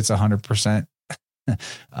think that it's 100%.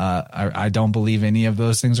 I don't believe any of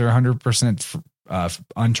those things are 100%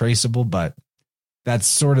 untraceable, but that's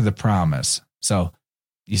sort of the promise. So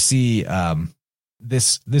you see,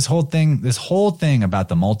 this whole thing about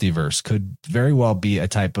the multiverse could very well be a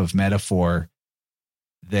type of metaphor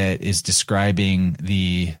that is describing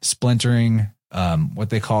the splintering, what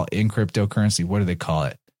they call in cryptocurrency. What do they call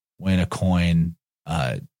it when a coin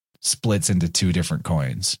splits into two different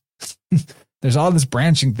coins? There's all this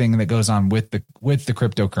branching thing that goes on with the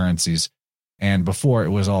cryptocurrencies. And before it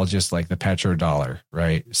was all just like the petrodollar,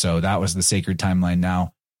 right? So that was the sacred timeline.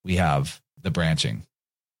 Now we have the branching.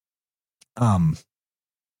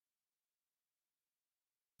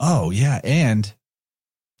 Oh yeah. And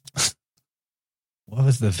what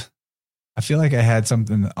was I feel like I had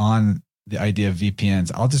something on the idea of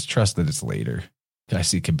VPNs. I'll just trust that it's later. I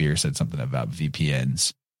see Kabir said something about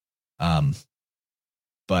VPNs.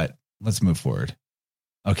 But let's move forward.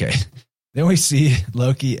 Okay. Then we see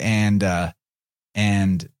Loki and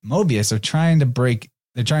Mobius are trying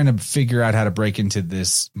to figure out how to break into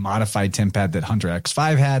this modified Tempad that Hunter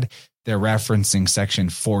X5 had. They're referencing section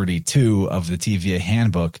 42 of the TVA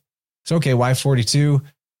handbook. So, okay, why 42?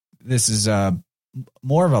 This is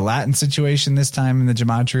more of a Latin situation this time in the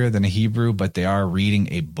Gematria than a Hebrew, but they are reading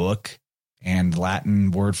a book, and Latin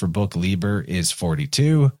word for book, liber, is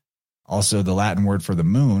 42. Also, the Latin word for the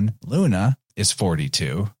moon, luna, is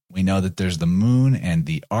 42. We know that there's the moon and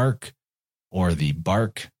the ark, or the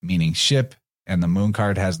bark, meaning ship, and the moon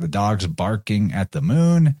card has the dogs barking at the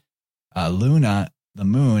moon. Luna, the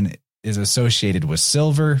moon, is associated with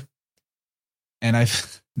silver. And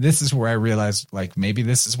this is where I realized, like, maybe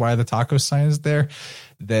this is why the taco sign is there,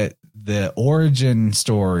 that the origin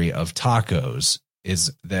story of tacos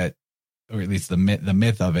is that, or at least the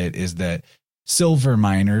myth of it is that silver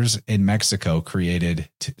miners in Mexico created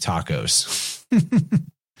tacos.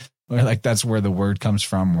 Or like that's where the word comes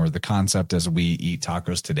from, or the concept as we eat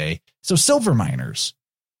tacos today. So silver miners.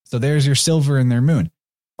 So there's your silver in their moon.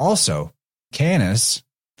 Also, canis,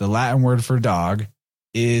 the Latin word for dog,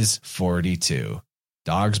 is 42.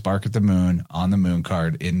 Dogs bark at the moon on the moon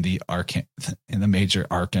card in the major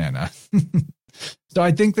arcana. So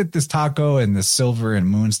I think that this taco and the silver and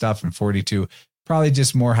moon stuff and 42, probably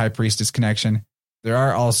just more high priestess connection. There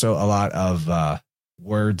are also a lot of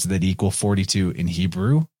words that equal 42 in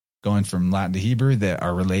Hebrew, going from Latin to Hebrew, that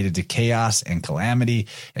are related to chaos and calamity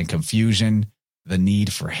and confusion, the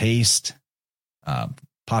need for haste,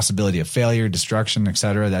 possibility of failure, destruction,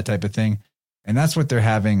 etc., that type of thing. And that's what they're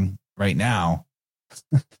having right now.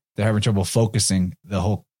 They're having trouble focusing. The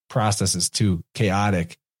whole process is too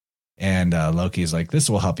chaotic. And Loki is like, this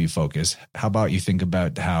will help you focus. How about you think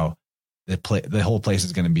about how the whole place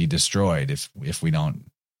is going to be destroyed if we don't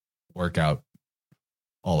work out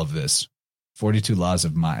all of this. 42 laws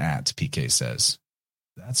of Ma'at, PK says.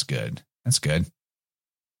 That's good. That's good.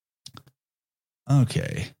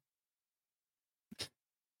 Okay.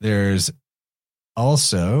 There's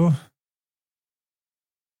also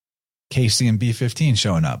Casey and B-15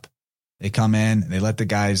 showing up. They come in, they let the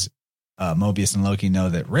guys Mobius and Loki know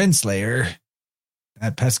that Renslayer,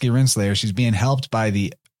 that pesky Renslayer, she's being helped by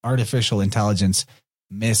the artificial intelligence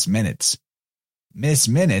Miss Minutes. Miss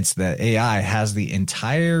Minutes, the AI, has the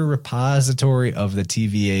entire repository of the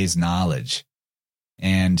TVA's knowledge.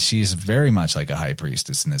 And she's very much like a high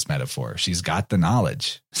priestess in this metaphor. She's got the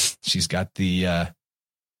knowledge. She's got the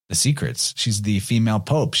secrets. She's the female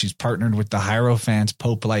pope. She's partnered with the Hierophant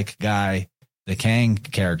pope-like guy, the Kang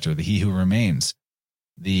character, the He Who Remains.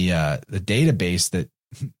 The database that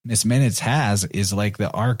Miss Minutes has is like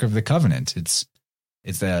the Ark of the Covenant. It's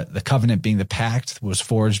the Covenant being the pact that was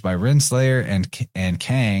forged by Renslayer and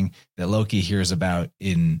Kang that Loki hears about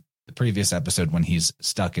in the previous episode when he's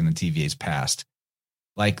stuck in the TVA's past.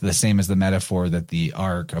 Like the same as the metaphor that the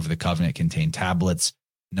Ark of the Covenant contained tablets,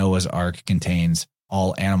 Noah's Ark contains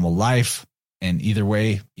all animal life. And either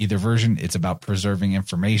way, either version, it's about preserving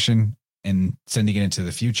information and sending it into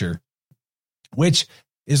the future, which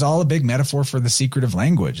is all a big metaphor for the secret of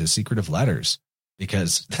language, the secret of letters,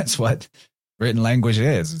 because that's what written language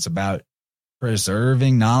is. It's about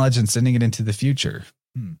preserving knowledge and sending it into the future.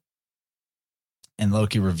 And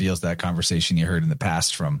Loki reveals that conversation you heard in the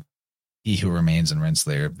past from He Who Remains and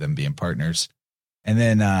Renslayer, them being partners. And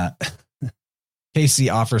then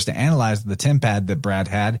Casey offers to analyze the TemPad that Brad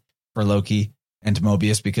had for Loki and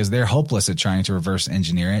Mobius because they're hopeless at trying to reverse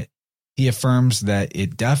engineer it. He affirms that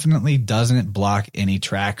it definitely doesn't block any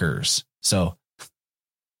trackers. So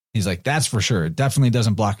he's like, that's for sure. It definitely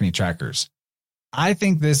doesn't block any trackers. I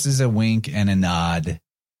think this is a wink and a nod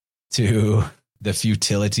to the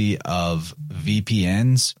futility of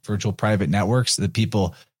VPNs, virtual private networks, that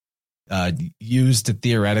people use to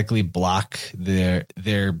theoretically block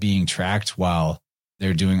their being tracked while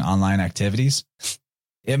they're doing online activities.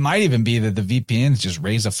 It might even be that the VPNs just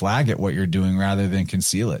raise a flag at what you're doing rather than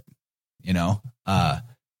conceal it. You know,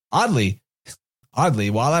 oddly,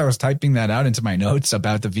 while I was typing that out into my notes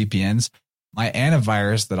about the VPNs, my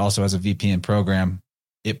antivirus that also has a VPN program,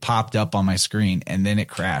 it popped up on my screen and then it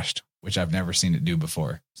crashed, which I've never seen it do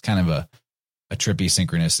before. It's kind of a trippy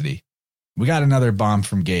synchronicity. We got another bomb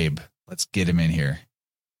from Gabe. Let's get him in here.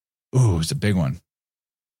 Ooh, it's a big one.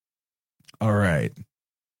 All right.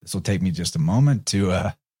 This will take me just a moment to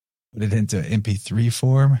put it into MP3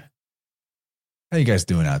 form. How you guys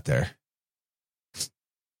doing out there?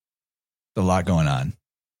 A lot going on.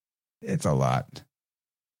 It's a lot.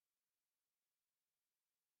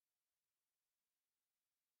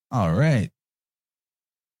 All right.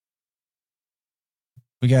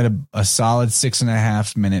 We got a solid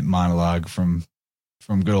 6.5 minute monologue from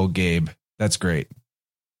good old Gabe. That's great.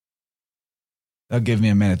 That'll give me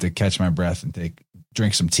a minute to catch my breath and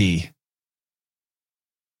drink some tea.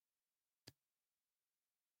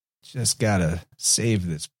 Just gotta save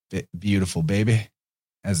this beautiful baby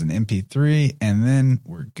as an MP3, and then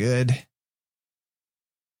we're good.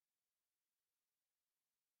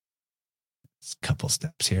 It's a couple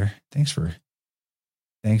steps here. Thanks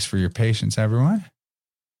for your patience, everyone.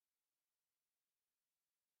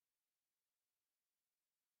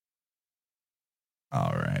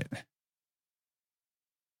 All right.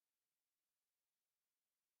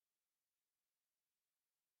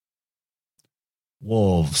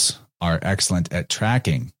 Wolves are excellent at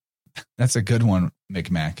tracking. That's a good one,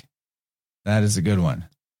 Micmac. That is a good one.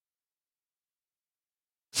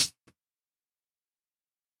 Is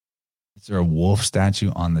there a wolf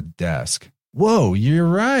statue on the desk? Whoa, you're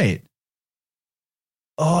right.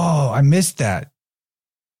 Oh, I missed that.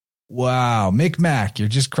 Wow, Micmac, you're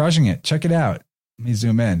just crushing it. Check it out. Let me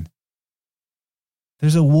zoom in.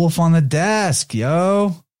 There's a wolf on the desk,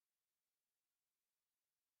 yo.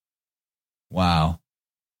 Wow.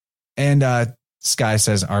 And Sky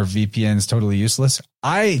says, are VPNs totally useless?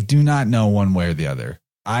 I do not know one way or the other.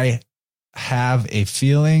 I have a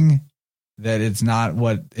feeling that it's not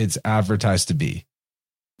what it's advertised to be.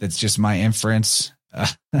 That's just my inference.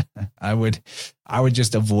 I would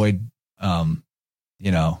just avoid,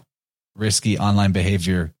 risky online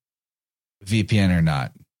behavior, VPN or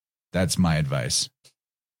not. That's my advice.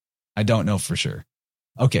 I don't know for sure.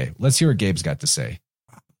 Okay, let's hear what Gabe's got to say.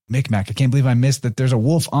 Micmac, I can't believe I missed that there's a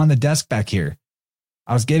wolf on the desk back here.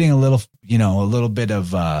 I was getting a little bit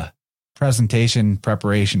of preparation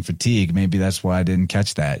fatigue. Maybe that's why I didn't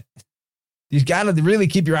catch that. You've got to really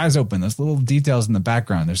keep your eyes open. Those little details in the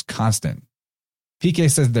background, there's constant.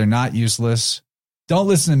 PK says they're not useless. Don't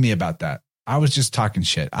listen to me about that. I was just talking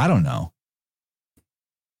shit. I don't know.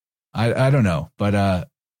 I don't know, but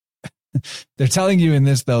they're telling you in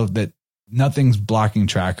this though that nothing's blocking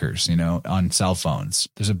trackers, on cell phones.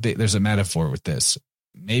 There's a metaphor with this.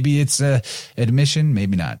 Maybe it's a admission,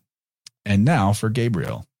 maybe not. And now for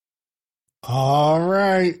Gabriel. All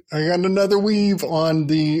right. I got another weave on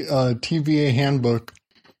the TVA handbook.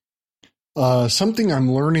 Something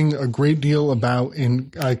I'm learning a great deal about,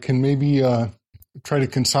 and I can maybe try to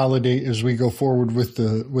consolidate as we go forward with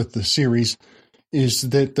the series, is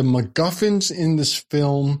that the MacGuffins in this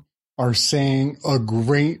film are saying a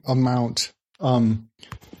great amount. And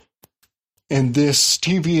this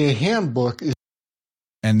TVA handbook is.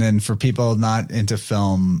 And then for people not into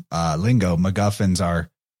film lingo, MacGuffins are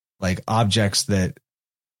like objects that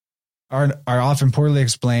are often poorly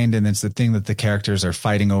explained, and it's the thing that the characters are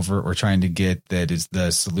fighting over or trying to get that is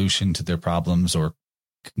the solution to their problems or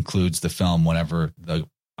concludes the film whenever the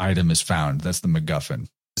item is found. That's the MacGuffin.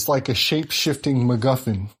 It's like a shape-shifting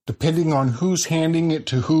MacGuffin. Depending on who's handing it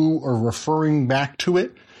to who or referring back to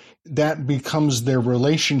it, that becomes their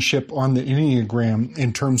relationship on the Enneagram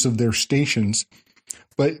in terms of their stations.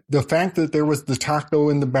 But the fact that there was the taco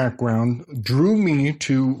in the background drew me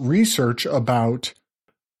to research about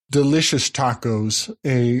Delicious Tacos,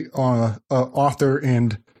 a author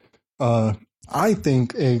and I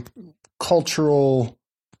think a cultural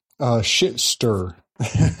shit stir.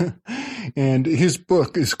 And his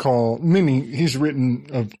book is called he's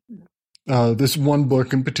written this one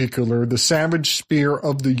book in particular, The Savage Spear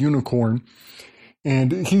of the Unicorn.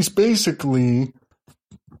 And he's basically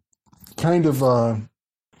kind of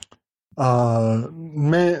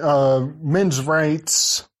men's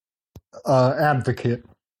rights advocate.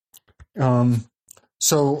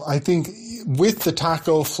 So I think with the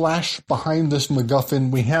taco flash behind this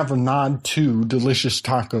MacGuffin, we have a nod to Delicious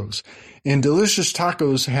Tacos. And Delicious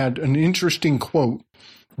Tacos had an interesting quote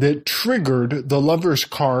that triggered the Lover's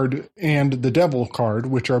card and the Devil card,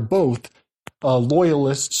 which are both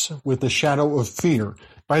loyalists with the shadow of fear.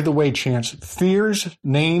 By the way, Chance, fear's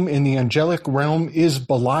name in the angelic realm is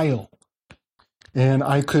Belial. And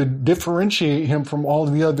I could differentiate him from all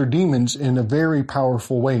the other demons in a very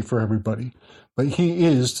powerful way for everybody. But he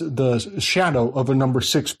is the shadow of a number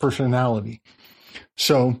 6 personality.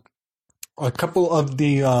 So a couple of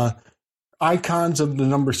the icons of the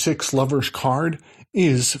number 6 Lover's card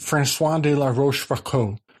is Francois de la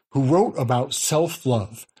Rochefoucauld, who wrote about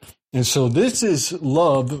self-love. And so this is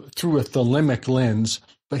love through a thelemic lens,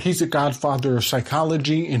 but he's a godfather of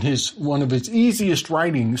psychology, and one of his easiest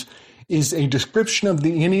writings is a description of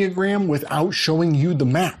the Enneagram without showing you the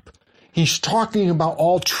map. He's talking about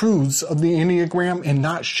all truths of the Enneagram and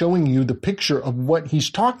not showing you the picture of what he's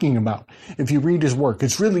talking about. If you read his work,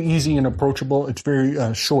 it's really easy and approachable. It's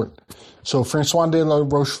very short. So Francois de la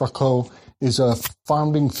Rochefoucauld is a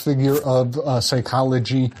founding figure of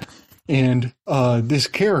psychology. And this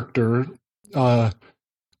character,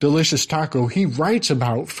 Delicious Taco, he writes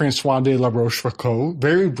about Francois de la Rochefoucauld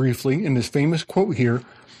very briefly in this famous quote here.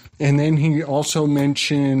 And then he also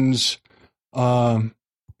mentions black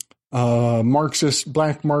Marxist,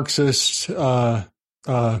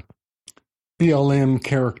 BLM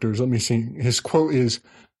characters. Let me see. His quote is,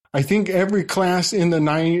 I think every class in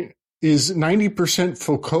the is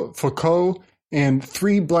 90% Foucault and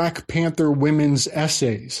 3 Black Panther women's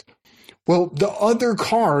essays. Well, the other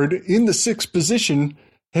card in the 6th position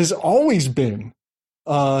has always been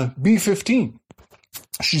B15.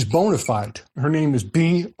 She's bona fide. Her name is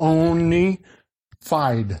B-Oni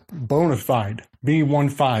Fide. Bona fide.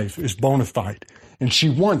 B15 is bona fide. And she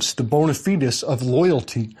wants the bona fides of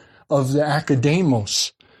loyalty, of the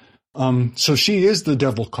academos. So she is the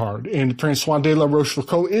devil card. And Francois de la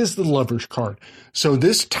Rochefoucauld is the lover's card. So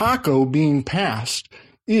this taco being passed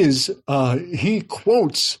is, he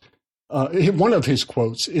quotes, one of his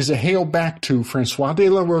quotes is a hail back to Francois de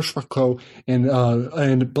la Rochefoucauld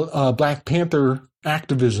and Black Panther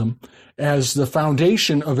activism as the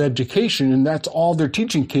foundation of education, and that's all they're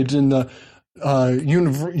teaching kids in the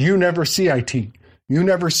Univer CIT.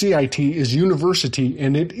 Univer CIT is university,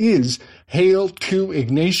 and it is Hail to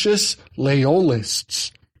Ignatius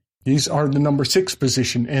Loyalists. These are the number 6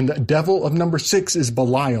 position, and the devil of number 6 is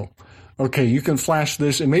Belial. Okay, you can flash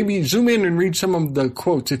this and maybe zoom in and read some of the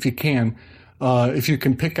quotes if you can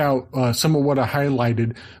pick out some of what I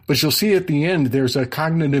highlighted. But you'll see at the end there's a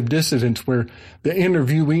cognitive dissonance where the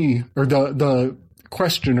interviewee or the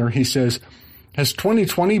questioner, he says, has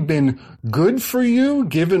 2020 been good for you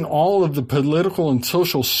given all of the political and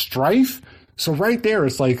social strife? So right there,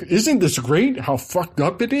 it's like, isn't this great how fucked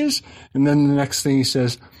up it is? And then the next thing he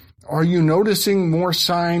says, are you noticing more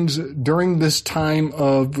signs during this time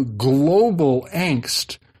of global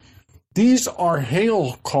angst? These are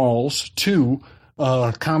hail calls to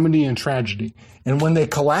comedy and tragedy. And when they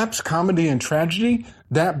collapse comedy and tragedy,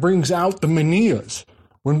 that brings out the manias.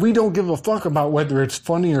 When we don't give a fuck about whether it's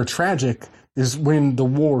funny or tragic is when the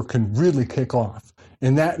war can really kick off.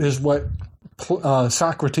 And that is what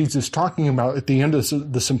Socrates is talking about at the end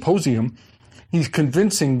of the symposium. He's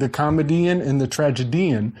convincing the comedian and the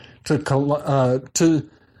tragedian to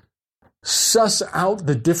suss out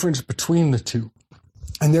the difference between the two.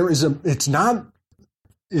 And it's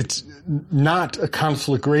not a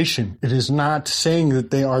conflagration. It is not saying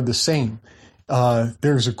that they are the same.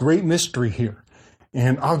 There's a great mystery here.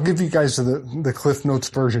 And I'll give you guys the Cliff Notes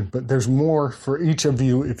version, but there's more for each of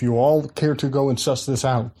you if you all care to go and suss this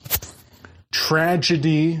out.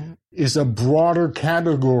 Tragedy is a broader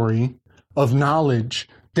category of knowledge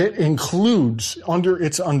that includes under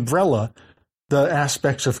its umbrella the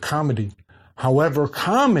aspects of comedy. However,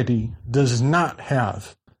 comedy does not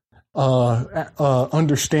have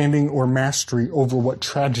understanding or mastery over what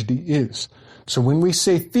tragedy is. So when we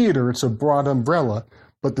say theater, it's a broad umbrella,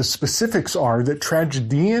 but the specifics are that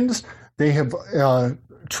tragedians, they have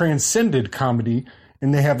transcended comedy,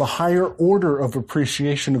 and they have a higher order of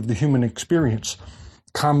appreciation of the human experience.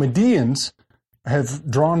 Comedians have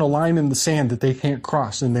drawn a line in the sand that they can't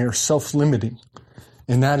cross, and they are self-limiting.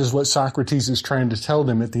 And that is what Socrates is trying to tell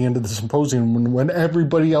them at the end of the symposium. When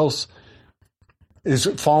everybody else is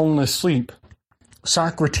falling asleep,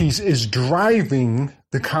 Socrates is driving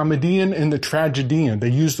the comedian and the tragedian. They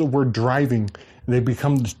use the word driving. They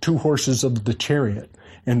become the two horses of the chariot.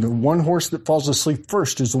 And the one horse that falls asleep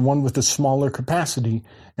first is the one with the smaller capacity,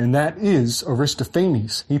 and that is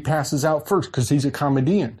Aristophanes. He passes out first because he's a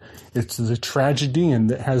comedian. It's the tragedian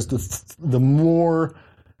that has the more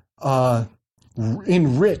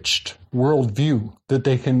enriched worldview that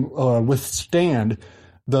they can withstand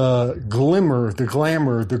the glimmer, the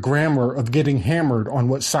glamour, the grammar of getting hammered on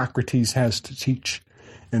what Socrates has to teach.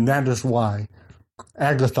 And that is why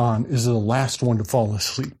Agathon is the last one to fall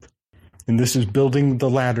asleep. And this is building the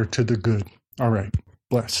ladder to the good. All right.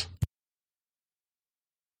 Bless.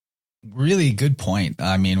 Really good point.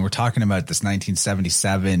 I mean, we're talking about this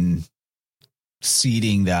 1977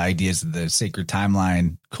 seeding the ideas of the sacred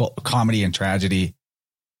timeline, comedy and tragedy.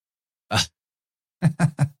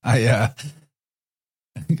 I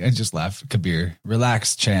just laughed. Kabir,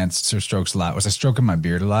 relax, Chance. Sir strokes a lot. Was I stroking my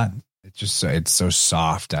beard a lot? It's so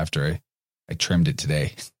soft after I trimmed it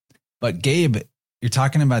today. But Gabe, you're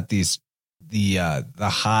talking about the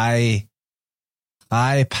high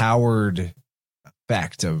powered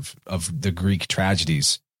effect of the Greek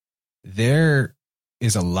tragedies. There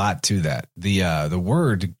is a lot to that. The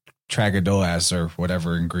word tragodoas or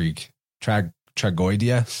whatever in Greek,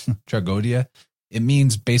 tragodia, it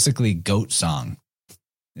means basically goat song.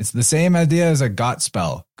 It's the same idea as a got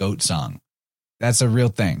spell, goat song. That's a real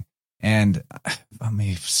thing. And let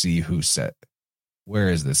me see who said, where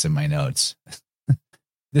is this in my notes?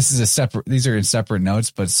 These are in separate notes,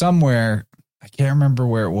 but somewhere, I can't remember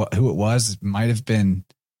who it was. It might have been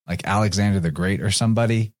like Alexander the Great or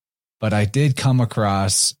somebody, but I did come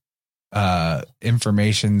across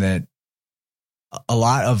information that a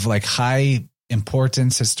lot of like high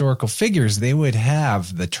importance historical figures, they would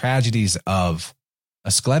have the tragedies of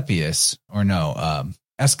Asclepius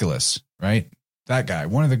Aeschylus, right? That guy,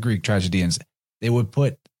 one of the Greek tragedians, they would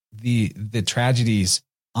put the tragedies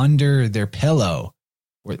under their pillow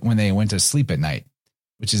when they went to sleep at night,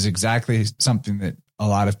 which is exactly something that a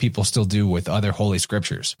lot of people still do with other holy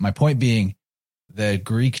scriptures. My point being, the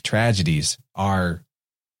Greek tragedies are,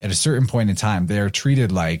 at a certain point in time, they are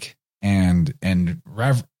treated like, and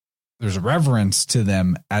there's a reverence to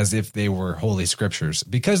them as if they were holy scriptures,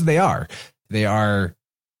 because they are. They are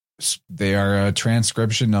a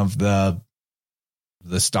transcription of the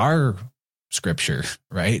star scripture,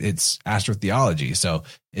 right? It's astrotheology. So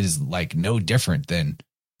it is like no different than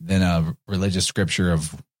a religious scripture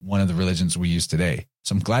of one of the religions we use today.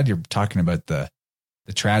 So I'm glad you're talking about the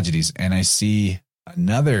tragedies. And I see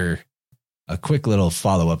a quick little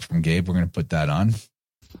follow-up from Gabe. We're going to put that on.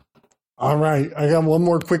 All right. I got one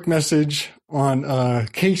more quick message on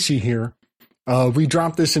Casey here. We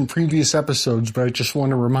dropped this in previous episodes, but I just want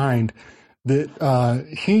to remind that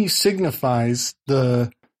he signifies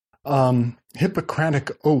the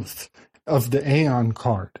Hippocratic Oath of the Aeon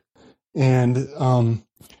card. And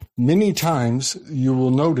many times you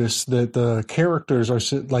will notice that the characters are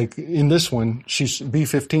like in this one,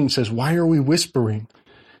 B15 says, "Why are we whispering?"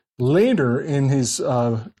 Later in his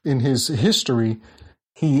history,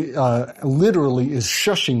 he literally is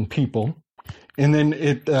shushing people. And then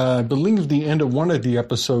I believe the end of one of the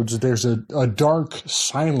episodes, there's a dark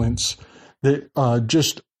silence that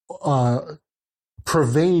just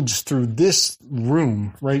pervades through this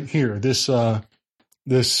room right here, this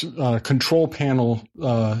control panel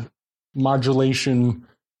modulation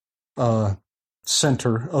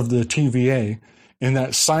center of the TVA. And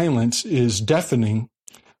that silence is deafening.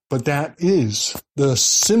 but that is the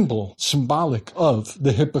symbolic of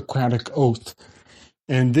the Hippocratic Oath.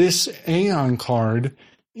 And this Aeon card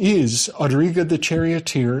is Audriga the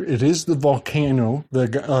Charioteer. It is the volcano, the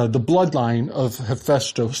bloodline of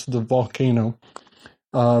Hephaestus, the volcano,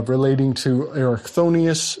 relating to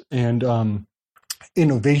Erichthonius and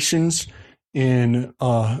innovations in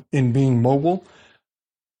being mobile.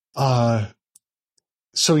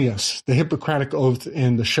 So yes, the Hippocratic Oath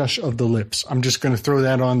and the shush of the lips. I'm just going to throw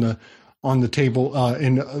that on the table,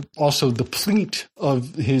 and also the pleat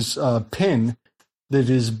of his pen that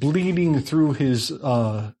is bleeding through his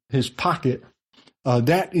pocket.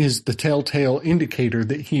 That is the telltale indicator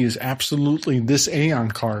that he is absolutely this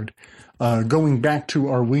Aeon card, going back to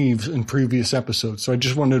our weaves in previous episodes. So I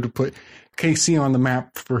just wanted to put KC on the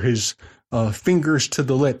map for his fingers to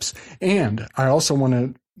the lips. And I also want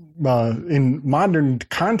to, in modern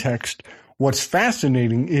context, what's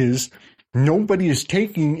fascinating is nobody is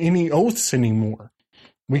taking any oaths anymore.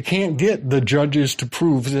 We can't get the judges to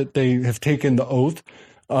prove that they have taken the oath.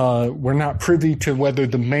 We're not privy to whether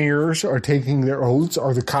the mayors are taking their oaths.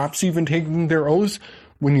 Are the cops even taking their oaths?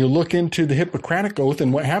 When you look into the Hippocratic Oath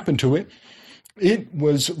and what happened to it, it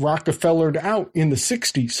was Rockefellered out in the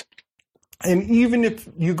 60s. And even if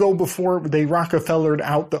you go before they Rockefellered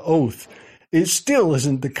out the oath, it still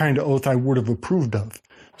isn't the kind of oath I would have approved of.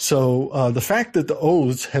 So the fact that the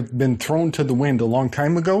oaths have been thrown to the wind a long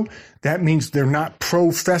time ago, that means they're not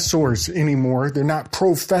professors anymore. They're not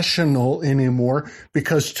professional anymore,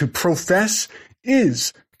 because to profess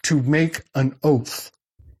is to make an oath.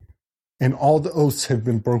 And all the oaths have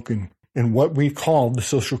been broken. And what we call the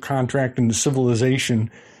social contract and the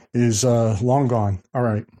civilization is long gone. All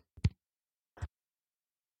right.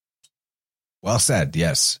 Well said.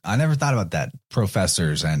 Yes. I never thought about that.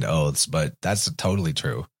 Professors and oaths, but that's totally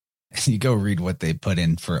true. You go read what they put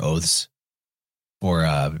in for oaths for,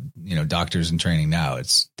 doctors in training now.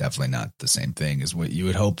 It's definitely not the same thing as what you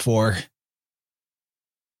would hope for.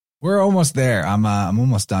 We're almost there. I'm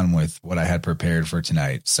almost done with what I had prepared for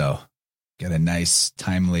tonight. So get a nice,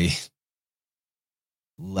 timely,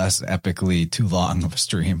 less epically too long of a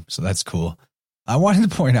stream. So that's cool. I wanted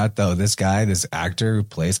to point out, though, this actor who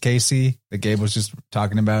plays Casey that Gabe was just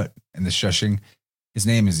talking about in the shushing, his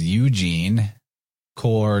name is Eugene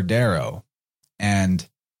Cordero. And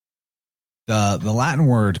the Latin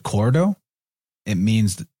word cordo, it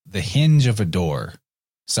means the hinge of a door.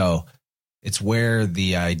 So it's where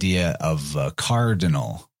the idea of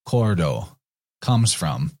cardinal, cordo, comes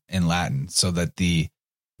from in Latin. So that the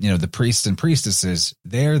priests and priestesses,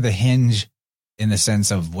 they're the hinge in the sense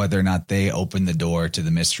of whether or not they open the door to the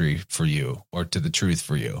mystery for you or to the truth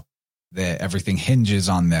for you. That everything hinges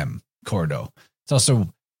on them, cordo. It's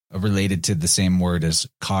also related to the same word as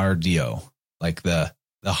cardio. Like the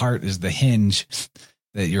heart is the hinge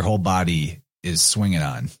that your whole body is swinging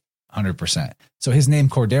on 100%. So his name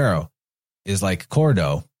Cordero is like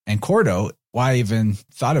cordo, and cordo, why I even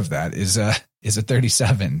thought of that, is a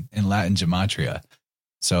 37 in Latin gematria.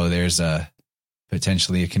 So there's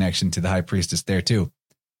potentially a connection to the high priestess there too.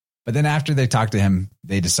 But then after they talk to him,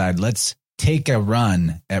 they decide, let's take a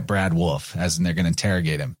run at Brad Wolf, as in they're going to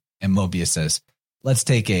interrogate him. And Mobius says, let's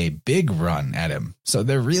take a big run at him. So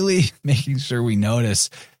they're really making sure we notice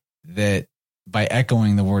that by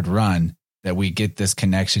echoing the word run, that we get this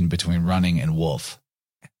connection between running and wolf.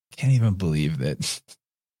 I can't even believe that.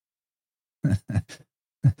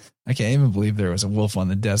 I can't even believe there was a wolf on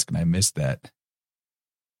the desk and I missed that.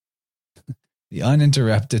 The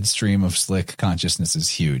uninterrupted stream of slick consciousness is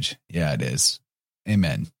huge. Yeah, it is.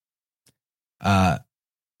 Amen.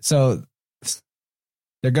 So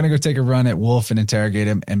they're going to go take a run at Wolf and interrogate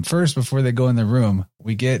him. And first, before they go in the room,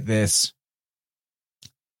 we get this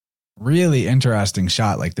really interesting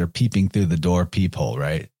shot, like they're peeping through the door peephole,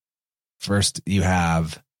 right? First, you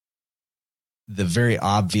have the very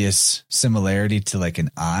obvious similarity to like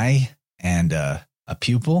an eye and a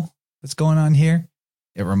pupil that's going on here.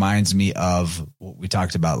 It reminds me of what we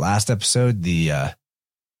talked about last episode, the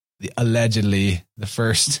allegedly the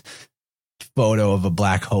first photo of a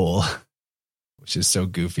black hole, which is so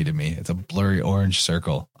goofy to me. It's a blurry orange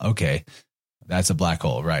circle. Okay, that's a black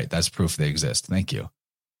hole, right? That's proof they exist. Thank you.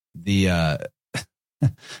 The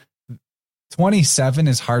 27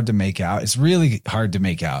 is hard to make out. It's really hard to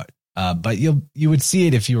make out, but you would see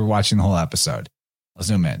it if you were watching the whole episode. I'll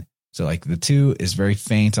zoom in. So like the 2 is very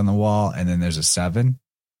faint on the wall, and then there's a 7.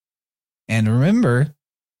 And remember,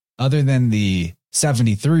 other than the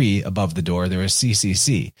 73 above the door, there is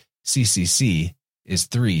CCC. CCC is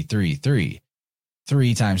 333.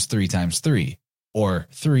 3 times 3 times 3, or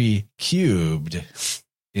 3 cubed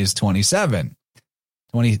is 27.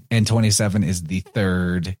 20 and 27 is the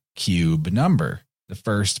third cube number, the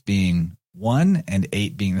first being 1 and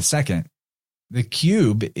 8 being the second. The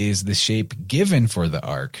cube is the shape given for the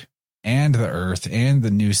ark and the earth and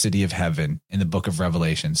the new city of heaven in the book of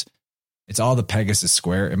Revelations. It's all the Pegasus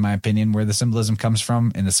square, in my opinion, where the symbolism comes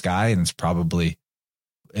from in the sky. And it's probably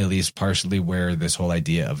at least partially where this whole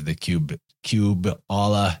idea of the cube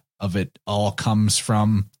all of it all comes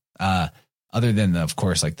from. Other than, of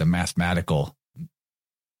course, like the mathematical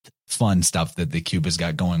fun stuff that the cube has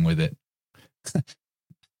got going with it.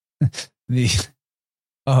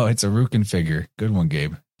 It's a Rukin figure. Good one,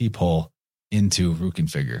 Gabe. Peephole into Rukin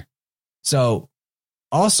figure. So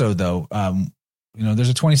also, though, there's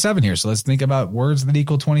a 27 here. So let's think about words that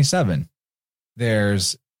equal 27.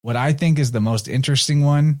 There's what I think is the most interesting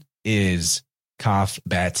one is kaf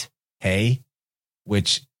bet hey,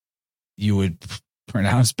 which you would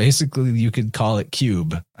pronounce, basically you could call it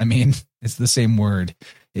cube. I mean, it's the same word.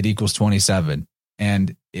 It equals 27.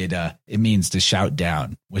 And it means to shout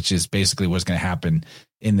down, which is basically what's going to happen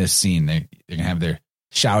in this scene. They're going to have their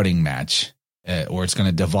shouting match, or it's going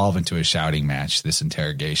to devolve into a shouting match, this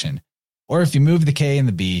interrogation. Or if you move the K and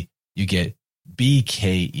the B, you get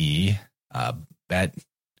BKE, bet,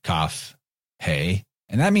 cough, hey.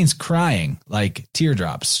 And that means crying, like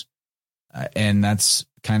teardrops. And that's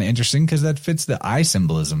kind of interesting because that fits the eye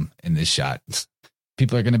symbolism in this shot.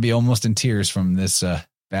 People are going to be almost in tears from this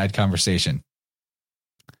bad conversation.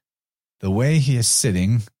 The way he is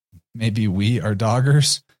sitting, maybe we are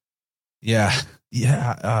doggers. Yeah.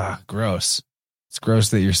 Gross. It's gross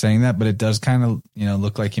that you're saying that, but it does kind of,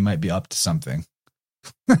 look like he might be up to something.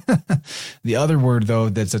 The other word, though,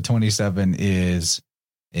 that's a 27 is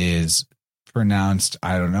pronounced,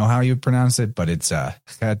 I don't know how you pronounce it, but it's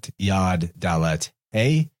chet yad dalet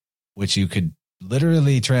hey, which you could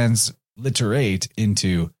literally transliterate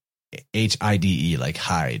into HIDE, like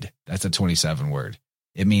hide. That's a 27 word.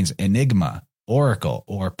 It means enigma, oracle,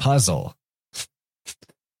 or puzzle.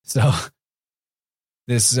 So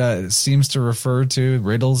this seems to refer to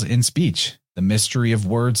riddles in speech, the mystery of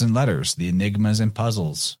words and letters, the enigmas and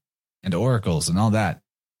puzzles and oracles and all that.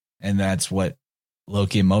 And that's what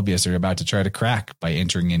Loki and Mobius are about to try to crack by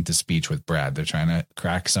entering into speech with Brad. They're trying to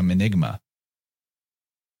crack some enigma.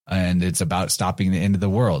 And it's about stopping the end of the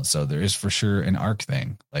world. So there is for sure an arc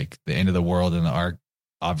thing. Like the end of the world and the arc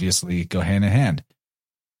obviously go hand in hand.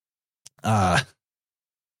 And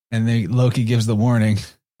then Loki gives the warning,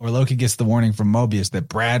 or Loki gets the warning from Mobius that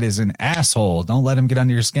Brad is an asshole. Don't let him get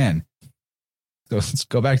under your skin. So let's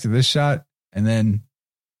go back to this shot. And then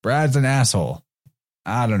Brad's an asshole.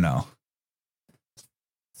 I don't know.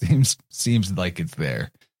 Seems like it's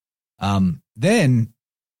there. Then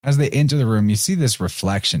as they enter the room, you see this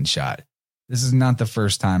reflection shot. This is not the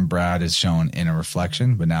first time Brad is shown in a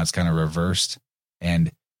reflection, but now it's kind of reversed.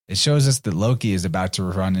 And it shows us that Loki is about to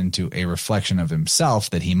run into a reflection of himself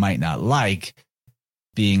that he might not like,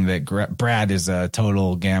 being that Brad is a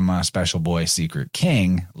total gamma special boy secret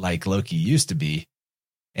king, like Loki used to be.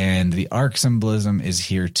 And the arc symbolism is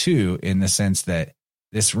here too, in the sense that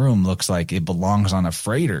this room looks like it belongs on a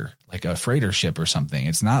freighter, like a freighter ship or something.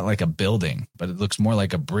 It's not like a building, but it looks more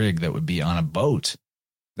like a brig that would be on a boat.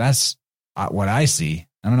 That's what I see.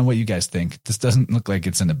 I don't know what you guys think. This doesn't look like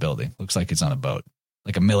it's in a building. Looks like it's on a boat,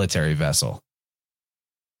 like a military vessel.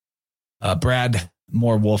 Brad,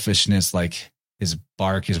 more wolfishness, like his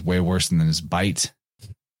bark is way worse than his bite.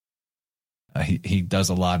 He does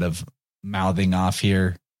a lot of mouthing off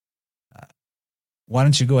here. Why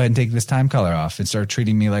don't you go ahead and take this time color off and start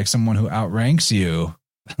treating me like someone who outranks you?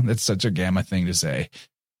 That's such a gamma thing to say.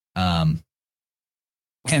 And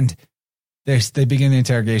they begin the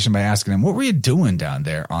interrogation by asking him, what were you doing down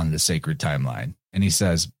there on the sacred timeline? And he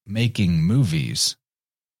says, making movies.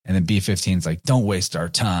 And then B-15's like, don't waste our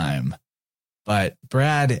time. But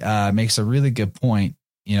Brad makes a really good point,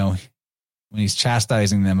 when he's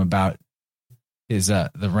chastising them about his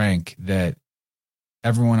the rank, that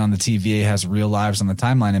everyone on the TVA has real lives on the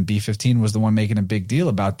timeline, and B-15 was the one making a big deal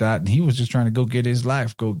about that, and he was just trying to go get his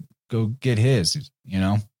life, go get his,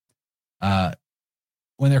 when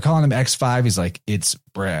they're calling him X5, he's like, it's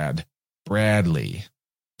Bradley.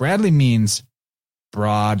 Bradley means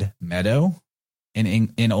broad meadow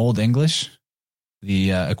in Old English.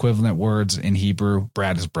 The equivalent words in Hebrew,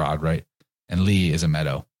 Brad is broad, right? And Lee is a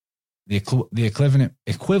meadow. The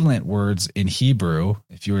equivalent words in Hebrew,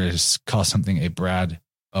 if you were to call something a broad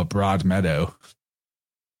meadow,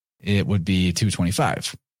 it would be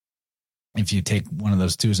 225. If you take one of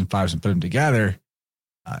those 2s and 5s and put them together,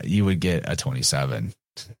 you would get a 27.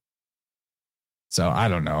 So I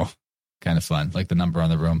don't know, kind of fun, like the number on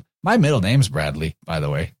the room. My middle name's Bradley, by the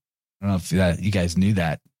way. I don't know if you guys knew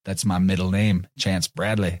that. That's my middle name, Chance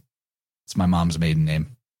Bradley. It's my mom's maiden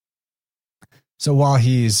name. So while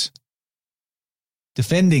he's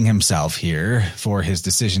defending himself here for his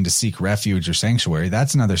decision to seek refuge or sanctuary,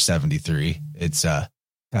 that's another 73. It's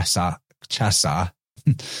Chasa.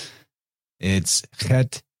 It's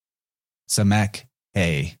Chet Samek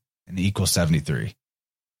Hey, and equals 73.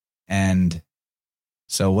 And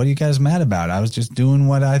so what are you guys mad about? I was just doing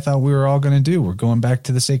what I thought we were all going to do. We're going back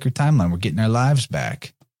to the sacred timeline. We're getting our lives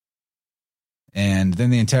back. And then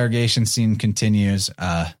the interrogation scene continues.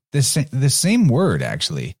 This same word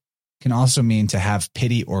actually can also mean to have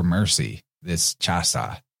pity or mercy, this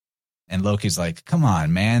chasa. And Loki's like, come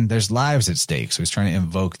on, man, there's lives at stake. So he's trying to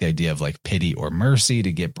invoke the idea of like pity or mercy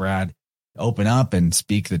to get Brad to open up and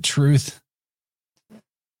speak the truth.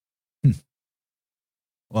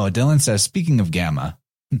 Well, Dylan says, speaking of gamma,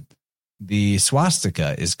 the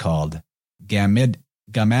swastika is called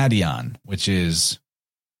Gammadion, which is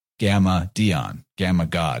Gamma Dion, Gamma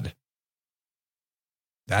God.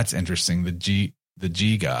 That's interesting. The G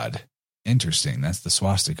God. Interesting. That's the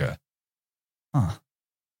swastika. Huh.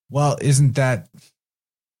 Well, isn't the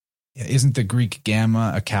Greek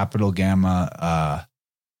gamma, a capital gamma,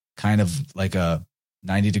 kind of like a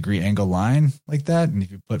 90-degree angle line like that? And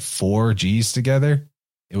if you put 4 G's together,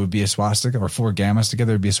 it would be a swastika, or 4 gammas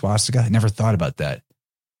together would be a swastika. I never thought about that.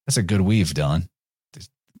 That's a good weave, Dylan. Just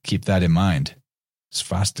keep that in mind.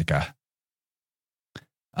 Swastika.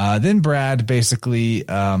 Then Brad basically,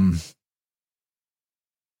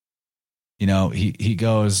 he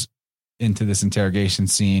goes into this interrogation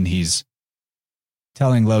scene. He's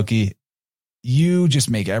telling Loki, you just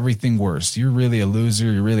make everything worse. You're really a loser.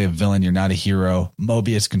 You're really a villain. You're not a hero.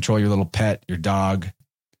 Mobius, control your little pet, your dog.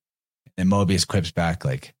 And Mobius quips back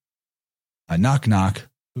like, knock, knock.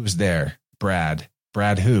 Who's there? Brad.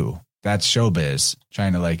 Brad who? That's showbiz.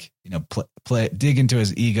 Trying to dig into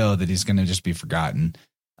his ego that he's going to just be forgotten.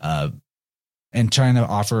 And trying to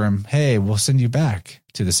offer him, hey, we'll send you back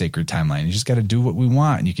to the sacred timeline. You just got to do what we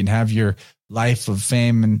want, and you can have your life of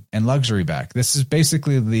fame and luxury back. This is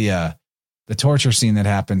basically the torture scene that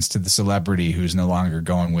happens to the celebrity who's no longer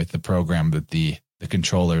going with the program that the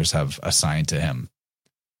controllers have assigned to him.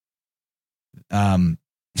 And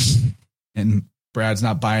Brad's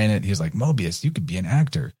not buying it. He's like, Mobius, you could be an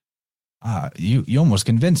actor. You almost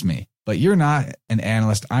convinced me, but you're not an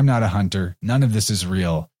analyst. I'm not a hunter. None of this is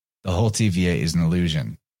real. The whole TVA is an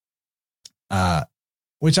illusion.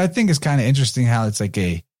 Which I think is kind of interesting how it's like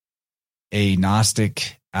a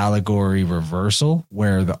Gnostic allegory reversal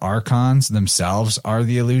where the archons themselves are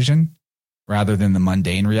the illusion rather than the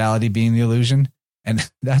mundane reality being the illusion. And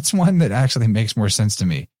that's one that actually makes more sense to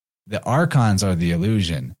me. The archons are the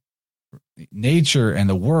illusion. Nature and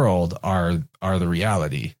the world are the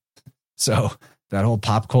reality. So that whole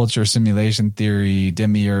pop culture simulation theory,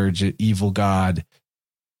 demiurge, evil god,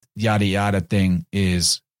 yada yada thing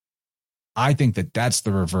is, I think that's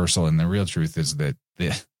the reversal, and the real truth is that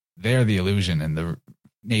they're the illusion and the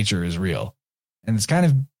nature is real. And it's kind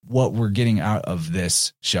of what we're getting out of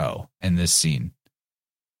this show and this scene,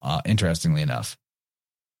 interestingly enough.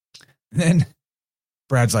 And then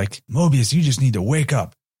Brad's like, Mobius, you just need to wake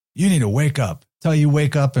up. You need to wake up. Till you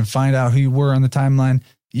wake up and find out who you were on the timeline,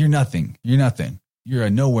 you're nothing. You're nothing. You're a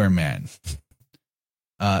nowhere man.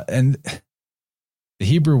 And the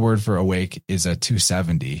Hebrew word for awake is a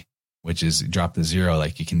 270, which is drop the 0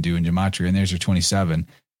 like you can do in gematria. And there's your 27.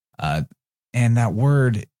 And that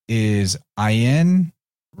word is ayin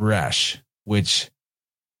resh, which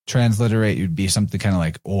transliterate would be something kind of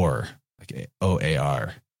like or, like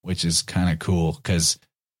OAR, which is kind of cool because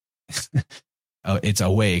it's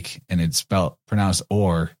awake and it's pronounced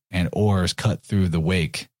or, and or is cut through the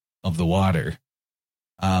wake of the water.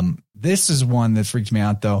 This is one that freaked me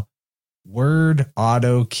out though. Word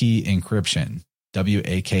auto key encryption,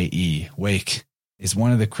 WAKE, is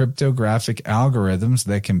one of the cryptographic algorithms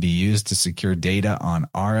that can be used to secure data on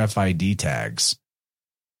RFID tags.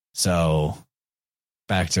 So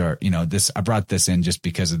back to our, I brought this in just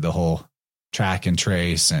because of the whole track and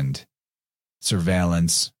trace and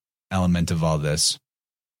surveillance element of all this.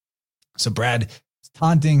 So Brad is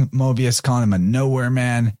taunting Mobius, calling him a nowhere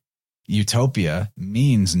man. Utopia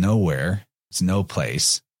means nowhere. It's no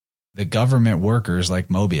place. The government workers like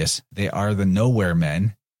Mobius, they are the nowhere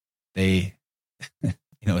men. They,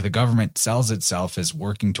 the government sells itself as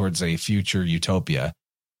working towards a future utopia,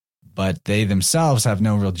 but they themselves have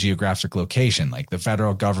no real geographic location, like the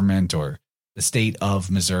federal government or the state of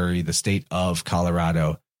Missouri, the state of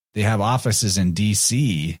Colorado. They have offices in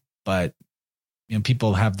DC, but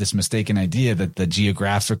people have this mistaken idea that the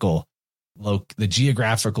geographical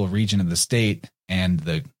region of the state and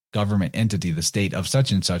the government entity, the state of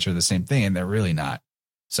such and such, are the same thing, and they're really not.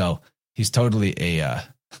 So he's totally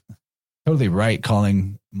totally right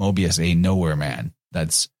calling Mobius a nowhere man.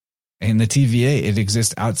 That's in the TVA. It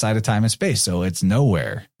exists outside of time and space, so it's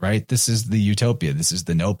nowhere, right? This is the utopia. This is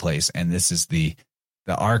the no place, and this is the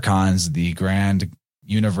archons, the grand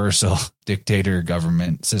universal dictator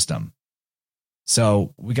government system.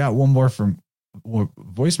 So we got one more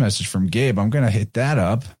voice message from Gabe. I'm going to hit that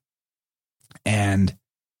up, and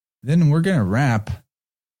then we're going to wrap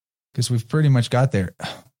because we've pretty much got there.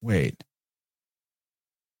 Wait,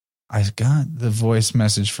 I got the voice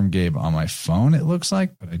message from Gabe on my phone, it looks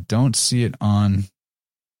like, but I don't see it on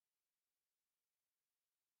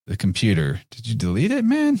the computer. Did you delete it,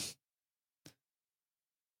 man?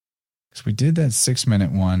 Because we did that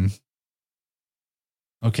 6-minute one.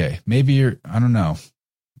 Okay, maybe I don't know.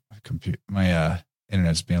 My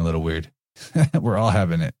internet's being a little weird. We're all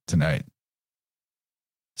having it tonight.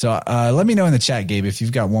 So let me know in the chat, Gabe, if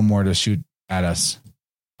you've got one more to shoot at us.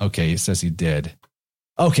 Okay, he says he did.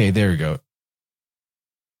 Okay, there we go.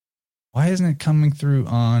 Why isn't it coming through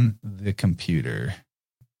on the computer?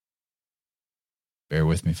 Bear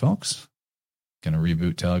with me, folks. Gonna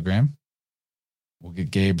reboot Telegram. We'll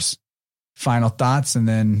get Gabe's final thoughts, and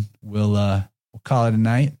then we'll call it a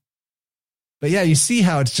night. But yeah, you see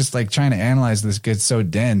how it's just like trying to analyze this gets so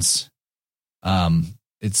dense.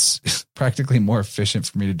 It's practically more efficient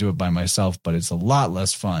for me to do it by myself, but it's a lot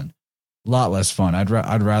less fun. I'd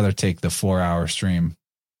rather take the 4-hour stream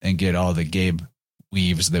and get all the Gabe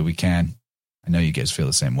weaves that we can. I know you guys feel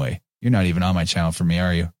the same way. You're not even on my channel for me,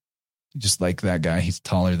 are you? You just like that guy. He's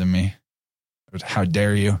taller than me. How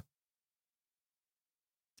dare you?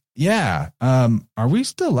 Yeah. Are we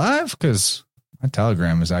still live? Because my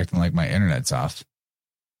Telegram is acting like my internet's off.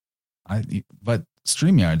 But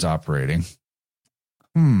StreamYard's operating.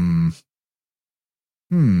 I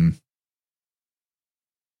don't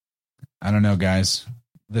know, guys.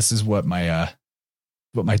 This is what my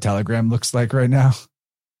Telegram looks like right now.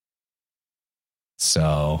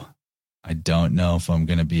 So I don't know if I'm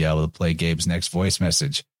going to be able to play Gabe's next voice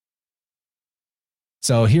message.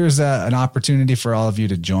 So here's an opportunity for all of you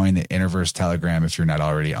to join the Interverse Telegram if you're not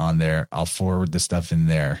already on there. I'll forward the stuff in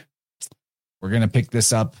there. We're going to pick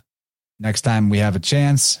this up next time we have a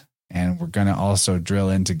chance, and we're going to also drill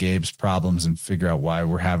into Gabe's problems and figure out why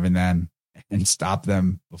we're having them and stop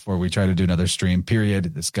them before we try to do another stream,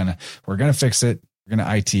 period. We're going to fix it. We're going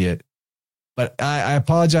to IT it. But I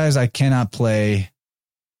apologize. I cannot play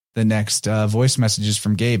the next voice messages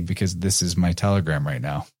from Gabe because this is my Telegram right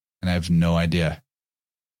now, and I have no idea.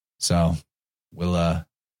 So we'll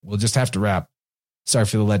just have to wrap. Sorry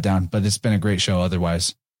for the letdown, but it's been a great show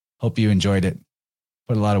otherwise. Hope you enjoyed it.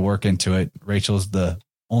 Put a lot of work into it. Rachel's the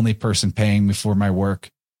only person paying me for my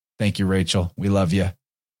work. Thank you, Rachel. We love you.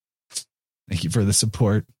 Thank you for the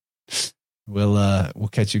support. We'll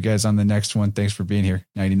catch you guys on the next one. Thanks for being here.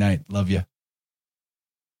 Nighty night. Love you.